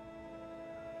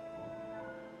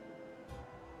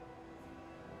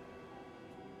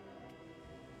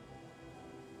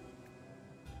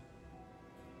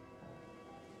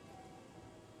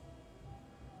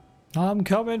 I'm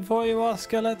coming for you,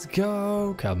 Oscar. Let's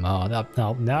go. Come on.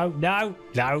 No.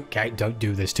 Okay, don't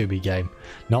do this to me, game.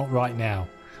 Not right now.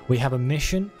 We have a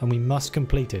mission and we must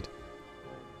complete it.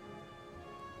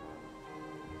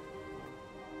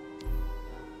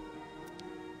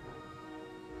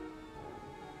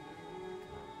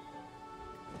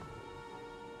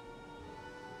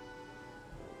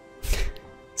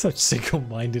 Such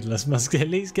single-mindedness must at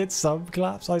least get some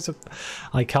claps.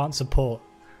 I can't support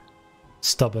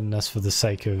stubbornness for the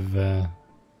sake of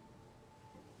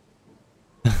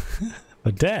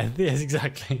but death. Yes,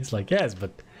 exactly. It's like, yes,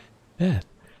 but death.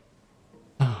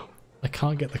 Oh, I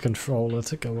can't get the controller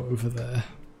to go over there.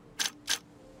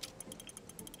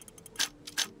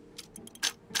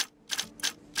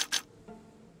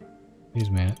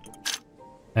 Excuse me.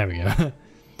 There we go.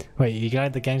 Wait, you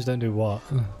glad the games don't do what?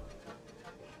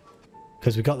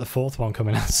 Because we got the fourth one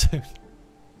coming out soon.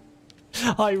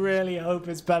 I really hope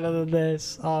it's better than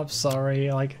this. Oh, I'm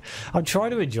sorry. Like, I'm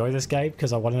trying to enjoy this game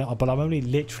because I want to, but I'm only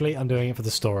literally, I'm doing it for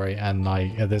the story, and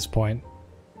like at this point,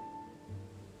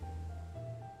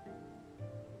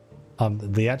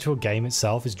 the actual game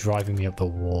itself is driving me up the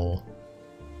wall.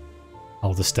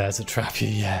 Oh, the stairs that trap you,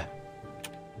 yeah.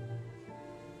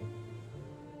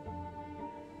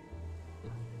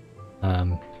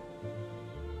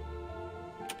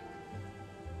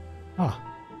 Ah.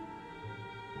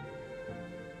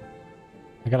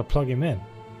 I gotta plug him in.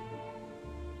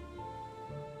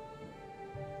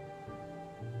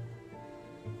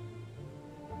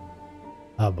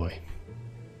 Oh boy.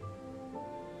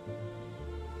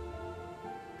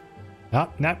 Oh,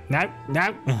 no.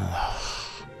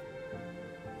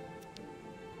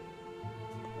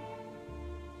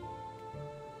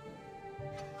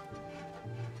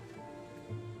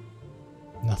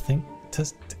 Nothing.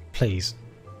 Just please.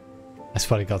 I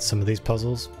swear to God, some of these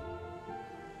puzzles.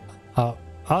 Oh,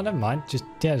 never mind. Just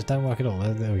don't work at all.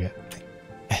 There we go.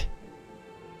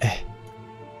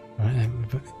 Right,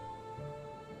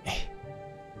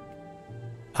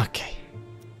 okay.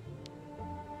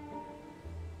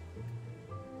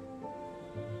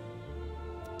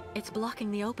 It's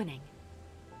blocking the opening.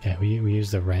 Yeah, we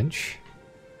use the wrench.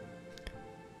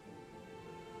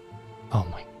 Oh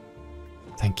my.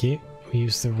 Thank you. We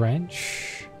use the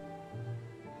wrench.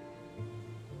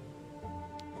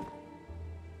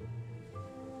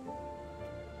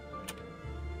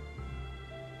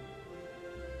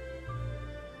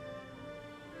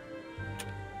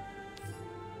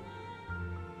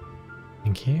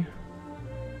 Thank you.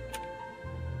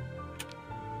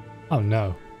 Oh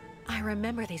no. I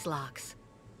remember these locks.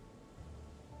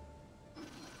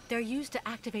 They're used to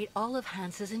activate all of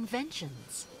Hans's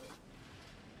inventions.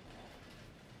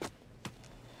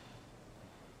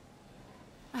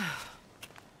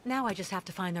 Now I just have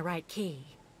to find the right key.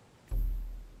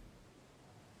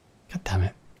 God damn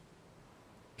it.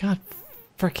 God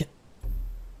frickin'.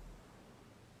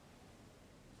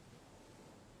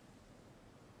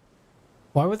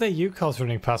 Why were there U-calls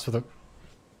running past with a...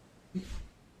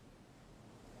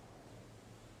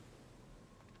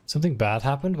 Something bad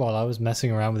happened while I was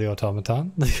messing around with the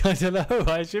automaton? I don't know.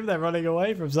 I assume they're running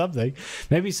away from something.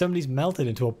 Maybe somebody's melted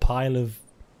into a pile of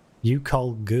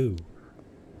U-call goo.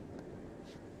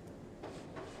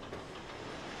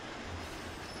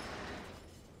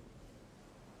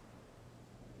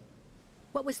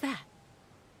 What was that?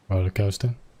 Roller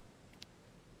coaster.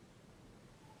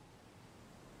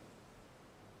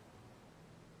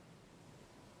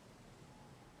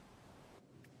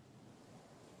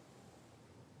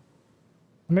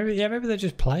 Maybe they're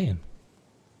just playing.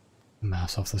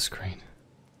 Mouse off the screen.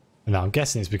 No, I'm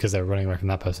guessing it's because they're running away from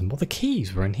that person. Well, the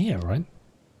keys were in here, right?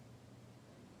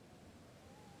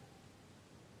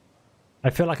 I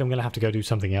feel like I'm going to have to go do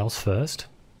something else first.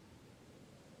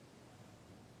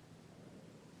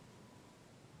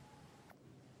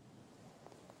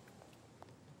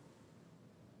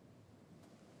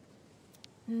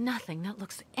 Nothing that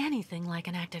looks anything like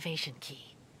an activation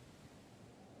key.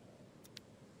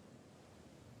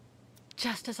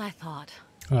 Just as I thought.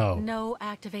 Oh. No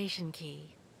activation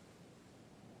key.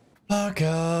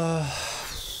 Bugger.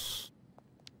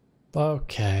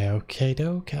 Okay, okay.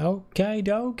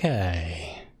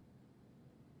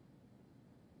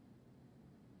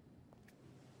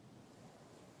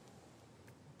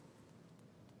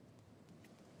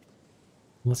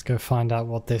 Let's go find out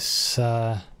what this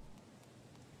sound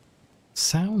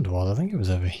was. I think it was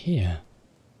over here.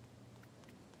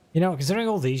 You know, considering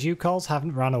all these U-Calls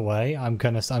haven't run away, I'm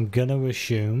gonna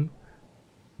assume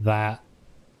that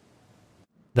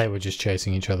they were just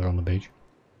chasing each other on the beach.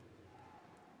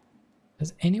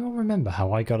 Does anyone remember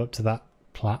how I got up to that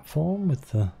platform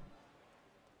with the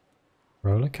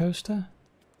roller coaster?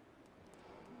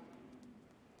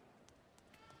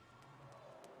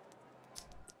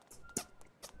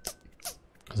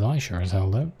 Because I sure as hell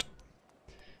don't.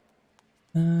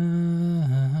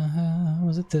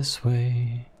 Was it this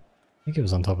way? I think it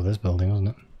was on top of this building, wasn't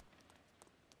it?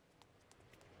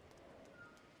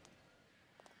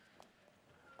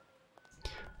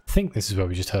 I think this is where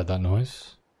we just heard that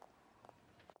noise.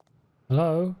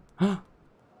 Hello?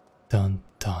 Dun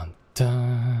dun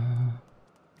dun.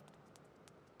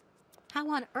 How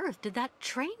on earth did that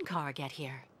train car get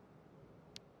here?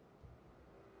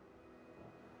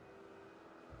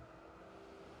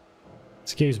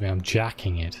 Excuse me, I'm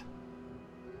jacking it.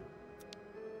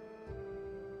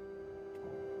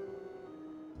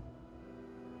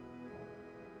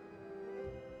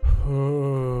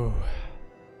 Ooh.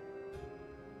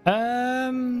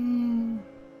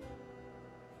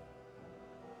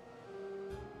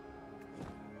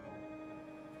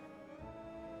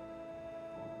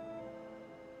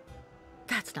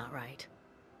 That's not right.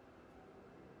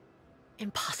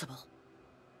 Impossible.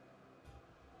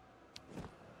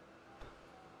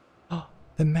 Oh,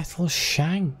 the metal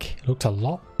shank looked a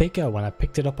lot bigger when I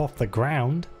picked it up off the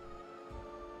ground.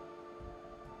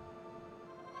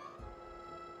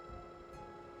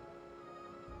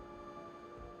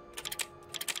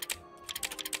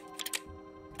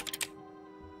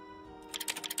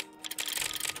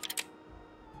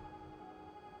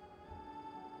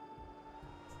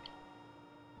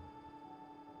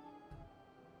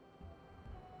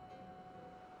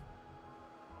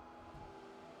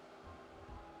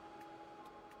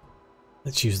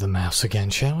 Let's use the mouse again,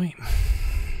 shall we?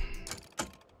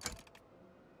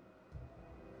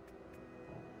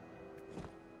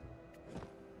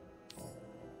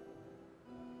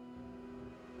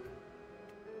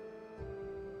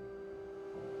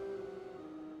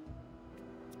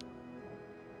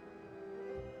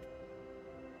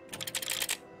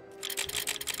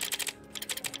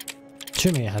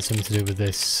 Assuming it has something to do with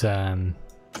this,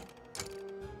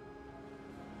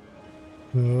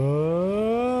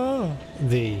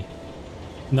 the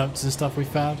notes and stuff we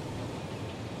found.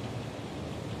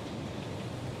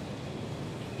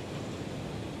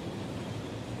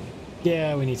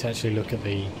 Yeah, we need to actually look at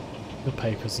the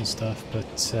papers and stuff,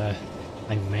 but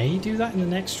I may do that in the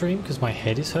next stream because my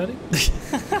head is hurting.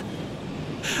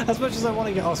 As much as I want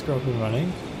to get Oscar up and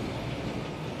running,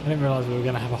 I didn't realise we were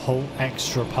going to have a whole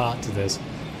extra part to this.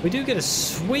 We do get a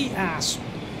sweet ass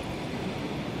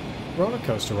roller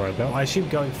coaster ride though. I assume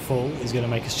going full is going to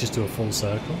make us just do a full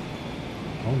circle.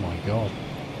 Oh my god.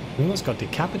 We almost got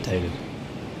decapitated.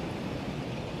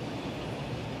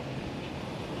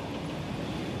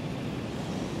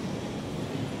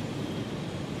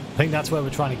 I think that's where we're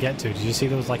trying to get to. Did you see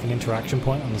there was like an interaction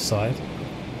point on the side?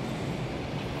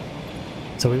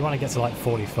 So we want to get to like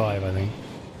 45, I think.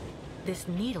 This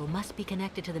needle must be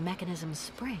connected to the mechanism's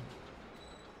spring.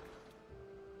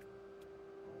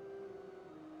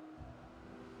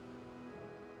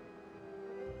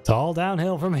 It's all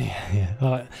downhill from here.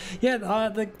 Yeah,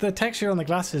 the texture on the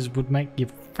glasses would make you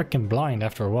freaking blind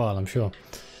after a while, I'm sure.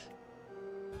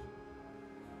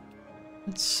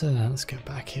 Let's go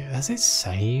back here. Has it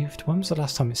saved? When was the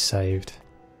last time it saved?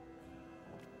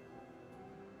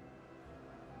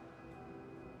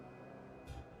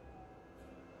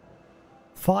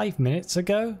 "5 minutes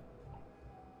ago?"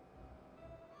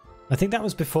 I think that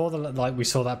was before we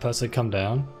saw that person come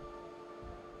down.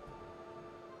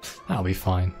 That'll be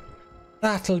fine.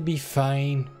 That'll be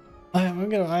fine. I am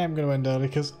gonna end early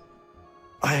because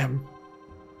I am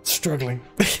struggling.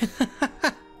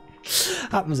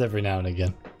 Happens every now and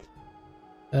again.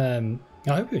 I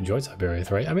hope you enjoyed Syberia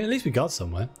 3. I mean, at least we got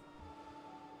somewhere.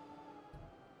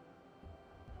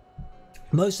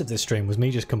 Most of this stream was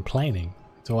me just complaining,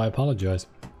 so I apologise.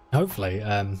 Hopefully,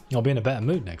 I'll be in a better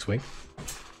mood next week.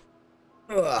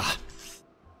 Ugh.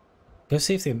 Go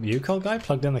see if the U-Call guy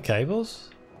plugged in the cables.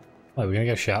 Wait, we're gonna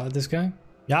go shout at this guy?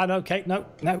 Yeah, no, Kate, no,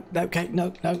 Kate,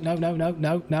 no,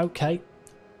 Kate.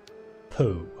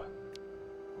 Poo.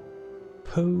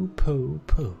 Poo.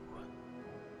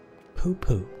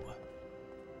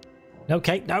 No,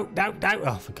 Kate, no, no, no.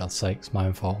 Oh, for God's sake, it's my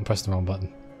own fault. I'm pressing the wrong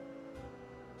button.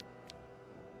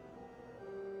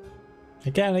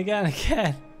 Again, again,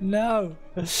 again. No.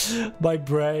 My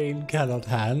brain cannot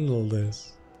handle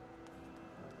this.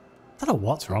 I don't know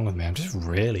what's wrong with me. I'm just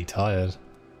really tired.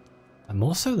 And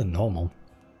more so than normal.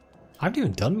 I haven't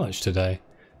even done much today.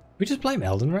 We just blame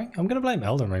Elden Ring? I'm going to blame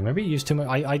Elden Ring. Maybe it used too much.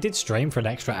 I did stream for an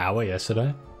extra hour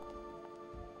yesterday.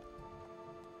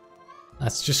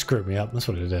 That's just screwed me up. That's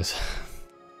what it is.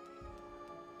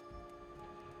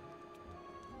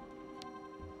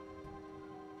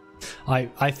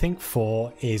 I think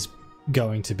 4 is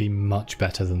going to be much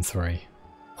better than 3.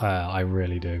 I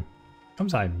really do.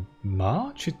 Comes out in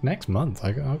March? It's next month.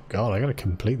 Oh god, I gotta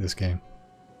complete this game.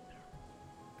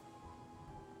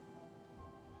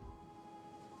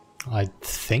 I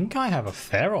think I have a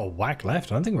fair old whack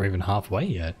left. I don't think we're even halfway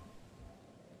yet.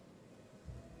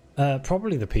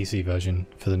 Probably the PC version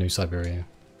for the new Syberia.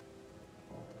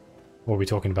 Or are we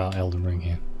talking about Elden Ring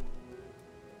here?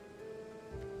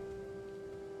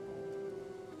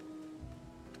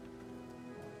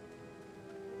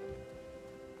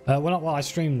 Well, I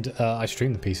streamed the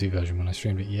PC version when I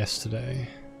streamed it yesterday.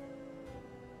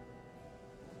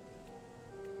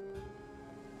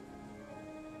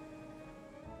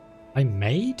 I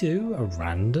may do a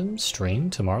random stream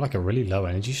tomorrow, like a really low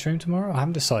energy stream tomorrow. I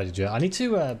haven't decided yet. I need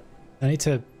to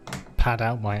pad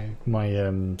out my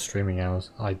streaming hours.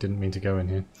 I didn't mean to go in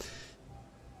here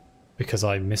because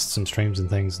I missed some streams and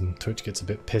things, and Twitch gets a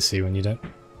bit pissy when you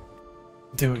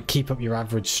don't keep up your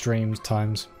average stream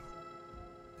times.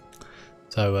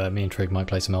 So me and Trig might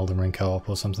play some Elden Ring co-op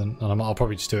or something, and I'll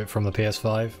probably just do it from the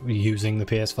PS5 using the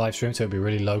PS5 stream, so it'll be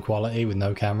really low quality with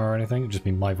no camera or anything. It'll just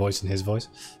be my voice and his voice.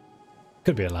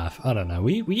 Could be a laugh. I don't know.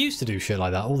 We used to do shit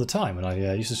like that all the time when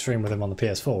I used to stream with him on the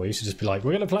PS4. We used to just be like,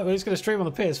 we're just gonna stream on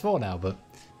the PS4 now, but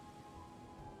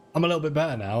I'm a little bit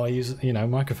better now. I use, you know,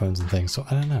 microphones and things, so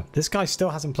I don't know. This guy still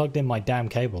hasn't plugged in my damn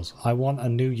cables. I want a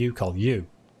new U-call. You.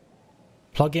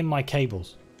 Plug in my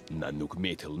cables. Nanook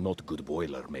metal, not good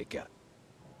boiler maker.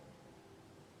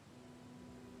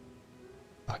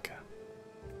 Okay.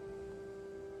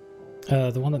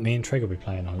 The one that me and Trig will be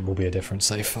playing on will be a different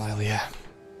save file, yeah.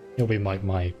 It'll be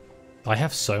my... I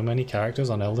have so many characters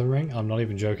on Elden Ring, I'm not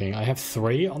even joking. I have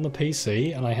 3 on the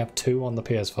PC, and I have 2 on the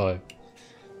PS5.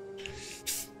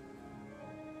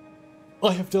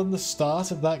 I have done the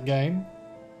start of that game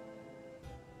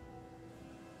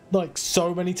like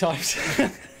so many times.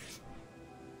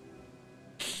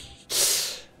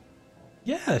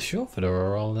 Yeah, sure,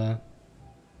 Fedora, I'll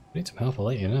need some help, I'll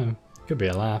let you know. Could be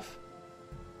a laugh.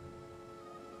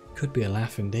 Could be a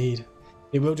laugh indeed.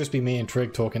 It will just be me and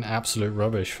Trig talking absolute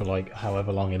rubbish for like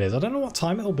however long it is. I don't know what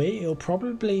time it'll be. It'll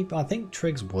probably... I think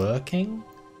Trig's working.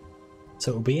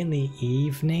 So it'll be in the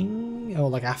evening or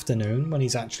like afternoon when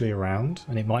he's actually around.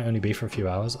 And it might only be for a few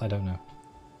hours. I don't know.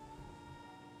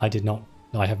 I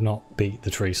have not beat the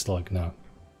tree slug, no.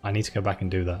 I need to go back and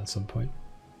do that at some point.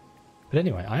 But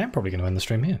anyway, I am probably going to end the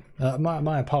stream here.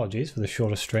 My apologies for the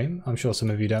shorter stream. I'm sure some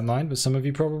of you don't mind, but some of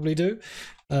you probably do.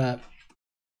 The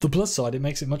plus side, it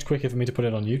makes it much quicker for me to put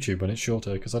it on YouTube when it's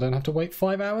shorter, because I don't have to wait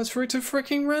 5 hours for it to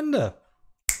freaking render.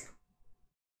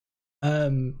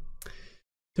 Do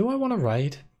I want to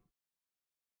raid?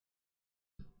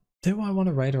 Do I want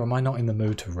to raid, or am I not in the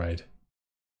mood to raid?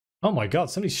 Oh my god,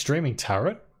 somebody's streaming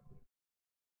Tarot?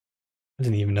 I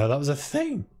didn't even know that was a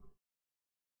thing.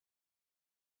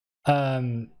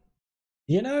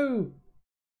 You know,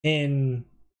 in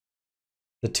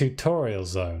the tutorial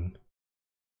zone,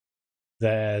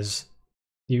 there's,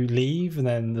 you leave and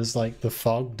then there's like the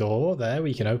fog door there where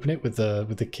you can open it with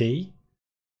the key.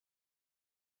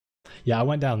 Yeah, I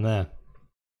went down there.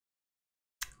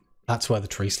 That's where the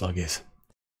tree slug is.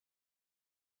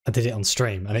 I did it on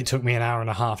stream and it took me an hour and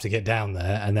a half to get down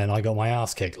there, and then I got my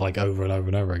ass kicked like over and over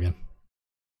and over again.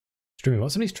 Streaming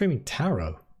what? Somebody's streaming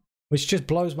tarot, which just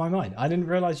blows my mind. I didn't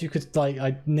realize you could, like,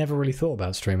 I never really thought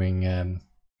about streaming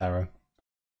tarot.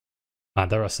 Man,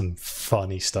 there are some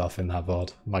funny stuff in that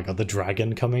VOD. My god, the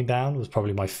dragon coming down was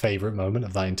probably my favourite moment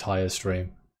of that entire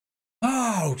stream.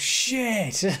 Oh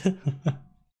shit! You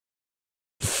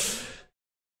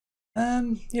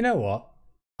know what?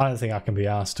 I don't think I can be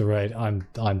asked to raid.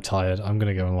 I'm tired. I'm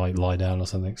gonna go and like lie down or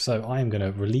something. So I am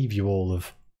gonna relieve you all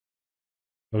of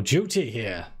your duty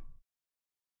here.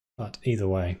 But either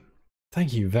way,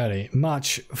 thank you very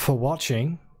much for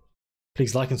watching.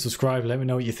 Please like and subscribe. Let me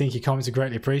know what you think. Your comments are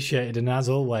greatly appreciated. And as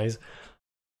always,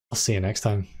 I'll see you next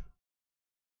time.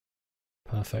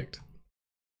 Perfect.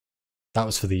 That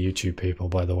was for the YouTube people,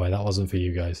 by the way. That wasn't for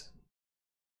you guys.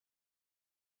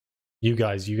 You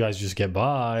guys just get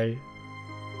by.